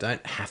the middle. I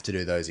don't have to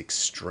do those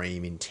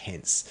extreme,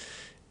 intense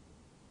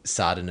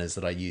sadhanas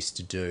that I used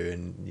to do,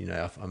 and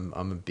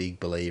I'm a big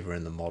believer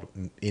in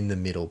the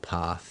middle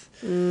path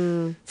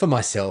for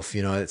myself.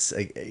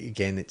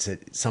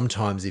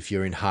 Sometimes if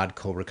you're in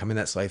hardcore recovery,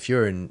 that's like if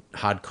you're in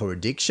hardcore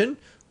addiction,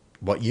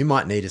 what you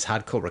might need is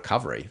hardcore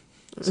recovery.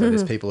 So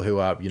there's people who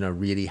are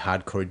really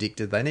hardcore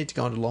addicted. They need to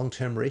go into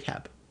long-term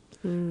rehab,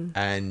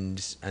 and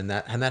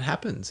that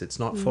happens. It's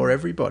not for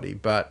everybody,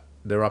 but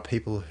there are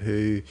people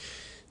who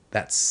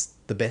that's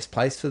the best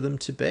place for them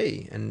to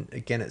be. And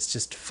again, it's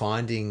just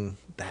finding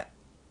that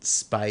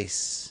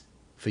space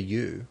for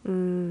you.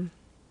 And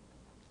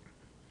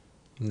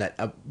that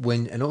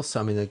and also,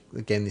 I mean,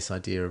 again, this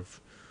idea of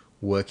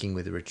working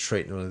with a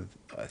retreat,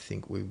 I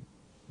think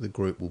the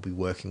group will be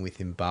working with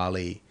in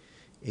Bali.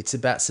 It's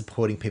about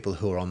supporting people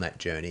who are on that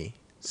journey.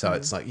 So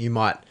it's like you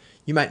might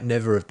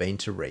never have been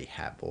to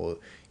rehab, or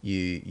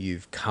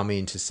you've come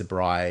into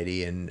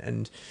sobriety,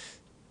 and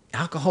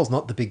alcohol's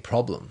not the big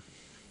problem.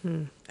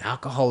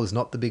 Alcohol is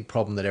not the big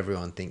problem that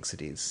everyone thinks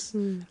it is.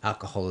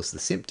 Alcohol is the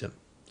symptom.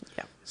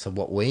 Yeah. So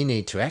what we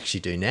need to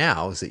actually do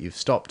now is that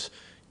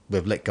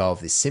we've let go of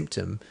this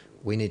symptom.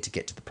 We need to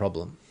get to the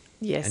problem.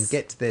 Yes. And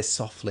get there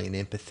softly and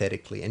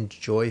empathetically and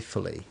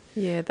joyfully.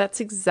 Yeah, that's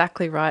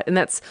exactly right. And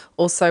that's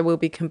also, we'll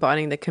be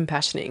combining the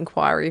compassionate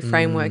inquiry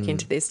framework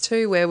into this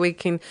too, where we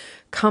can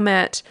come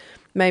at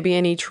maybe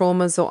any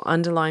traumas or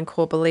underlying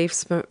core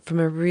beliefs from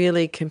a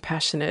really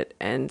compassionate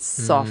and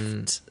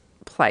soft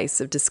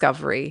place of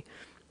discovery,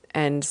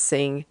 and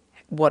seeing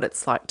what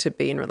it's like to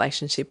be in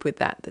relationship with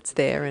that's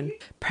there, and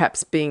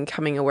perhaps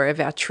becoming aware of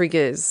our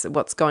triggers,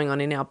 what's going on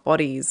in our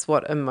bodies,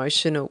 what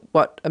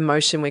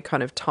emotion we're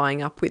kind of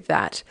tying up with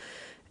that.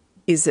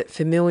 Is it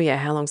familiar?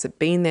 How long's it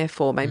been there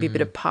for? Maybe a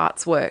bit of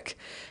parts work,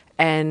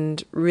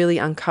 and really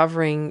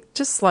uncovering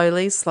just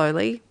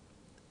slowly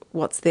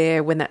what's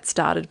there, when that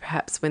started,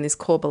 perhaps when this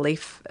core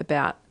belief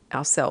about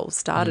ourselves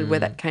started, where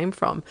that came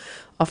from.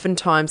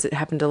 Oftentimes it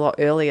happened a lot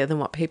earlier than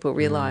what people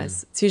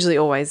realise. It's usually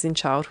always in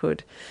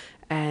childhood,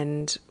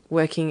 and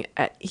working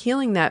at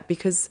healing that,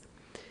 because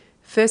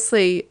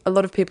firstly, a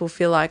lot of people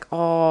feel like,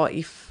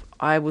 if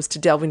I was to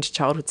delve into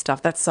childhood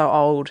stuff, that's so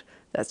old,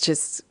 that's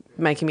just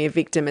making me a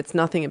victim. It's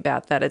nothing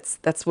about that.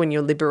 That's when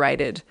you're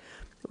liberated,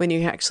 when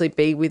you actually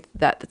be with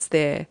that's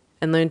there,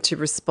 and learn to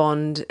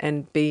respond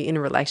and be in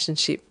a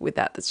relationship with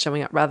that's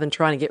showing up, rather than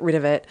trying to get rid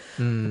of it,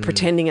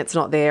 pretending it's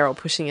not there or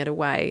pushing it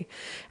away.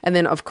 And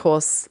then, of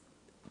course,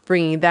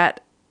 bringing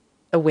that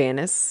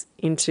awareness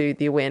into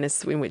the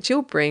awareness in which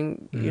you'll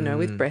bring,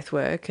 with breath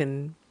work.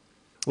 And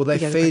well, they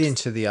feed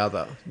into the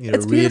other,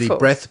 it's really beautiful.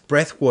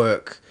 breath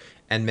work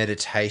and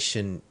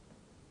meditation,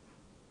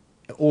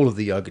 all of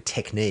the yoga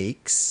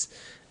techniques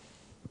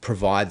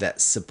provide that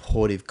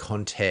supportive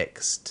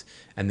context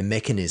and the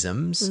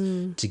mechanisms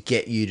to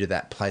get you to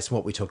that place.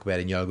 What we talk about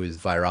in yoga is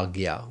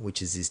vairagya,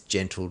 which is this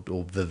gentle,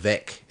 or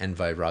vivek and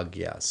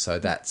vairagya. So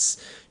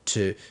that's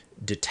to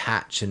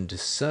detach and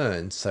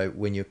discern. So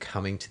when you're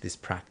coming to this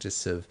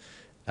practice of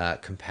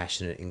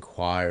compassionate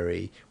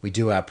inquiry, we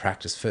do our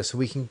practice first so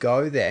we can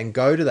go there and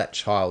go to that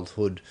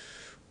childhood,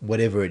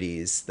 whatever it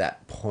is,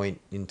 that point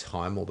in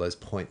time, or those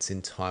points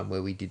in time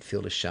where we did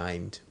feel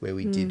ashamed, where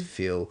we did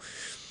feel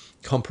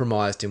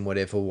compromised in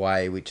whatever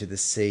way, which are the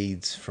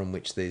seeds from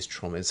which these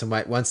traumas. So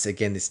once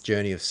again, this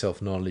journey of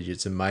self-knowledge,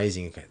 it's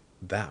amazing. Okay,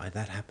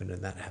 that happened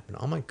and that happened.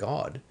 Oh my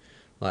God.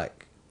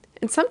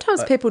 And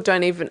sometimes people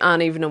aren't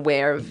even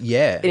aware of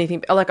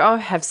anything. Like, I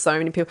have so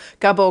many people.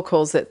 Gabor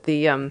calls it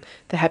the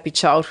Happy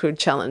Childhood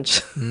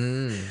Challenge.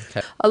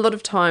 Okay. A lot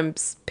of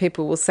times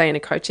people will say in a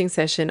coaching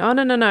session, oh,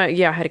 no,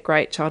 yeah, I had a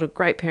great childhood,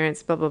 great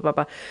parents, blah, blah, blah,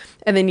 blah.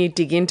 And then you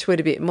dig into it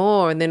a bit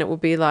more, and then it will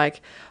be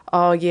like,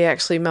 oh, yeah,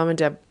 actually, Mum and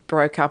Dad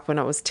broke up when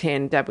I was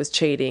 10. Dad was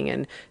cheating,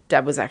 and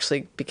Dad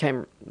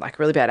became like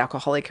a really bad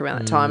alcoholic around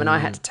that time, and I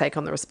had to take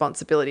on the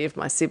responsibility of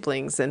my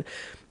siblings. And,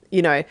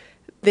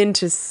 then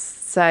to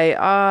say,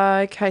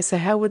 okay, so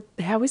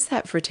how is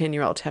that for a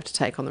 10-year-old to have to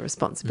take on the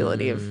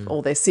responsibility of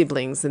all their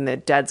siblings, and their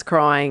dad's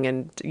crying,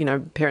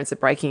 and parents are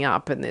breaking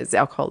up, and there's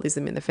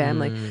alcoholism in the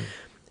family?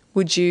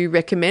 Would you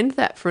recommend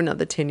that for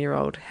another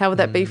 10-year-old? How would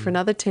that be for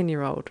another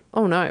 10-year-old?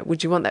 Oh no,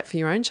 would you want that for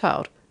your own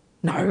child?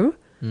 No,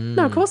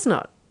 no, of course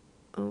not.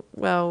 Oh,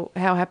 well,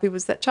 how happy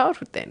was that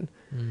childhood then?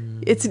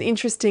 It's an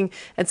interesting,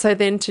 and so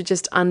then to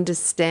just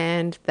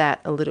understand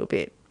that a little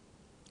bit.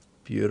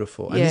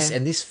 Beautiful.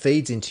 And this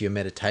feeds into your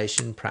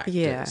meditation practice.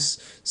 Yeah.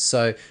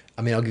 So,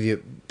 I mean, I'll give you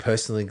a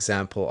personal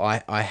example.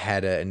 I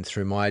had and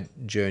through my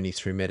journey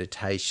through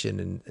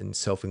meditation and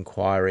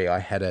self-inquiry, I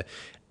had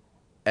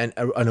an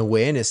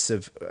awareness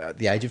of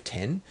the age of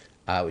 10,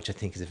 which I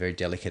think is a very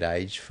delicate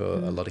age for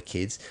a lot of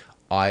kids.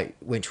 I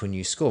went to a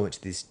new school, went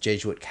to this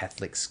Jesuit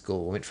Catholic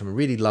school. I went from a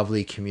really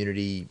lovely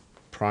community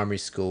primary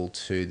school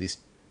to this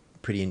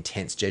pretty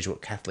intense Jesuit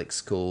Catholic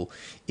school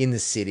in the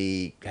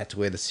city, had to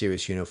wear the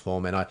serious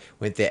uniform, and I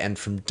went there, and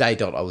from day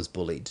dot I was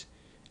bullied.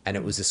 And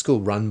it was a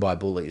school run by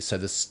bullies. So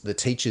the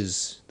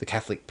teachers, the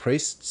Catholic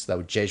priests, they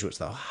were Jesuits,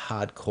 they were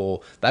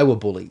hardcore, they were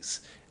bullies.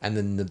 And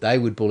then they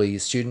would bully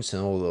students,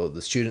 and all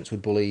the students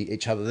would bully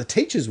each other. The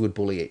teachers would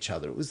bully each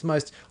other. It was the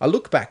most, I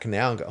look back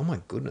now and go, oh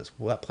my goodness,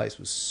 well, that place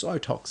was so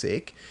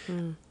toxic.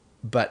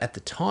 But at the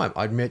time,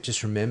 I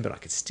just remembered I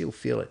could still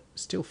feel it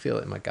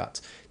in my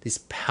guts, this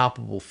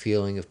palpable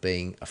feeling of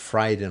being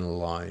afraid and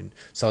alone.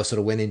 So I sort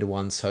of went into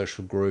one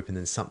social group, and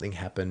then something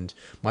happened.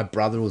 My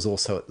brother was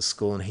also at the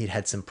school, and he'd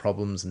had some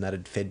problems, and that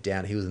had fed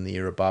down. He was in the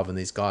year above, and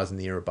these guys in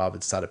the year above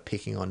had started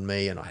picking on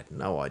me, and I had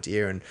no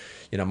idea. And,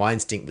 my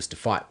instinct was to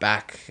fight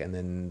back, and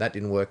then that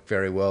didn't work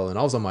very well. And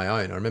I was on my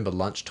own. I remember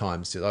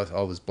lunchtimes,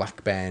 I was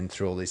black banned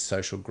through all these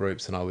social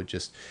groups, and I would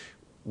just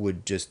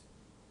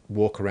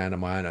walk around on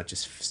my own. I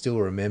just still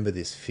remember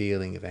this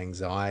feeling of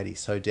anxiety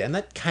and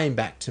that came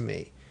back to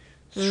me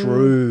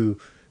through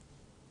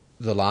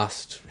the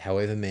last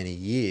however many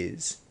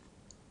years.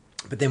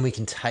 But then we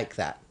can take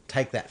that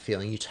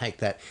feeling, you take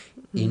that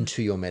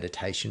into your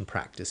meditation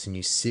practice, and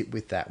you sit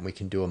with that, and we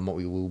can do, and what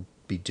we will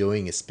be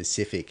doing is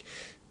specific.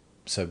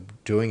 So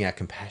doing our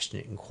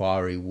compassionate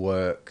inquiry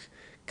work,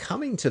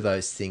 coming to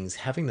those things,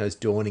 having those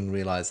dawning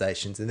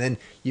realizations, and then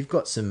you've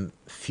got some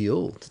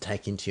fuel to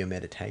take into your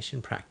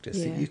meditation practice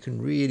that you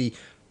can really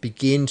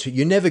begin to.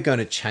 You're never going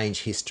to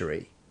change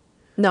history.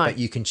 No. But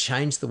you can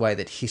change the way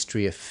that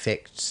history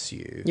affects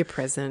you. You're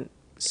present.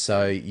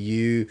 So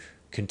you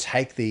can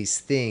take these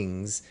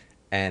things,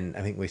 and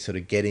I think we're sort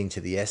of getting to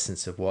the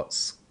essence of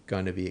what's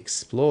going to be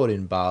explored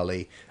in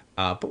Bali.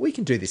 But we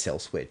can do this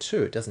elsewhere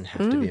too. It doesn't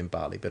have to be in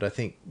Bali. But I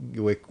think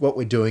what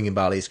we're doing in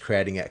Bali is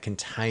creating a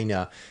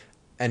container,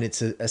 and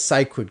it's a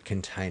sacred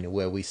container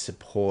where we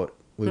support,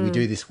 where we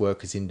do this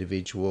work as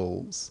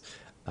individuals.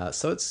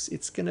 So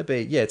it's going to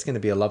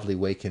be a lovely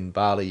week in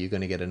Bali. You're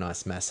going to get a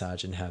nice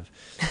massage and have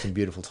some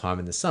beautiful time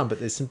in the sun. But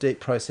there's some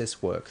deep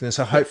process work, and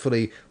so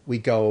hopefully we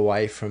go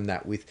away from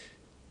that with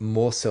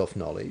more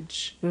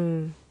self-knowledge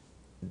and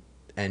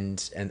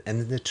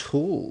the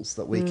tools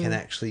that we can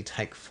actually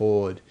take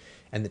forward,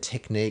 and the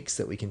techniques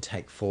that we can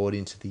take forward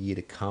into the year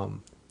to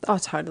come. Oh,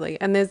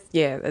 totally. And this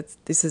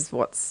is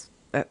what's.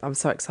 I'm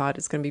so excited.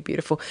 It's going to be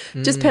beautiful.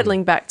 Just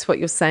pedaling back to what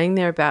you're saying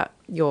there about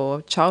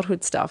your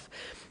childhood stuff.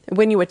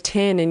 When you were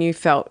 10 and you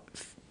felt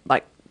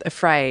like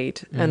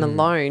afraid and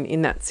alone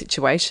in that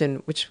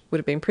situation, which would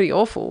have been pretty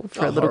awful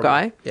for a little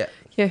guy. Yeah.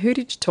 Yeah. Who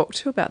did you talk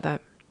to about that?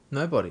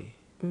 Nobody.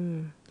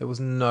 There was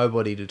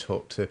nobody to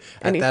talk to.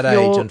 At that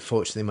age,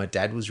 unfortunately, my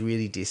dad was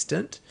really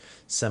distant.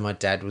 So my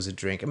dad was a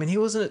drink. I mean, he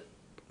wasn't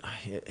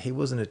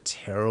a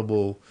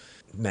terrible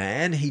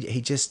man.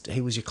 He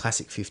was your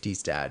classic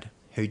 50s dad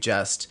who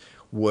just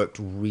worked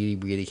really,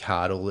 really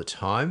hard all the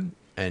time.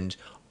 And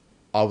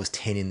I was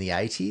 10 in the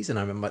 80s, and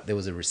I remember there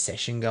was a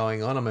recession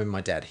going on. I remember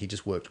my dad, he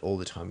just worked all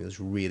the time. He was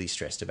really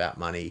stressed about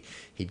money.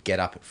 He'd get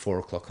up at 4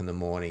 o'clock in the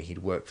morning. He'd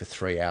work for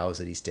 3 hours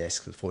at his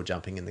desk before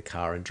jumping in the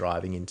car and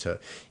driving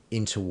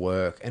into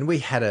work. And we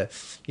had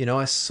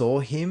I saw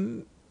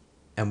him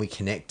and we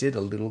connected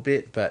a little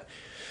bit, but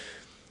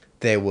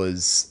there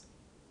was,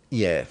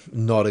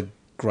 not a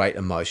great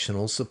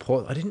emotional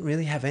support. I didn't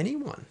really have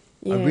anyone.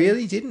 Yeah. I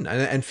really didn't.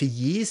 And for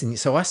years, and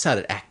so I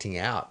started acting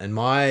out, and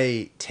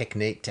my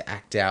technique to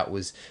act out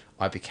was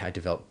I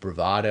developed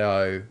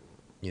bravado.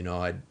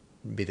 I'd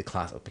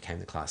became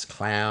the class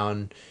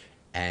clown,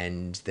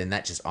 and then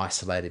that just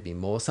isolated me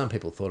more. Some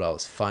people thought I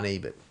was funny,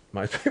 but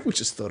most people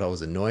just thought I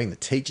was annoying. The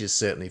teachers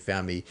certainly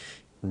found me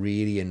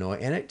really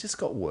annoying, and it just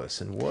got worse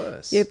and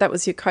worse. Yeah, that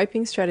was your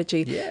coping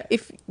strategy. Yeah.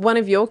 If one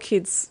of your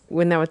kids,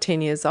 when they were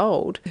 10 years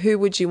old, who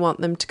would you want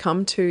them to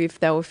come to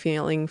if they were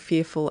feeling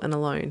fearful and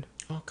alone?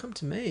 Oh, come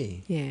to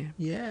me. Yeah.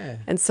 Yeah.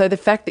 And so the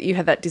fact that you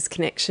had that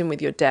disconnection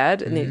with your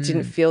dad and that you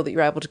didn't feel that you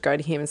were able to go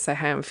to him and say,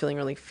 hey, I'm feeling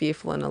really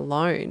fearful and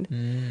alone,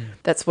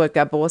 that's what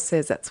Gabor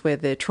says, that's where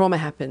the trauma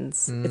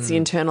happens. It's the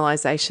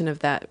internalisation of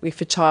that.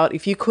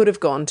 If you could have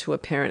gone to a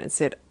parent and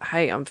said,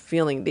 hey, I'm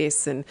feeling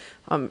this and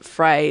I'm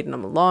afraid and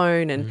I'm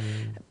alone, and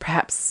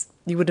perhaps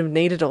you would have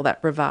needed all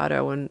that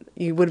bravado and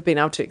you would have been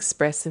able to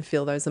express and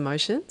feel those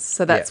emotions.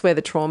 So that's where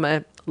the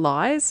trauma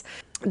lies.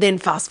 Then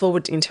fast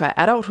forward into our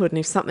adulthood, and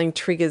if something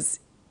triggers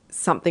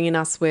something in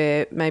us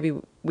where maybe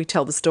we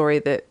tell the story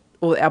that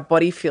our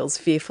body feels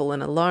fearful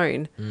and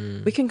alone,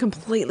 we can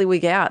completely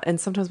wig out, and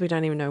sometimes we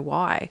don't even know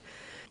why.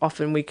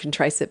 Often we can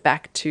trace it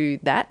back to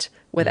that,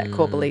 where that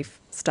core belief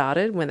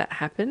started, when that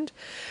happened.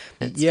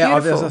 It's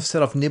beautiful. I've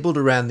said I've nibbled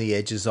around the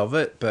edges of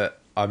it,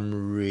 but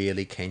I'm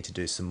really keen to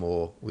do some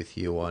more with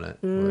you on it.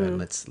 And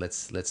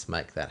let's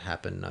make that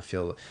happen. I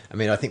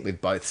think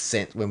we've both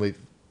sent, when we've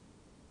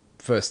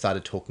first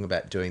started talking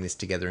about doing this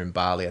together in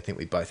Bali, I think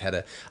we both had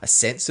a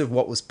sense of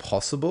what was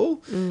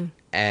possible.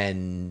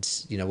 And,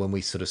 when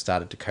we sort of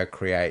started to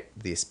co-create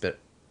this, but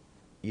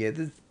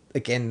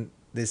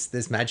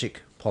there's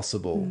magic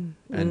possible.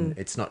 And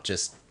it's not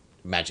just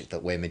magic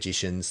that we're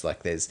magicians,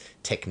 like there's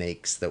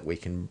techniques that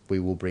we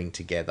will bring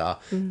together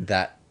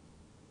that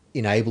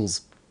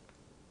enables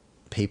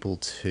people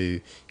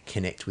to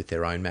connect with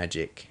their own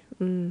magic.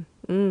 It's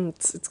going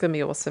to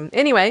be awesome.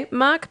 Anyway,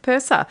 Mark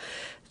Purser,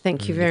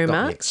 thank you very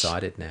much. Me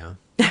excited now.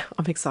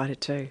 I'm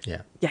excited too.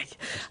 Yeah.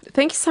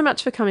 Thank you so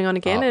much for coming on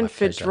again and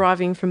for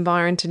driving from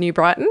Byron to New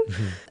Brighton.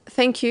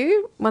 Thank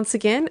you once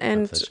again,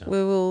 and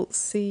we will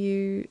see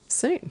you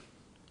soon.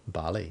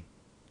 Bali.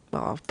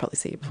 Well, I'll probably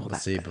see you before that. I'll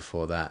see you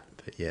before that,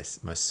 but yes,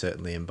 most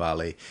certainly in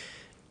Bali.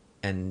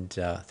 And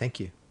thank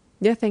you.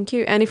 Yeah, thank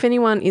you. And if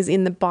anyone is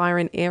in the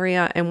Byron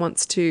area and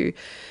wants to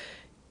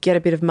get a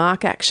bit of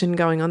Mark action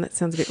going on, that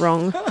sounds a bit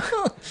wrong.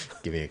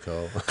 Give me a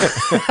call.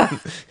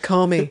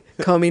 Call me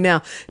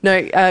now.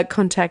 No,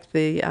 contact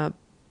the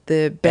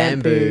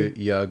Bamboo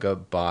Yoga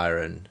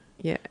Byron.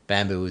 Yeah.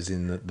 Bamboo is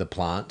in the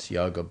plant,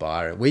 Yoga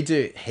Byron. We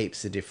do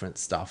heaps of different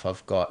stuff.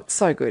 I've got...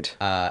 So good.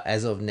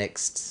 As of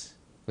next,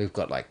 we've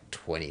got like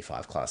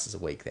 25 classes a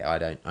week there. I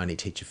don't only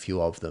teach a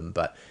few of them,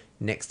 but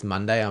next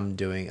Monday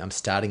I'm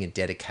starting a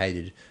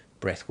dedicated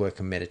breathwork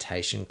and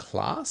meditation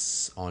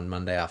class on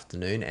Monday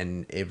afternoon,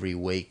 and every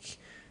week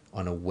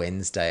on a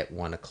Wednesday at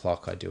 1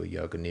 o'clock I do a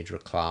Yoga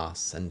Nidra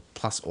class, and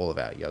plus all of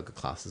our yoga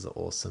classes are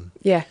awesome.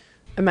 Yeah,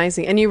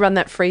 amazing. And you run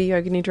that free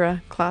Yoga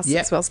Nidra class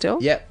as well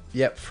still?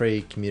 Yep,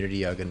 free community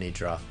Yoga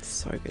Nidra.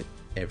 So good.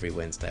 Every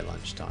Wednesday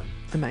lunchtime.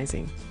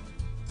 Amazing.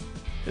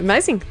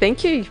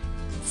 Thank you.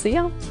 See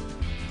ya.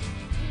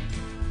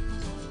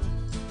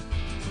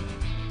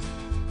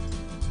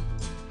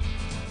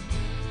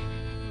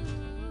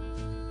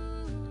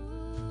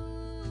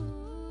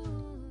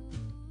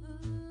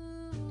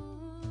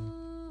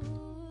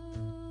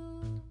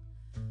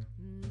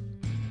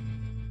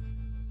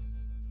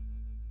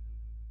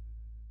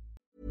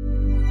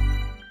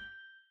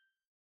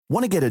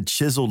 Want to get a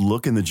chiseled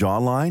look in the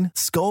jawline?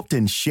 Sculpt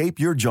and shape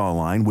your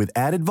jawline with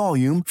added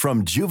volume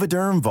from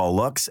Juvederm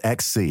Volux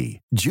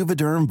XC.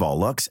 Juvederm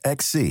Volux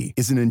XC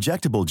is an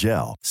injectable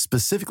gel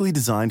specifically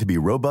designed to be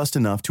robust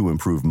enough to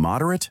improve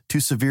moderate to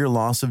severe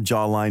loss of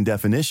jawline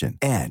definition.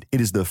 And it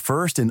is the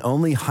first and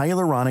only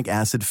hyaluronic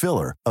acid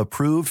filler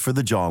approved for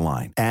the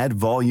jawline. Add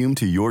volume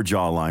to your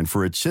jawline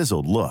for a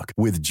chiseled look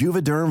with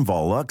Juvederm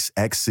Volux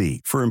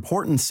XC. For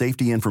important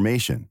safety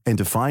information and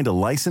to find a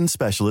licensed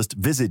specialist,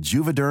 visit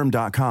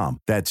Juvederm.com.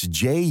 That's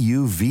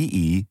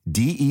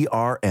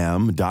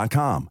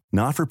Juvederm.com.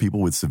 Not for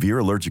people with severe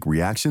allergic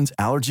reactions,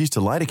 allergies to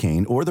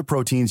lidocaine, or the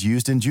proteins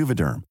used in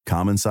Juvederm.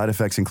 Common side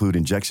effects include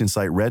injection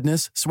site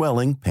redness,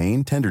 swelling,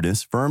 pain,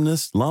 tenderness,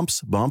 firmness,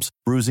 lumps, bumps,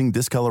 bruising,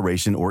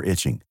 discoloration, or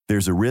itching.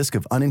 There's a risk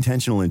of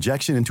unintentional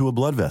injection into a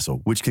blood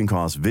vessel, which can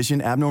cause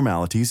vision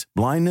abnormalities,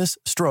 blindness,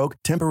 stroke,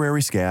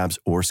 temporary scabs,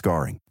 or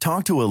scarring.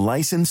 Talk to a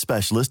licensed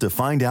specialist to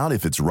find out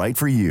if it's right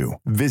for you.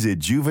 Visit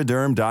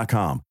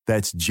Juvederm.com.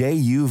 That's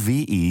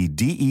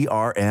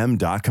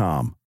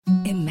Juvederm.com.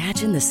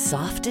 Imagine the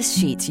softest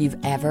sheets you've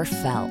ever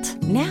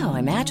felt. Now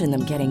imagine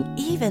them getting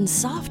even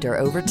softer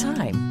over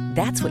time.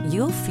 That's what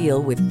you'll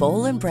feel with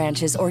Boll &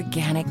 Branch's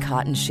organic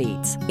cotton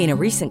sheets. In a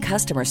recent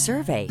customer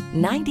survey,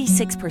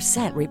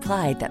 96%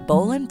 replied that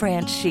Boll &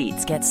 Branch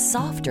sheets get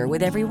softer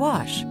with every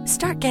wash.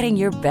 Start getting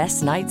your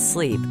best night's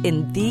sleep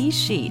in these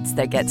sheets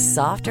that get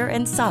softer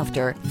and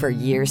softer for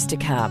years to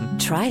come.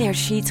 Try their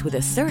sheets with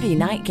a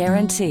 30-night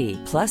guarantee.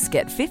 Plus,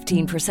 get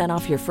 15%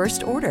 off your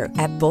first order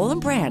at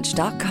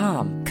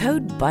bollandbranch.com.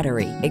 Code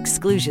BUTTERY.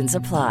 Exclusions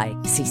apply.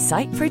 See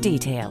site for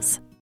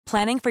details.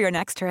 Planning for your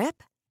next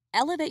trip?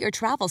 Elevate your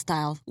travel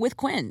style with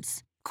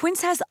Quince.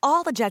 Quince has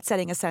all the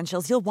jet-setting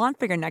essentials you'll want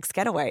for your next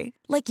getaway,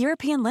 like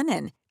European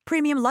linen,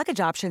 premium luggage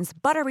options,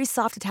 buttery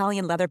soft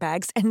Italian leather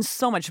bags, and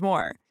so much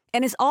more.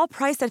 And is all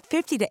priced at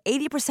 50 to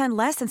 80%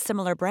 less than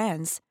similar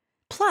brands.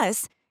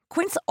 Plus,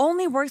 Quince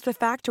only works with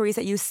factories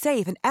that use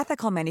safe and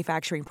ethical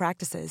manufacturing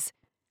practices.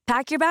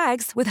 Pack your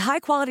bags with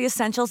high-quality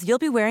essentials you'll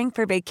be wearing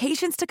for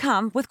vacations to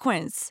come with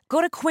Quince.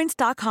 Go to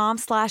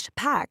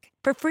quince.com/pack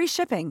for free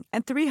shipping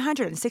and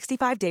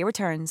 365-day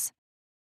returns.